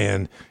that. Yeah.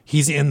 And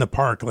he's in the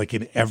park like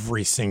in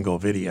every single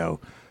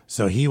video.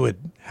 So he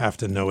would have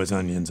to know his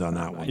onions on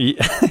that one.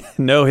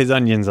 Know his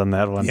onions on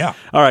that one. Yeah.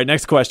 All right,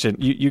 next question.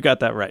 You got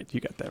that right.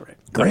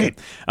 Great.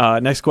 Okay.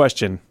 Next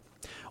question.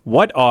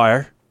 What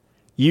are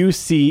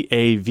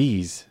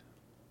UCAVs?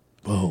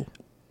 Whoa.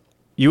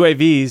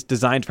 UAVs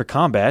designed for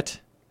combat,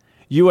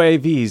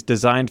 UAVs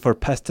designed for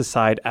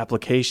pesticide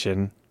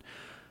application,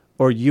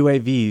 or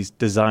UAVs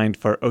designed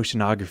for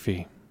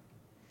oceanography?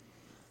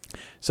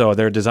 So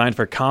they're designed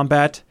for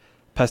combat,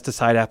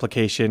 pesticide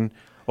application,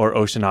 or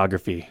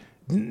oceanography.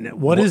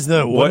 What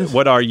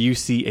are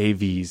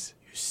UCAVs?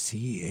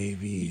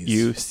 CAVs.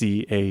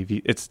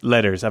 UCAV. It's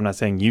letters. I'm not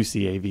saying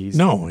UCAVs.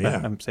 No, yeah.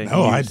 I'm saying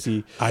no,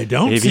 UC. I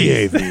don't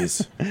see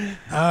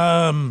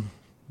AVs.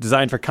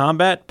 Designed for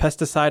combat,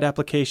 pesticide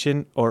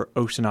application, or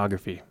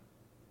oceanography?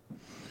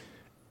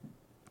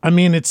 I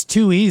mean, it's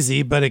too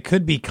easy, but it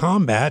could be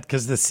combat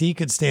because the C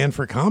could stand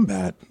for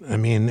combat. I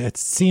mean, it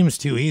seems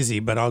too easy,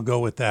 but I'll go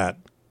with that.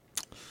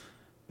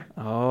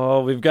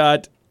 Oh, we've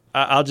got,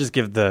 I'll just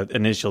give the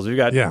initials. We've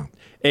got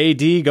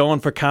AD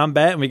going for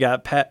combat, and we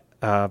got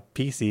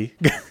PC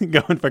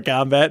going for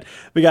combat.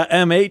 We got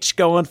MH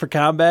going for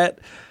combat.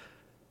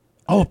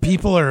 Oh,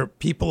 people are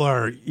people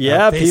are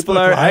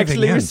Facebook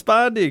actually in.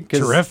 responding.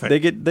 Terrific.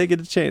 They get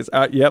a chance.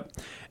 Yep.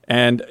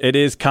 And it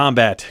is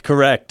combat.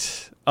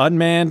 Correct.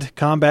 Unmanned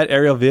combat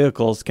aerial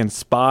vehicles can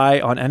spy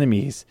on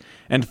enemies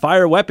and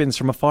fire weapons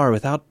from afar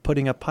without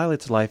putting a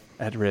pilot's life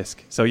at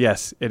risk. So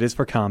yes, it is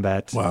for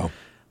combat.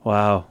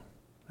 Wow.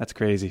 That's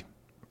crazy.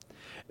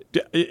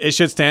 It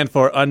should stand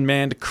for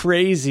unmanned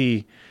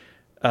crazy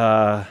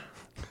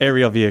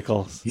aerial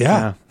vehicles.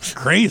 Yeah.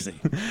 Crazy.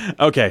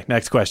 Okay,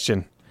 next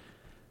question.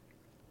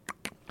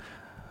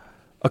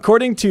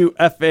 According to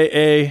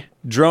FAA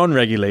drone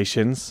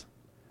regulations,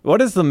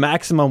 what is the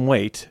maximum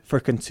weight for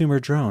consumer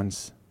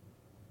drones?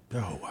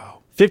 Oh,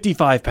 wow.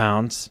 55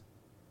 pounds.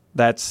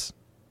 That's...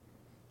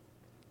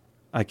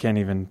 I can't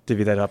even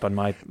divvy that up on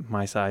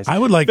my size. I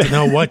would like to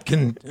know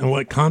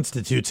what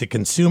constitutes a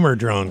consumer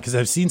drone, because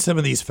I've seen some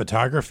of these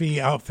photography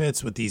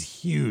outfits with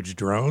these huge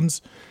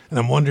drones, and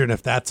I'm wondering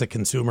if that's a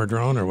consumer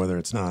drone or whether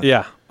it's not.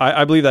 Yeah,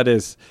 I believe that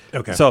is.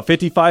 Okay. So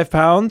 55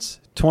 pounds,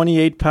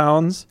 28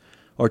 pounds,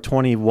 or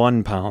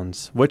 21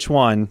 pounds. Which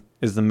one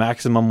is the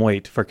maximum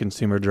weight for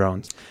consumer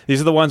drones?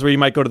 These are the ones where you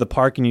might go to the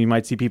park and you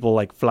might see people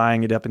like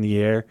flying it up in the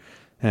air.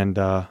 And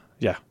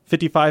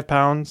 55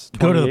 pounds,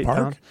 28 Go to the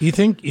park? pounds. You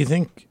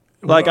think...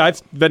 Like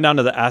I've been down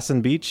to the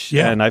Assen Beach,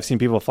 and I've seen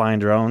people flying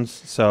drones.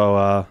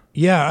 So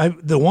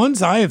the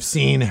ones I have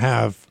seen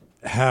have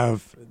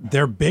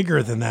they're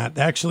bigger than that.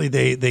 Actually,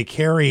 they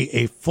carry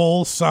a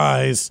full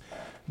size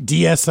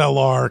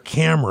DSLR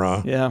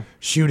camera,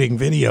 shooting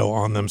video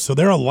on them. So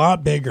they're a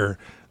lot bigger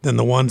than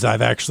the ones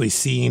I've actually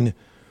seen,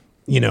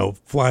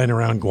 flying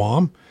around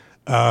Guam.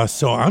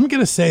 So I'm going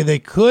to say they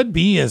could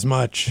be as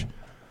much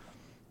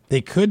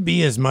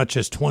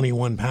as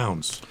 21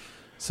 pounds.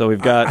 So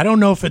we've got... I don't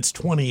know if it's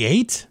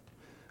 28,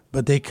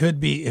 but they could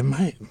be... It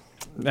might...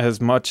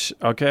 As much...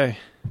 Okay.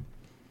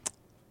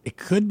 It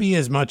could be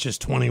as much as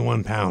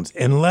 21 pounds,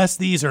 unless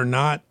these are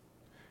not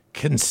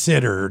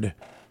considered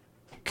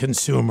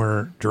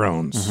consumer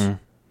drones. Mm-hmm.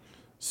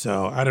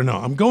 So, I don't know.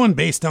 I'm going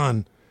based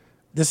on...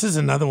 This is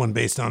another one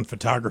based on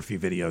photography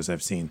videos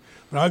I've seen,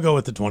 but I'll go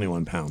with the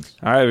 21 pounds.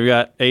 All right, we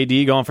got AD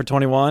going for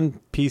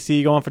 21,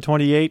 PC going for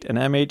 28, and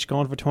MH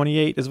going for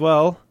 28 as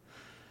well.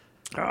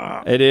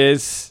 It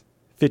is...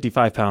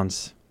 55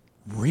 pounds.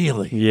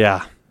 Really?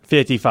 Yeah,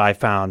 55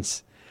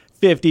 pounds.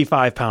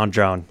 55-pound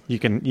drone. You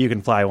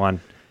can fly one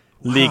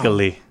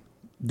legally.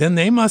 Then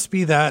they must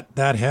be that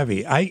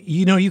heavy.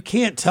 You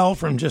can't tell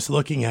from just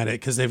looking at it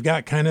because they've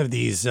got kind of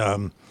these.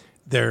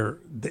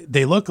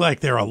 They look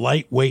like they're a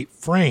lightweight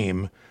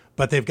frame,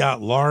 but they've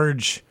got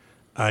large,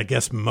 I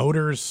guess,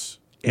 motors,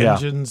 Yeah,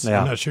 engines. yeah.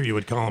 I'm not sure you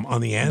would call them on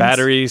the ends.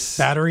 Batteries.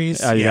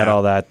 You got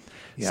all that.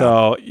 Yeah.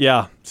 So,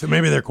 yeah. So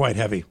maybe they're quite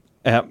heavy.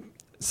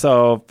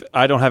 So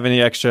I don't have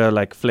any extra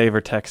like flavor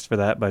text for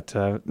that, but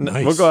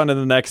Nice. we'll go on to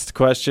the next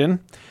question.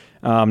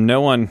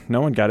 No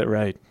one got it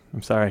right.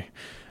 I'm sorry.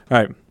 All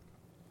right.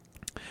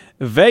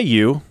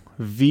 Vayu,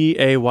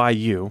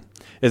 Vayu,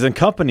 is a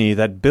company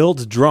that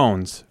builds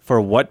drones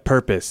for what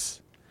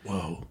purpose?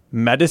 Whoa.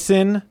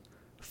 Medicine,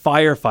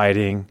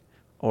 firefighting,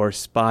 or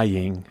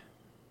spying?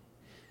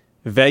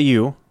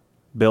 Vayu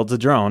builds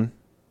drones,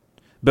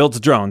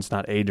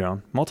 not a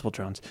drone, multiple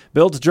drones,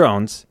 builds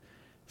drones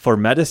for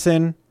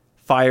medicine,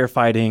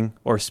 firefighting,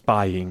 or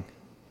spying.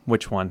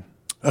 Which one?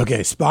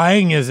 Okay,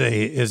 spying is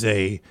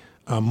a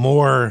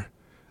more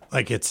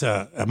like it's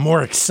a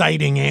more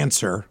exciting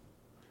answer,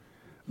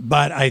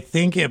 but I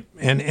think it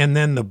and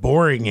then the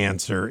boring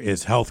answer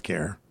is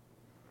healthcare,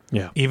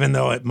 Yeah. even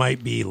though it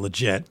might be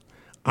legit.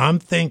 I'm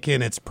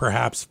thinking it's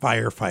perhaps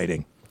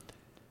firefighting.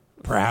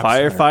 Perhaps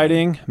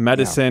Firefighting,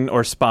 medicine,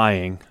 or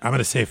spying. I'm going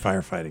to say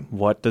firefighting.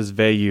 What does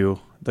Vayu,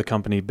 the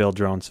company, build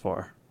drones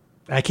for?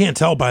 I can't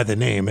tell by the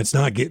name. It's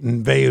not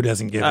getting Vayu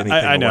doesn't give anything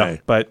I know,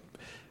 away. but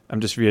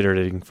I'm just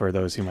reiterating for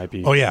those who might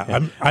be. Oh yeah,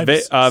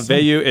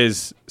 Vayu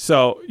is,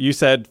 so you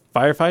said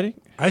firefighting?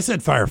 I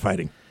said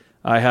firefighting.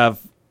 I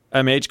have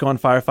MH going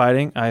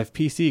firefighting. I have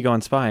PC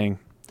going spying.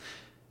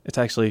 It's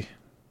actually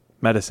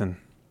medicine.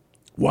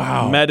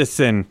 Wow,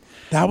 Medicine.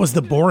 that was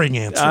the boring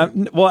answer.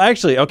 Well,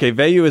 actually, okay,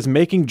 Vayu is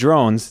making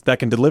drones that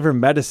can deliver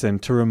medicine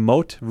to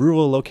remote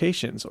rural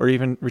locations or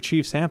even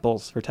retrieve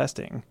samples for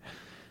testing.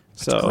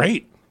 So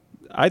Great.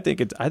 I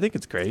think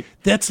it's great.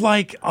 That's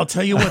like, I'll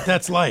tell you what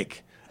that's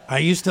like. I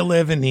used to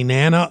live in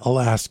Nenana,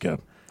 Alaska.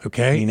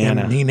 Okay,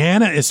 Nenana. And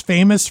Nenana is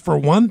famous for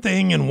one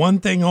thing and one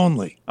thing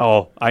only.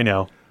 Oh, I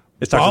know.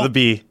 It starts with a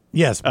B.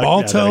 Yes, yeah, there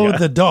Balto we go.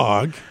 the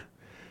dog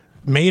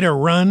made a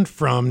run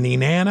from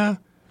Nenana.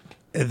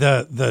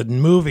 The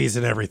movies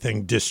and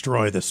everything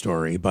destroy the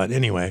story, but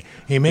anyway,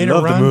 he made a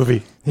Love the run.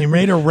 movie. He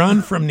made a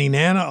run from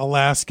Nenana,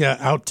 Alaska,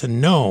 out to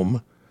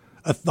Nome,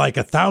 like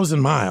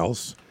 1,000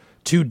 miles,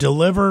 to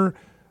deliver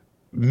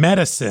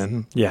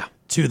medicine Yeah.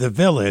 to the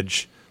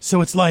village.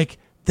 So it's like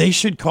they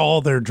should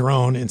call their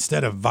drone,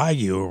 instead of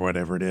Vayu or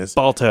whatever it is,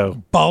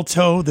 Balto.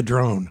 Balto the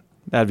drone.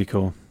 That'd be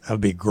cool. That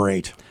would be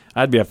great.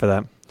 I'd be up for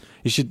that.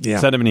 You should Yeah.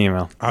 send him an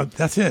email.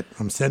 That's it.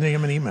 I'm sending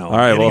him an email. All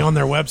right, I'm getting well- on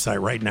their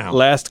website right now.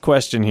 Last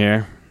question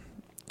here.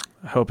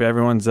 I hope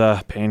everyone's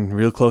paying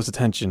real close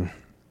attention.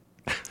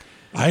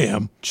 I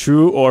am.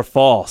 True or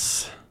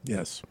false?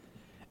 Yes.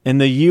 In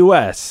the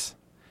U.S.,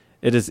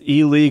 it is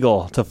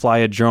illegal to fly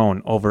a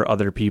drone over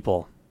other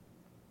people.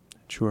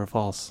 True or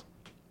false?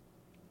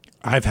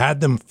 I've had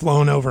them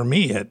flown over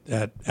me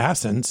at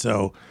Assen.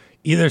 So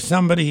either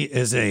somebody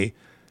is a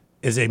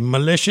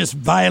malicious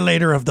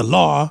violator of the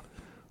law,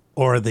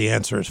 or the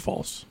answer is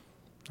false.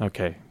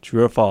 Okay.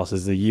 True or false?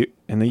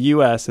 In the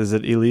U.S., is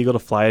it illegal to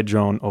fly a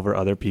drone over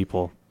other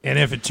people? And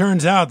if it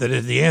turns out that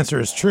the answer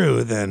is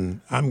true,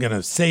 then I'm going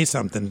to say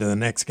something to the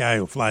next guy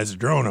who flies a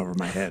drone over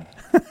my head.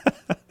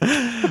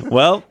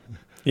 Well,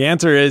 the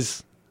answer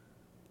is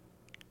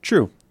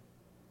true.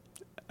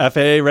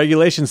 FAA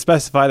regulations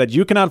specify that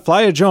you cannot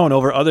fly a drone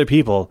over other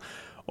people,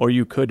 or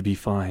you could be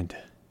fined.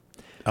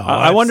 Oh,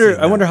 I I've wonder. seen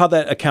I that. wonder how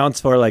that accounts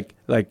for like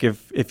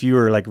if you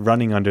were like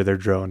running under their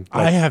drone.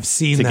 I like, have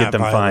seen to that get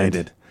them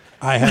violated. fined.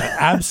 I have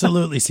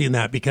absolutely seen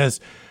that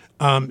because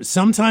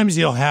sometimes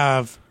you'll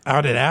have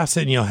out at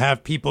Assen, you'll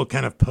have people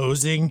kind of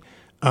posing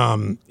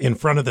in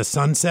front of the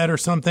sunset or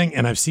something,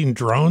 and I've seen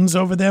drones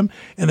over them,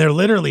 and they're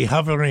literally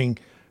hovering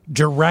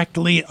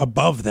directly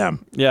above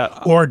them. Yeah.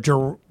 Or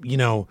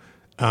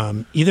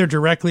either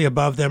directly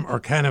above them or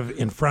kind of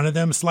in front of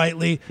them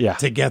slightly Yeah.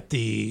 to get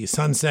the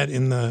sunset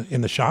in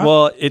the shot.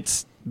 Well,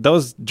 it's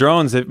those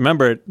drones.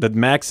 Remember, the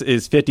max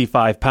is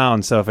 55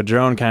 pounds. So if a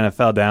drone kind of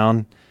fell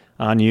down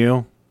on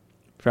you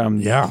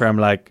from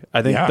like,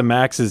 I think Yeah. the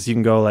max is you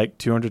can go like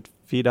 200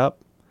 feet up,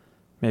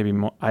 maybe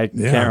more. I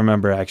can't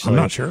remember actually. I'm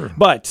not sure.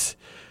 But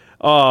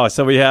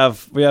so we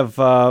have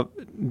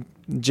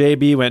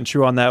JB went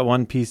true on that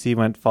one. PC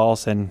went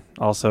false, and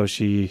also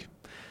she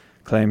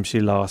claimed she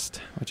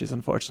lost, which is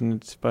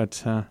unfortunate.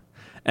 But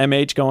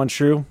MH going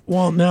true.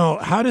 Well, now,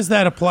 how does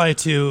that apply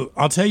to?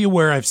 I'll tell you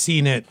where I've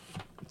seen it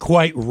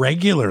quite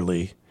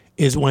regularly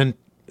is when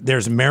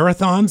there's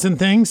marathons and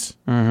things,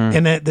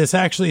 and this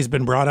actually has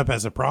been brought up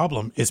as a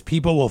problem. Is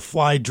people will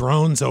fly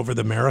drones over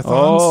the marathons?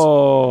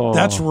 Oh,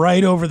 That's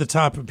right over the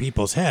top of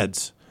people's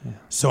heads.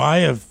 So I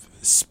have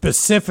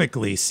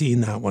specifically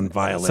seen that one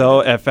violated. So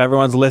if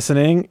everyone's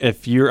listening,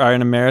 if you are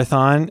in a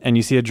marathon and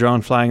you see a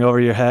drone flying over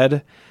your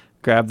head,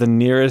 grab the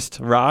nearest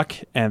rock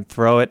and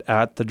throw it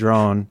at the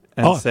drone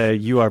and say,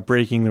 you are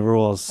breaking the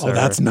rules, sir. oh,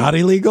 that's not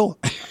illegal.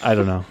 I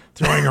don't know.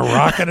 Throwing a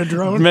rock at a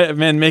drone.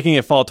 Man, making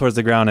it fall towards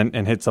the ground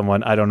and hit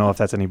someone, I don't know if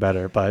that's any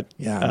better, but...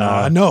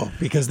 Yeah, no,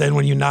 because then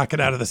when you knock it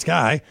out of the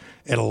sky,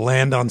 it'll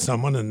land on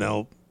someone and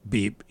they'll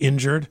be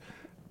injured,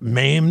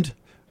 maimed,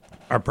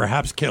 are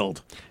perhaps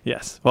killed.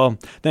 Yes. Well,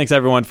 thanks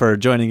everyone for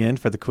joining in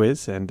for the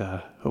quiz, and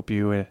hope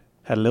you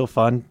had a little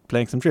fun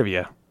playing some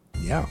trivia.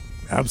 Yeah,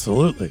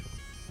 absolutely.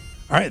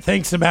 All right,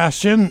 thanks,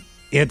 Sebastian.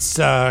 It's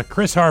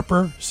Chris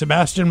Harper,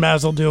 Sebastian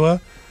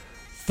Bazaldua,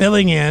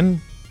 filling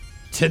in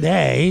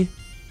today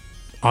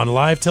on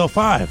Live Till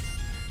 5.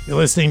 You're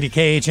listening to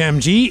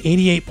KHMG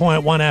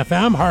 88.1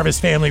 FM,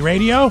 Harvest Family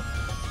Radio.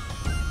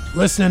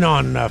 Listening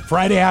on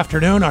Friday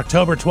afternoon,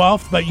 October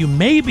 12th, but you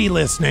may be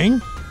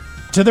listening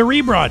to the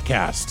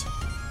rebroadcast,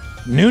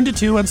 noon to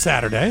 2 on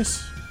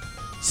Saturdays,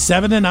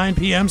 7 to 9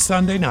 p.m.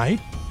 Sunday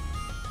night,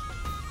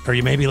 or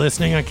you may be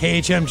listening on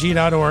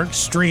khmg.org,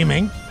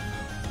 streaming,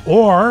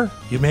 or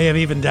you may have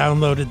even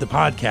downloaded the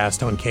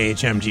podcast on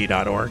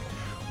khmg.org.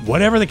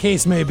 Whatever the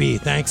case may be,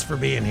 thanks for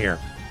being here,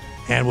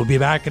 and we'll be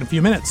back in a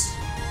few minutes.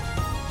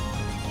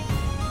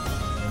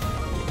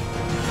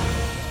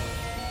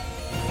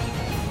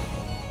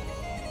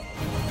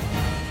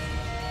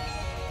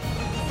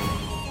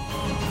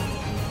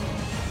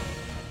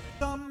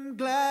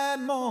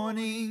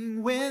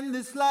 Morning when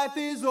this life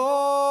is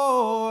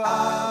o'er,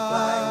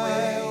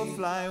 I'll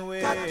fly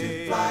away, got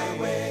to fly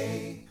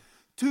away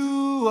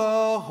to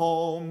a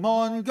home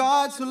on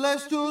God's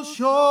celestial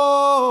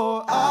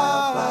shore.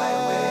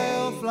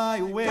 I'll fly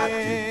away, got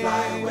to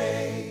fly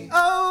away.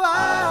 Oh,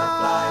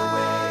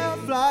 I'll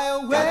fly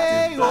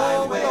away,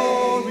 oh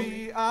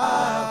glory,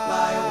 I'll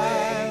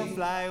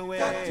fly away,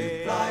 got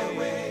to fly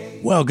away.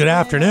 Well, good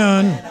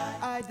afternoon.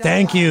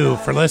 Thank you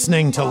for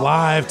listening to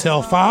Live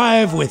Till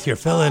 5 with your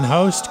fill-in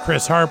host,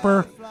 Chris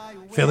Harper,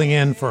 filling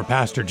in for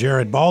Pastor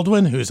Jared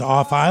Baldwin, who's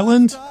off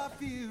island,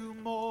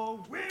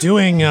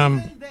 doing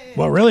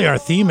what really our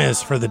theme is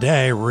for the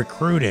day,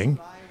 recruiting.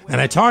 And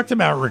I talked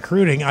about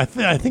recruiting. I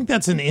think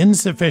that's an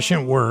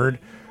insufficient word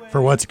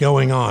for what's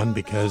going on,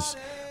 because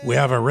we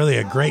have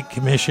a great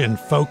commission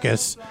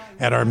focus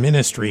at our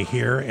ministry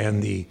here,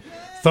 and the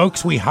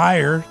folks we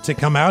hire to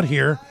come out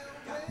here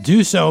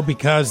do so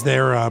because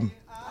they're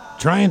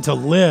trying to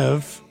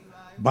live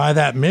by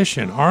that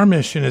mission. Our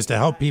mission is to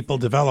help people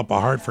develop a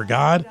heart for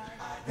God,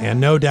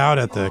 and no doubt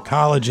at the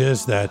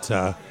colleges that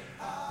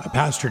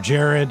Pastor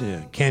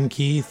Jared, Ken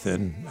Keith,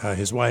 and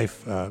his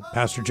wife,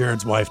 Pastor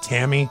Jared's wife,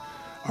 Tammy,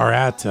 are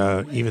at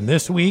even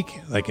this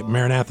week, like at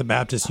Maranatha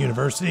Baptist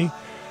University.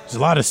 There's a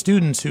lot of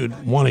students who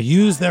want to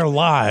use their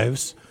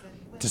lives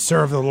to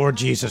serve the Lord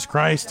Jesus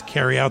Christ,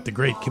 carry out the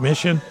Great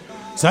Commission.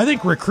 So I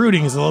think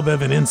recruiting is a little bit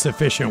of an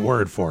insufficient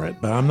word for it,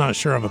 but I'm not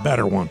sure of a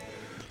better one.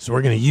 So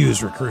we're going to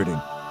use recruiting.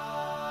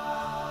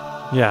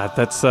 Yeah,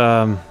 that's,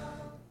 I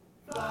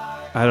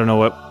don't know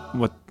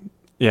what,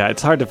 yeah,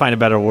 it's hard to find a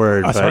better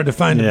word. It's hard to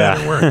find a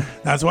better word.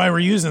 That's why we're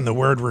using the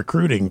word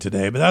recruiting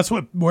today. But that's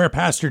where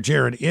Pastor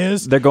Jared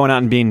is. They're going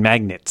out and being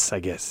magnets, I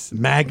guess.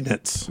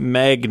 Magnets.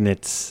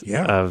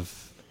 Yeah.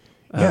 of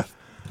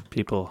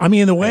people. I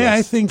mean, the way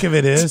I think of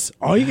it is,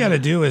 all you got to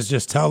do is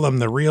just tell them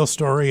the real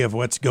story of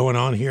what's going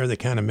on here, the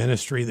kind of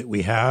ministry that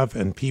we have,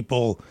 and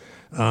people...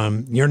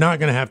 you're not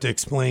going to have to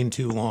explain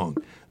too long.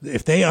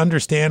 If they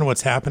understand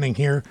what's happening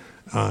here,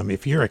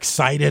 if you're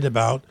excited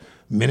about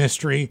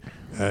ministry,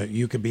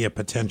 you could be a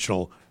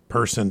potential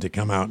person to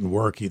come out and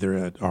work either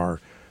at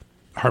our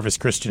Harvest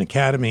Christian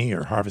Academy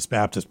or Harvest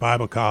Baptist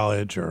Bible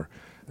College, or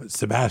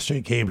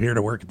Sebastian came here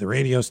to work at the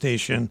radio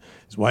station.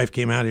 His wife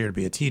came out here to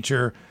be a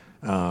teacher.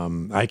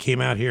 I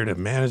came out here to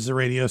manage the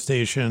radio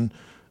station.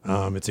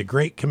 It's a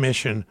great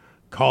commission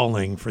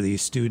calling for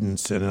these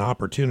students and an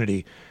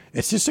opportunity.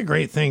 It's just a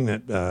great thing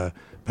that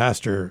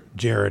Pastor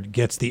Jared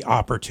gets the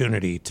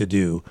opportunity to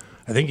do.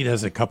 I think he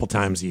does it a couple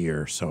times a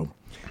year. So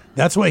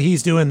that's what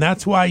he's doing.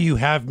 That's why you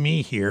have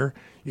me here.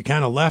 You're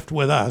kind of left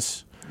with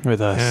us.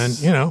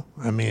 And,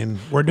 I mean,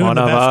 we're doing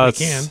the best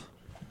we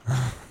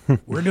can.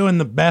 We're doing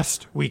the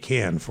best we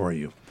can for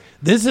you.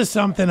 This is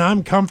something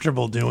I'm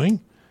comfortable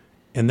doing,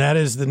 and that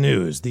is the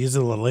news. These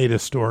are the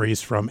latest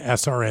stories from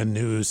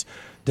srnnews.com.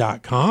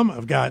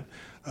 I've got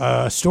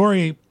a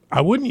story I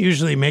wouldn't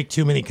usually make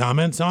too many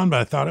comments on, but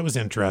I thought it was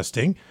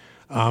interesting.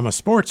 A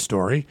sports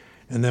story,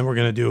 and then we're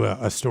going to do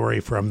a story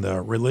from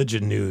the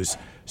religion news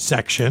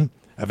section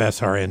of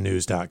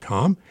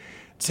srnnews.com.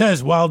 It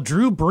says, while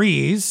Drew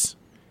Brees,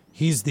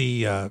 he's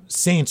the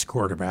Saints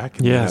quarterback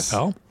in the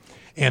NFL,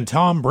 and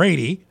Tom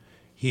Brady,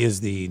 he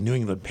is the New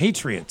England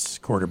Patriots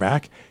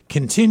quarterback,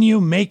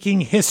 continue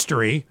making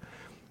history,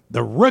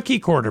 the rookie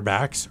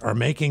quarterbacks are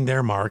making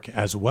their mark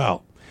as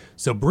well.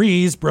 So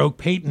Brees broke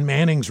Peyton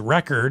Manning's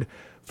record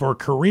for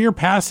career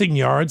passing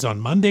yards on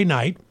Monday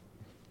night.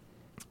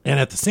 And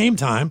at the same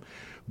time,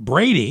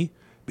 Brady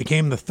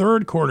became the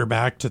third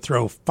quarterback to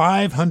throw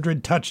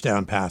 500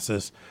 touchdown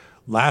passes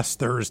last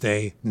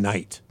Thursday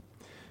night.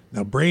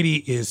 Now, Brady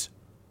is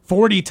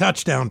 40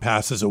 touchdown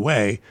passes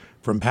away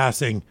from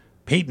passing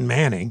Peyton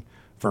Manning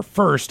for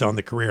first on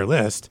the career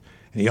list.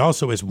 And he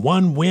also is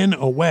one win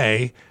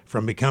away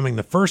from becoming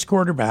the first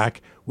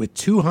quarterback with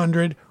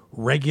 200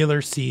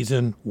 regular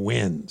season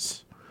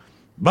wins.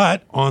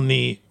 But on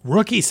the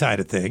rookie side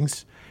of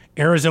things,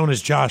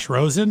 Arizona's Josh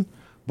Rosen,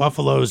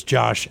 Buffalo's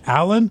Josh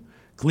Allen,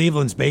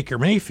 Cleveland's Baker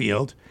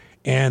Mayfield,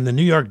 And the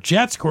New York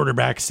Jets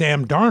quarterback,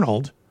 Sam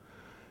Darnold,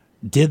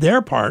 did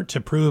their part to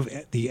prove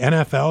the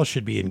NFL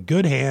should be in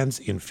good hands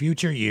in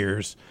future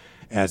years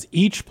as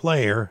each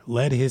player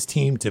led his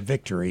team to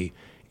victory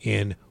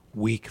in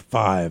Week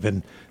 5.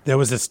 And there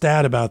was a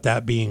stat about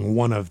that being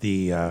one of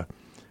the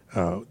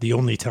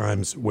only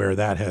times where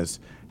that has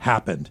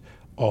happened.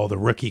 All the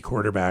rookie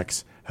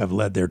quarterbacks have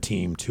led their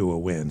team to a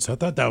win. So I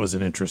thought that was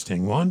an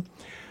interesting one.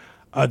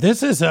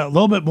 This is a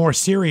little bit more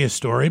serious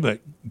story,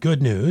 but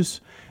good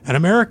news. An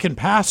American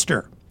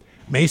pastor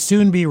may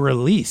soon be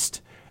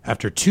released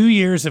after 2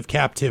 years of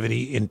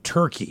captivity in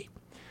Turkey.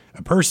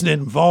 A person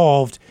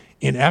involved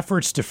in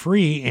efforts to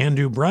free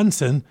Andrew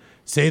Brunson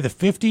say the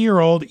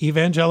 50-year-old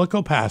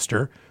evangelical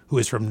pastor, who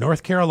is from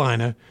North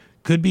Carolina,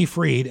 could be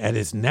freed at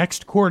his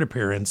next court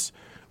appearance,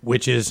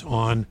 which is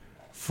on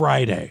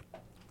Friday.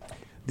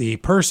 The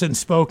person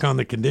spoke on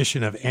the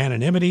condition of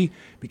anonymity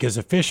because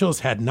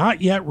officials had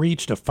not yet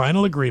reached a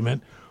final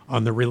agreement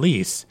on the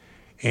release,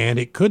 and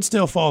it could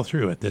still fall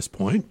through at this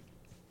point.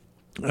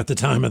 At the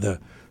time of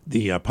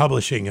the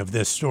publishing of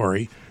this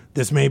story,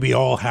 this may be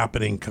all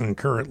happening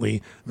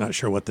concurrently. I'm not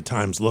sure what the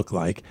times look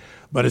like.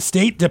 But a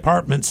State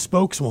Department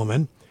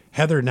spokeswoman,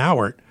 Heather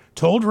Nauert,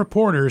 told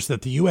reporters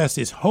that the U.S.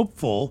 is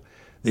hopeful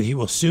that he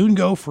will soon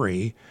go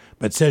free,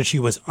 but said she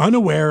was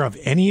unaware of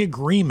any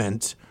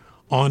agreement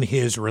on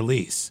his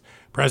release.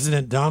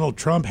 President Donald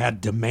Trump had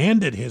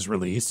demanded his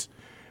release,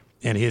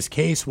 and his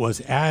case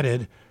was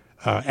added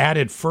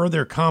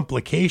further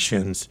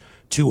complications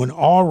to an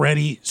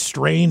already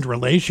strained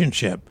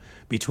relationship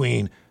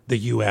between the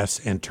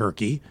U.S. and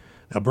Turkey.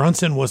 Now,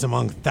 Brunson was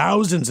among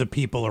thousands of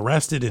people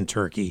arrested in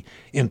Turkey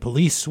in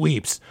police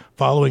sweeps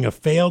following a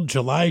failed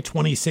July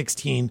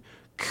 2016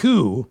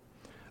 coup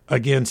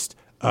against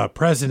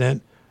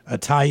President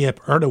Tayyip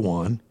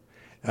Erdogan.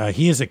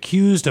 He is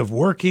accused of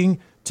working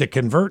to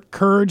convert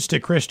Kurds to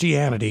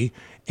Christianity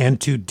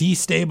and to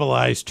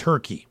destabilize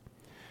Turkey.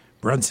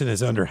 Brunson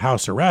is under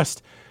house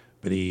arrest,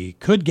 but he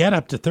could get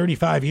up to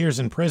 35 years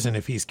in prison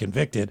if he's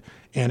convicted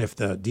and if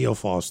the deal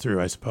falls through,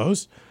 I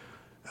suppose.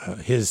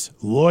 His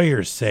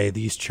lawyers say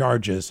these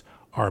charges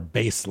are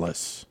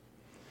baseless.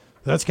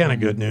 That's kind of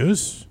good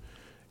news,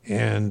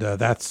 and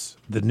that's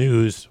the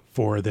news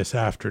for this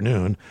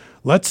afternoon.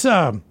 Let's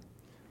do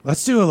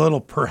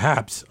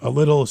perhaps a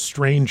little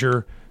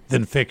stranger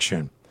than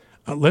fiction.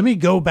 Let me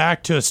go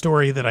back to a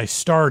story that I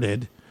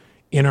started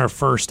in our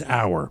first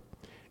hour,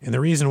 and the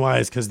reason why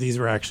is because these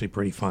were actually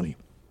pretty funny.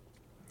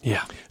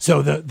 Yeah.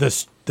 So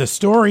the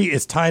story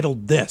is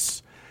titled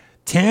this: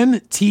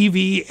 10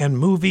 TV and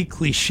movie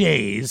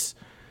cliches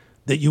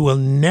that you will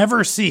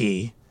never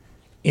see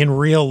in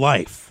real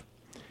life.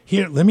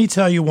 Here, let me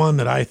tell you one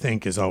that I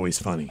think is always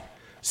funny.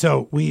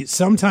 So we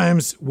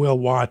sometimes will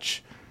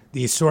watch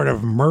these sort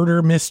of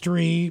murder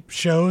mystery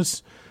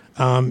shows,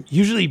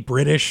 usually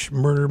British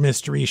murder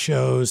mystery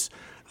shows,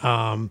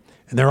 and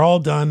they're all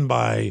done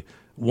by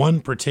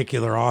one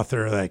particular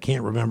author that I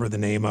can't remember the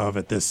name of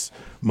at this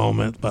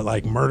moment, but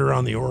like Murder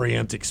on the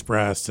Orient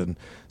Express and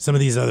some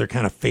of these other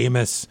kind of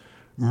famous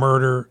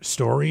murder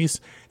stories.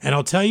 And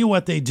I'll tell you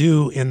what they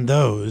do in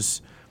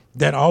those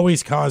that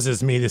always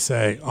causes me to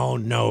say, oh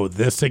no,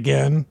 this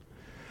again.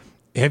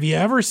 Have you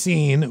ever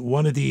seen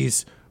one of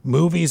these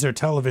movies or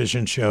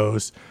television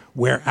shows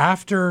where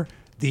after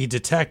the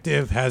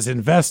detective has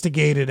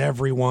investigated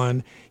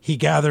everyone, he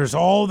gathers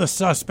all the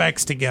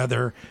suspects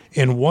together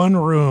in one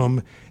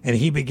room and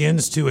he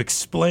begins to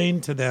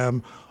explain to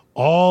them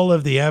all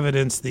of the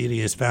evidence that he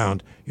has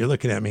found? You're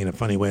looking at me in a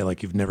funny way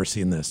like you've never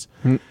seen this.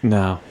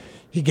 No.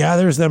 He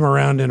gathers them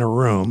around in a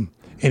room,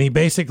 and he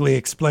basically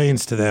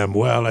explains to them,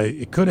 well,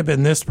 it could have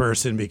been this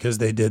person because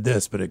they did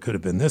this, but it could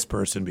have been this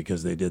person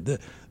because they did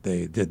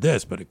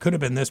this, but it could have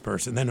been this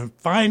person. Then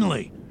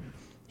finally,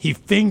 he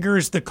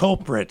fingers the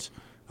culprit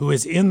who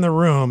is in the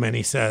room, and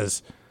he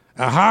says,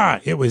 aha,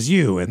 it was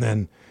you. And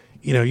then,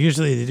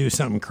 usually they do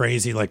something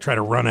crazy, like try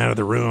to run out of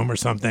the room or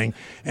something,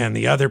 and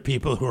the other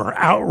people who are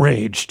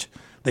outraged,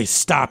 they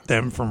stop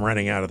them from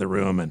running out of the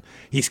room, and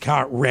he's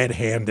caught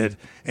red-handed,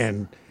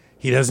 and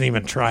he doesn't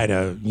even try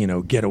to,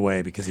 get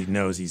away because he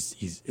knows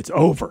it's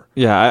over.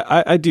 Yeah,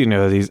 I do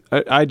know these.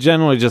 I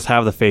generally just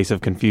have the face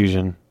of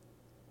confusion.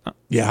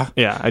 Yeah?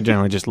 Yeah, I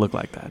generally just look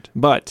like that.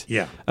 But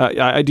yeah,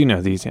 I do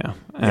know these, yeah.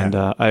 And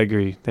I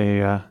agree.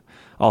 They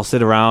all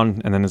sit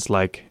around, and then it's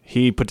like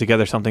he put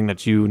together something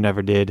that you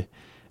never did.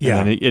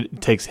 And then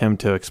it takes him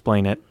to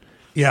explain it.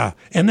 Yeah.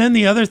 And then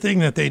the other thing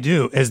that they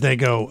do is they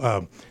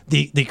go,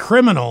 the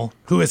criminal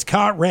who is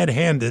caught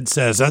red-handed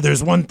says,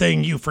 there's one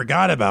thing you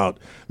forgot about,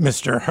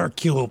 Mr.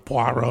 Hercule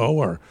Poirot,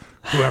 or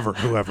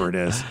whoever it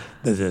is,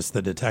 that is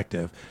the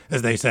detective,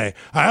 as they say,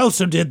 I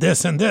also did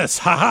this and this,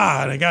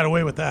 ha-ha, and I got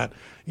away with that.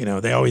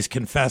 They always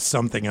confess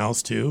something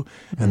else too,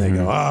 and they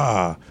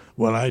go,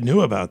 well, I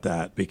knew about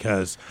that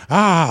because,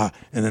 and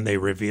then they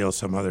reveal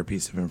some other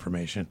piece of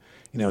information.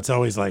 It's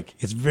always like,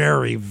 it's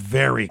very,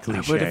 very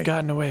cliche. I would have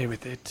gotten away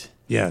with it.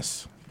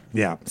 Yes.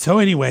 Yeah. So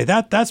anyway,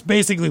 that's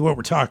basically what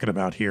we're talking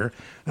about here.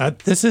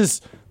 This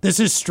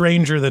is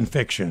stranger than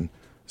fiction.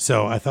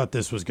 So I thought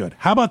this was good.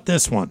 How about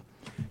this one?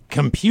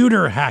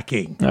 computer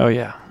hacking. Oh,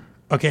 yeah.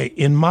 Okay,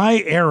 in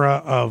my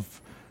era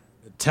of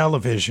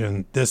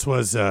television, this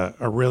was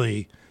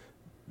really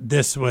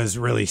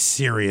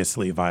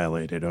seriously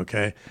violated,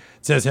 okay?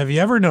 It says, have you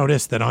ever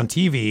noticed that on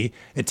TV,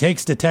 it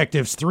takes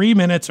detectives 3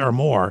 minutes or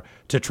more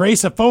to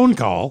trace a phone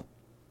call,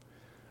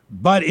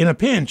 but in a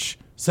pinch,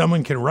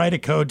 someone can write a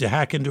code to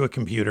hack into a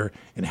computer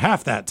in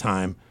half that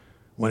time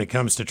when it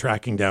comes to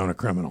tracking down a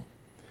criminal.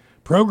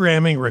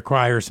 Programming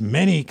requires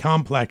many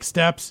complex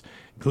steps,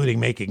 including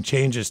making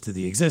changes to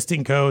the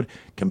existing code,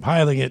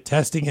 compiling it,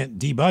 testing it,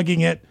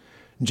 debugging it,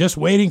 and just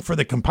waiting for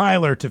the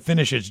compiler to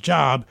finish its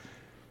job,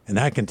 and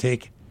that can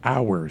take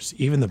hours.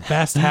 Even the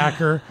best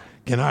hacker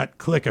cannot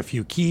click a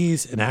few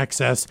keys and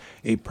access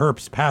a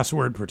perp's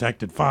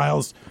password-protected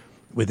files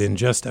within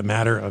just a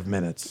matter of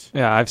minutes.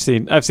 Yeah, I've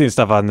seen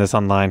stuff on this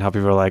online. How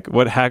people are like,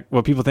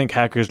 what people think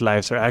hackers'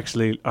 lives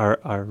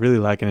are really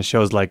like, and it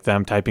shows like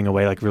them typing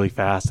away like really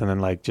fast, and then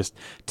like just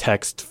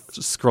text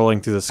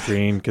scrolling through the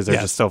screen because they're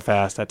just so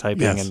fast at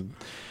typing. Yes.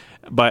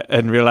 But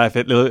in real life,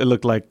 it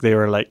looked like they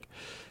were like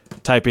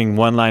typing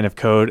one line of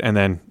code, and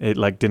then it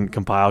like didn't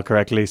compile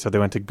correctly, so they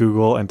went to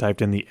Google and typed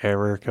in the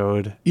error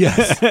code.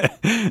 Yes.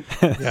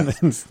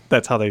 Yes.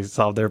 That's how they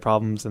solved their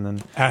problems. And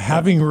then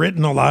Having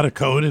written a lot of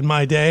code in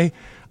my day,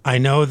 I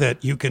know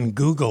that you can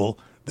Google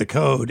the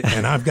code,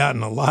 and I've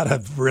gotten a lot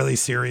of really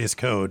serious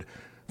code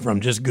from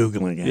just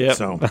Googling it. Yep.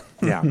 So,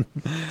 yeah.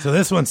 So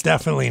this one's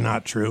definitely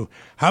not true.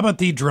 How about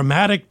the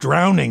dramatic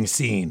drowning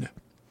scene?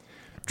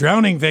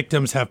 Drowning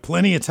victims have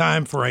plenty of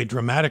time for a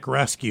dramatic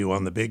rescue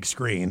on the big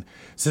screen,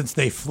 since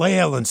they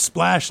flail and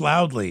splash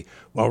loudly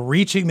while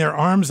reaching their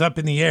arms up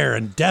in the air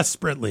and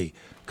desperately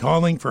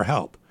calling for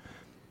help.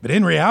 But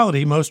in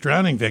reality, most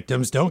drowning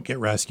victims don't get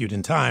rescued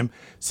in time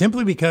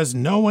simply because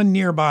no one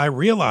nearby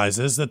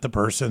realizes that the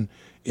person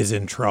is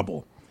in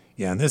trouble.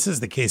 Yeah, and this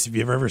is the case if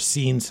you've ever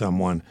seen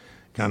someone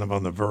kind of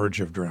on the verge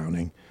of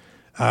drowning.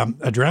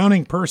 A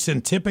drowning person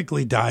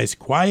typically dies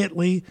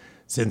quietly,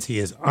 since he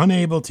is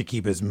unable to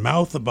keep his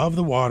mouth above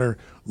the water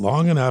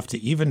long enough to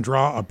even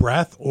draw a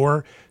breath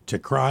or to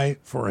cry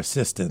for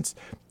assistance.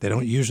 They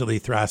don't usually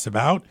thrash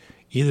about.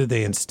 Either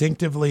they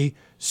instinctively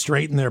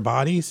straighten their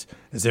bodies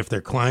as if they're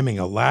climbing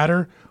a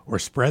ladder, or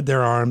spread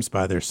their arms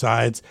by their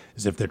sides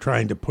as if they're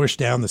trying to push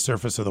down the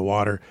surface of the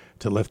water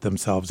to lift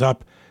themselves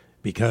up.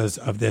 Because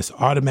of this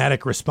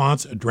automatic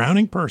response, a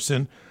drowning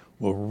person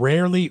will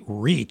rarely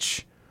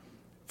reach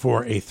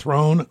for a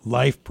thrown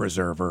life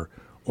preserver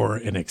or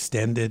an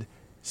extended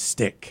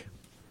stick.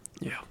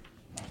 yeah,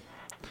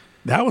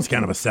 That one's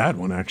kind of a sad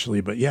one,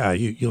 actually. But yeah,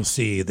 you'll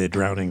see the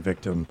drowning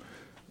victim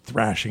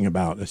thrashing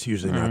about. That's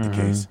usually not the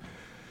case.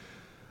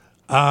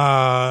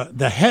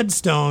 The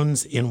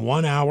headstones in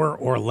 1 hour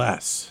or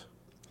less,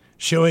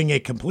 showing a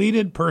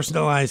completed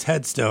personalized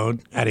headstone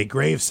at a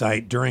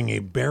gravesite during a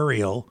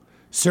burial,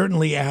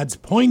 certainly adds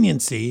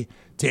poignancy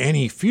to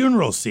any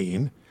funeral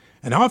scene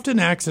and often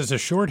acts as a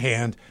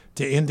shorthand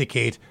to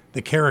indicate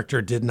the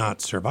character did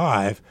not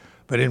survive.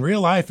 But in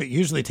real life, it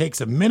usually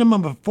takes a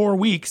minimum of 4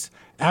 weeks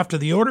after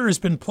the order has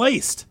been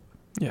placed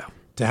yeah.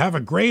 to have a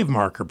grave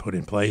marker put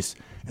in place.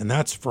 And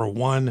that's for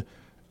one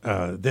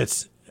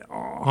that's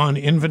on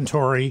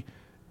inventory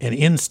and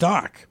in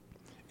stock.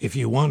 If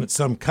you want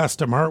some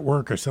custom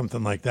artwork or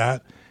something like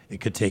that, it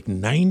could take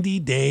 90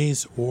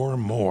 days or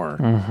more.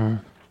 Mm-hmm.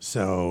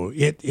 So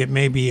it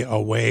may be a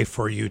way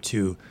for you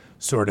to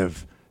sort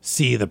of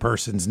see the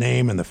person's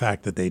name and the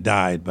fact that they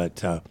died,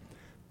 but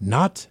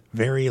not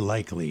very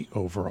likely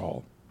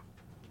overall.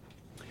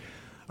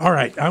 All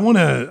right, I want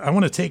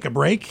to take a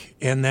break,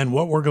 and then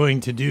what we're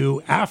going to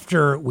do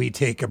after we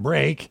take a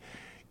break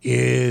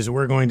is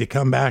we're going to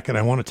come back, and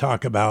I want to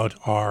talk about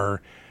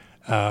our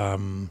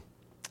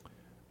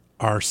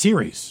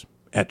series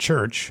at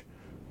church,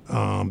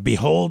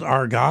 Behold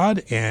Our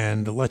God,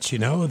 and let you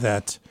know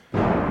that.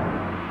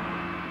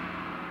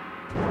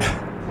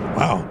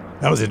 Wow,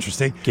 that was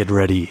interesting. Get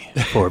ready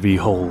for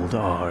Behold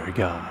Our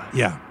God.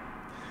 Yeah.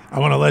 I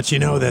want to let you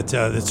know that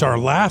it's our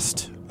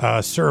last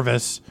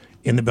service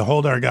in the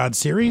Behold Our God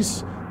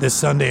series this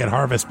Sunday at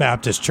Harvest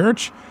Baptist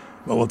Church.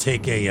 But we'll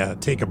take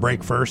a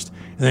break first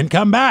and then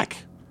come back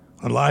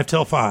on Live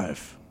Till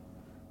 5.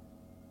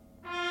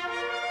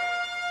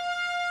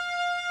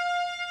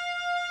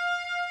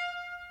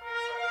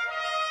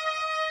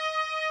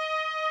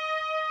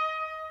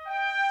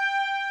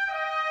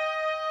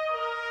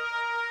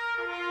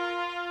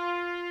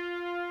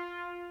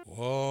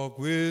 Walk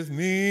with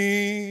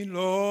me,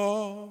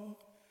 Lord,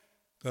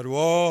 God,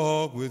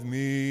 walk with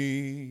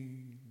me.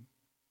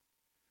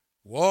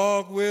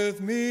 Walk with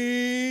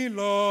me,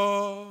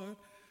 Lord,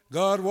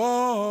 God,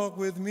 walk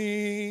with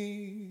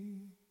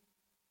me.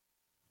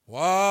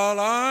 While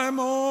I'm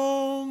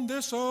on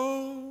this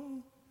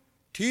old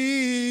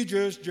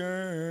tedious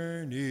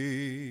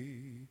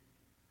journey,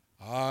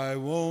 I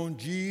want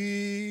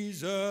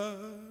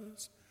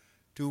Jesus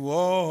to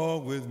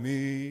walk with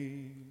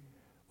me.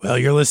 Well,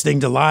 you're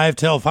listening to Live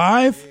Till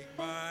 5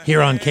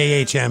 here on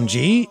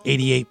KHMG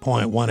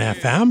 88.1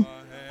 FM,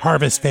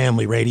 Harvest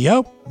Family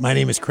Radio. My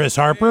name is Chris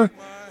Harper.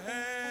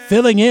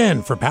 filling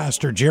in for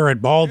Pastor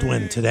Jared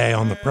Baldwin today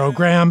on the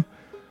program.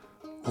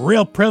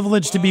 Real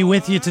privilege to be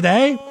with you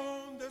today.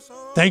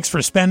 Thanks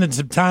for spending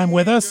some time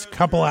with us, a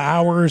couple of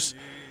hours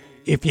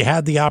if you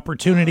had the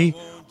opportunity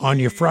on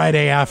your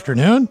Friday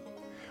afternoon.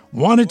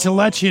 Wanted to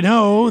let you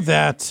know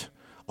that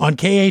on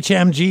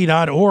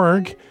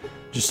khmg.org,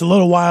 just a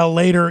little while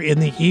later in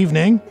the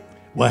evening,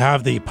 we'll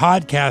have the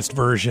podcast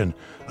version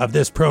of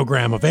this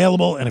program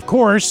available. And of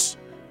course,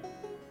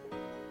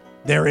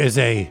 there is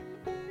a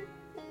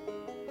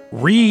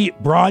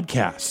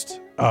rebroadcast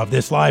of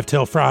this Live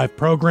Till 5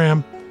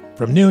 program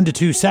from noon to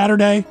 2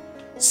 Saturday,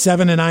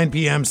 7 to 9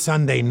 p.m.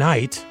 Sunday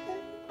night.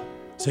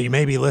 So you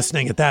may be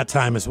listening at that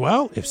time as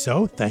well. If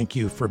so, thank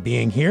you for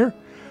being here.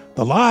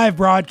 The live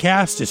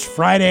broadcast is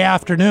Friday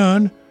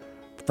afternoon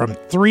from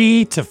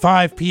 3 to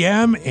 5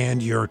 p.m.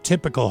 And your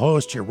typical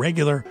host, your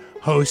regular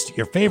host,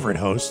 your favorite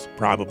host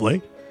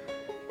probably,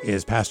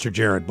 is Pastor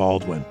Jared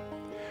Baldwin.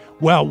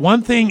 Well,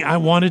 one thing I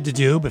wanted to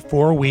do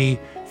before we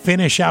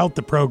finish out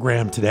the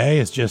program today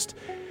is just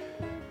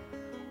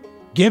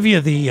give you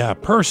the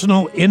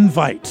personal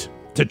invite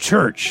to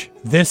church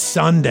this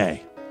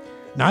Sunday.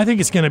 Now, I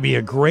think it's going to be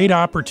a great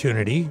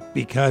opportunity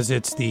because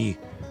it's the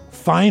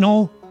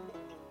final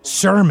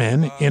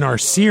sermon in our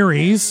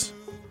series,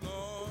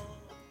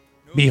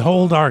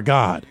 Behold Our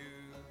God,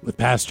 with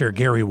Pastor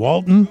Gary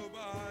Walton.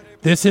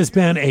 This has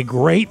been a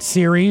great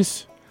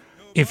series.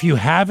 If you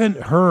haven't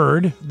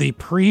heard the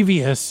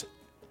previous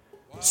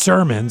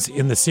sermons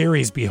in the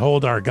series,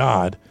 Behold Our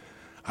God,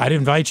 I'd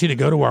invite you to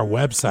go to our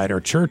website, our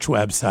church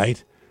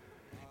website,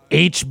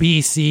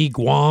 hbcguam.org,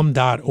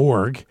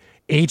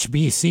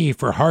 HBC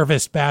for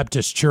Harvest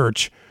Baptist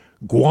Church,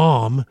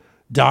 Guam.org,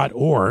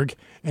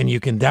 and you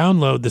can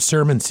download the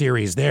sermon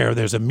series there.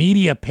 There's a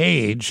media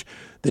page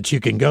that you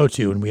can go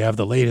to, and we have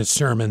the latest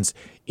sermons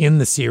in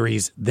the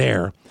series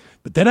there.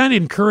 But then I'd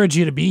encourage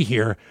you to be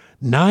here.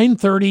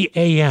 9:30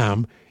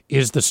 a.m.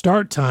 is the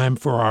start time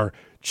for our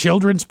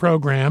children's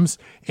programs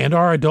and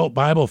our adult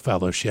Bible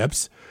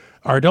fellowships.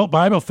 Our adult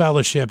Bible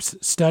fellowships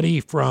study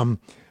from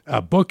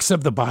books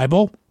of the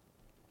Bible.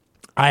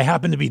 I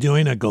happen to be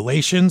doing a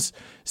Galatians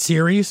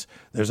series.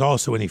 There's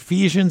also an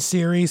Ephesians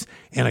series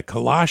and a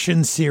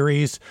Colossians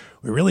series.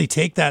 We really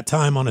take that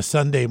time on a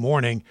Sunday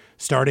morning,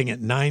 starting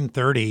at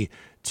 9:30,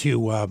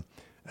 to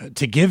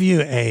give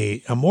you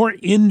a more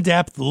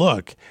in-depth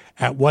look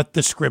at what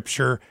the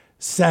Scripture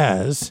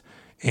says.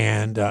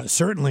 And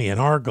certainly in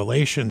our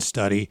Galatians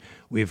study,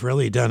 we've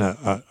really done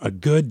a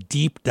good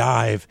deep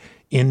dive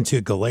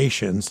into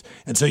Galatians.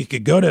 And so you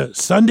could go to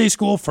Sunday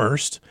school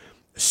first,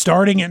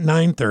 starting at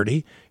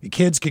 9:30. Your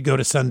kids could go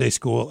to Sunday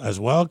school as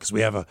well, because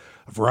we have a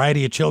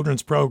variety of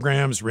children's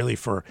programs really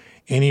for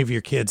any of your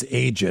kids'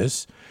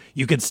 ages.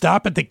 You could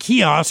stop at the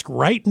kiosk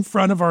right in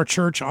front of our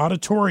church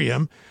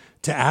auditorium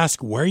to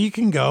ask where you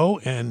can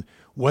go and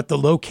what the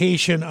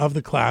location of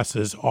the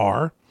classes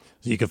are.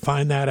 So you can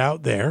find that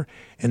out there.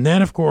 And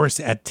then, of course,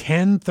 at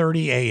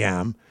 10:30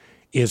 a.m.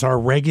 is our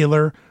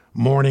regular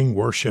morning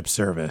worship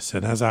service.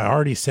 And as I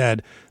already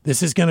said,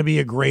 this is going to be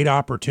a great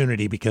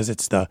opportunity because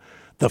it's the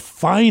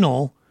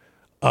final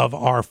of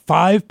our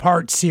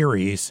 5-part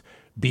series,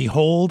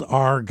 Behold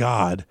Our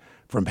God,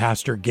 from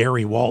Pastor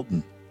Gary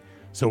Walton.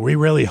 So we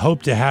really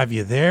hope to have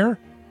you there.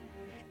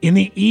 In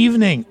the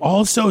evening,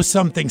 also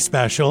something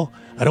special.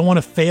 I don't want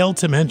to fail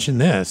to mention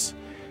this,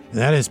 and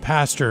that is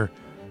Pastor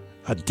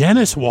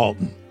Dennis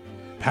Walton.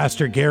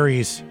 Pastor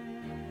Gary's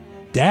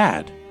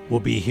dad will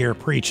be here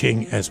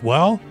preaching as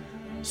well.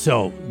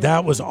 So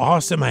that was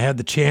awesome. I had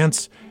the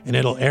chance, and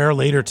it'll air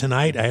later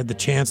tonight, I had the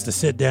chance to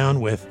sit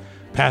down with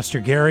Pastor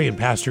Gary and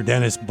Pastor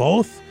Dennis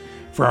both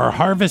for our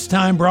Harvest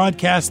Time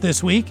broadcast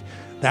this week.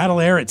 That'll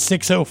air at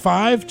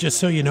 6:05, just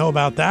so you know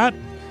about that.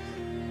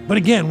 But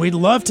again, we'd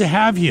love to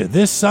have you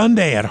this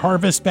Sunday at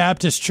Harvest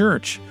Baptist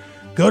Church.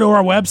 Go to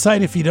our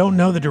website if you don't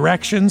know the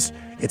directions.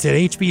 It's at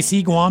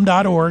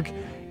hbcguam.org,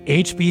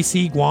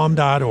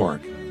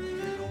 hbcguam.org.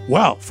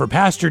 Well, for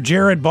Pastor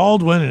Jared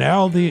Baldwin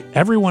and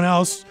everyone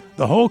else,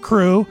 the whole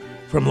crew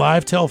from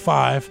Live Till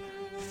 5,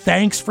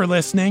 thanks for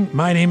listening.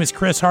 My name is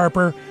Chris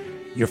Harper,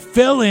 your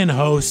fill-in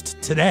host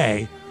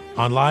today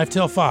on Live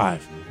Till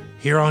 5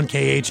 here on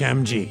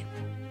KHMG.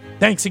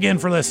 Thanks again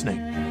for listening.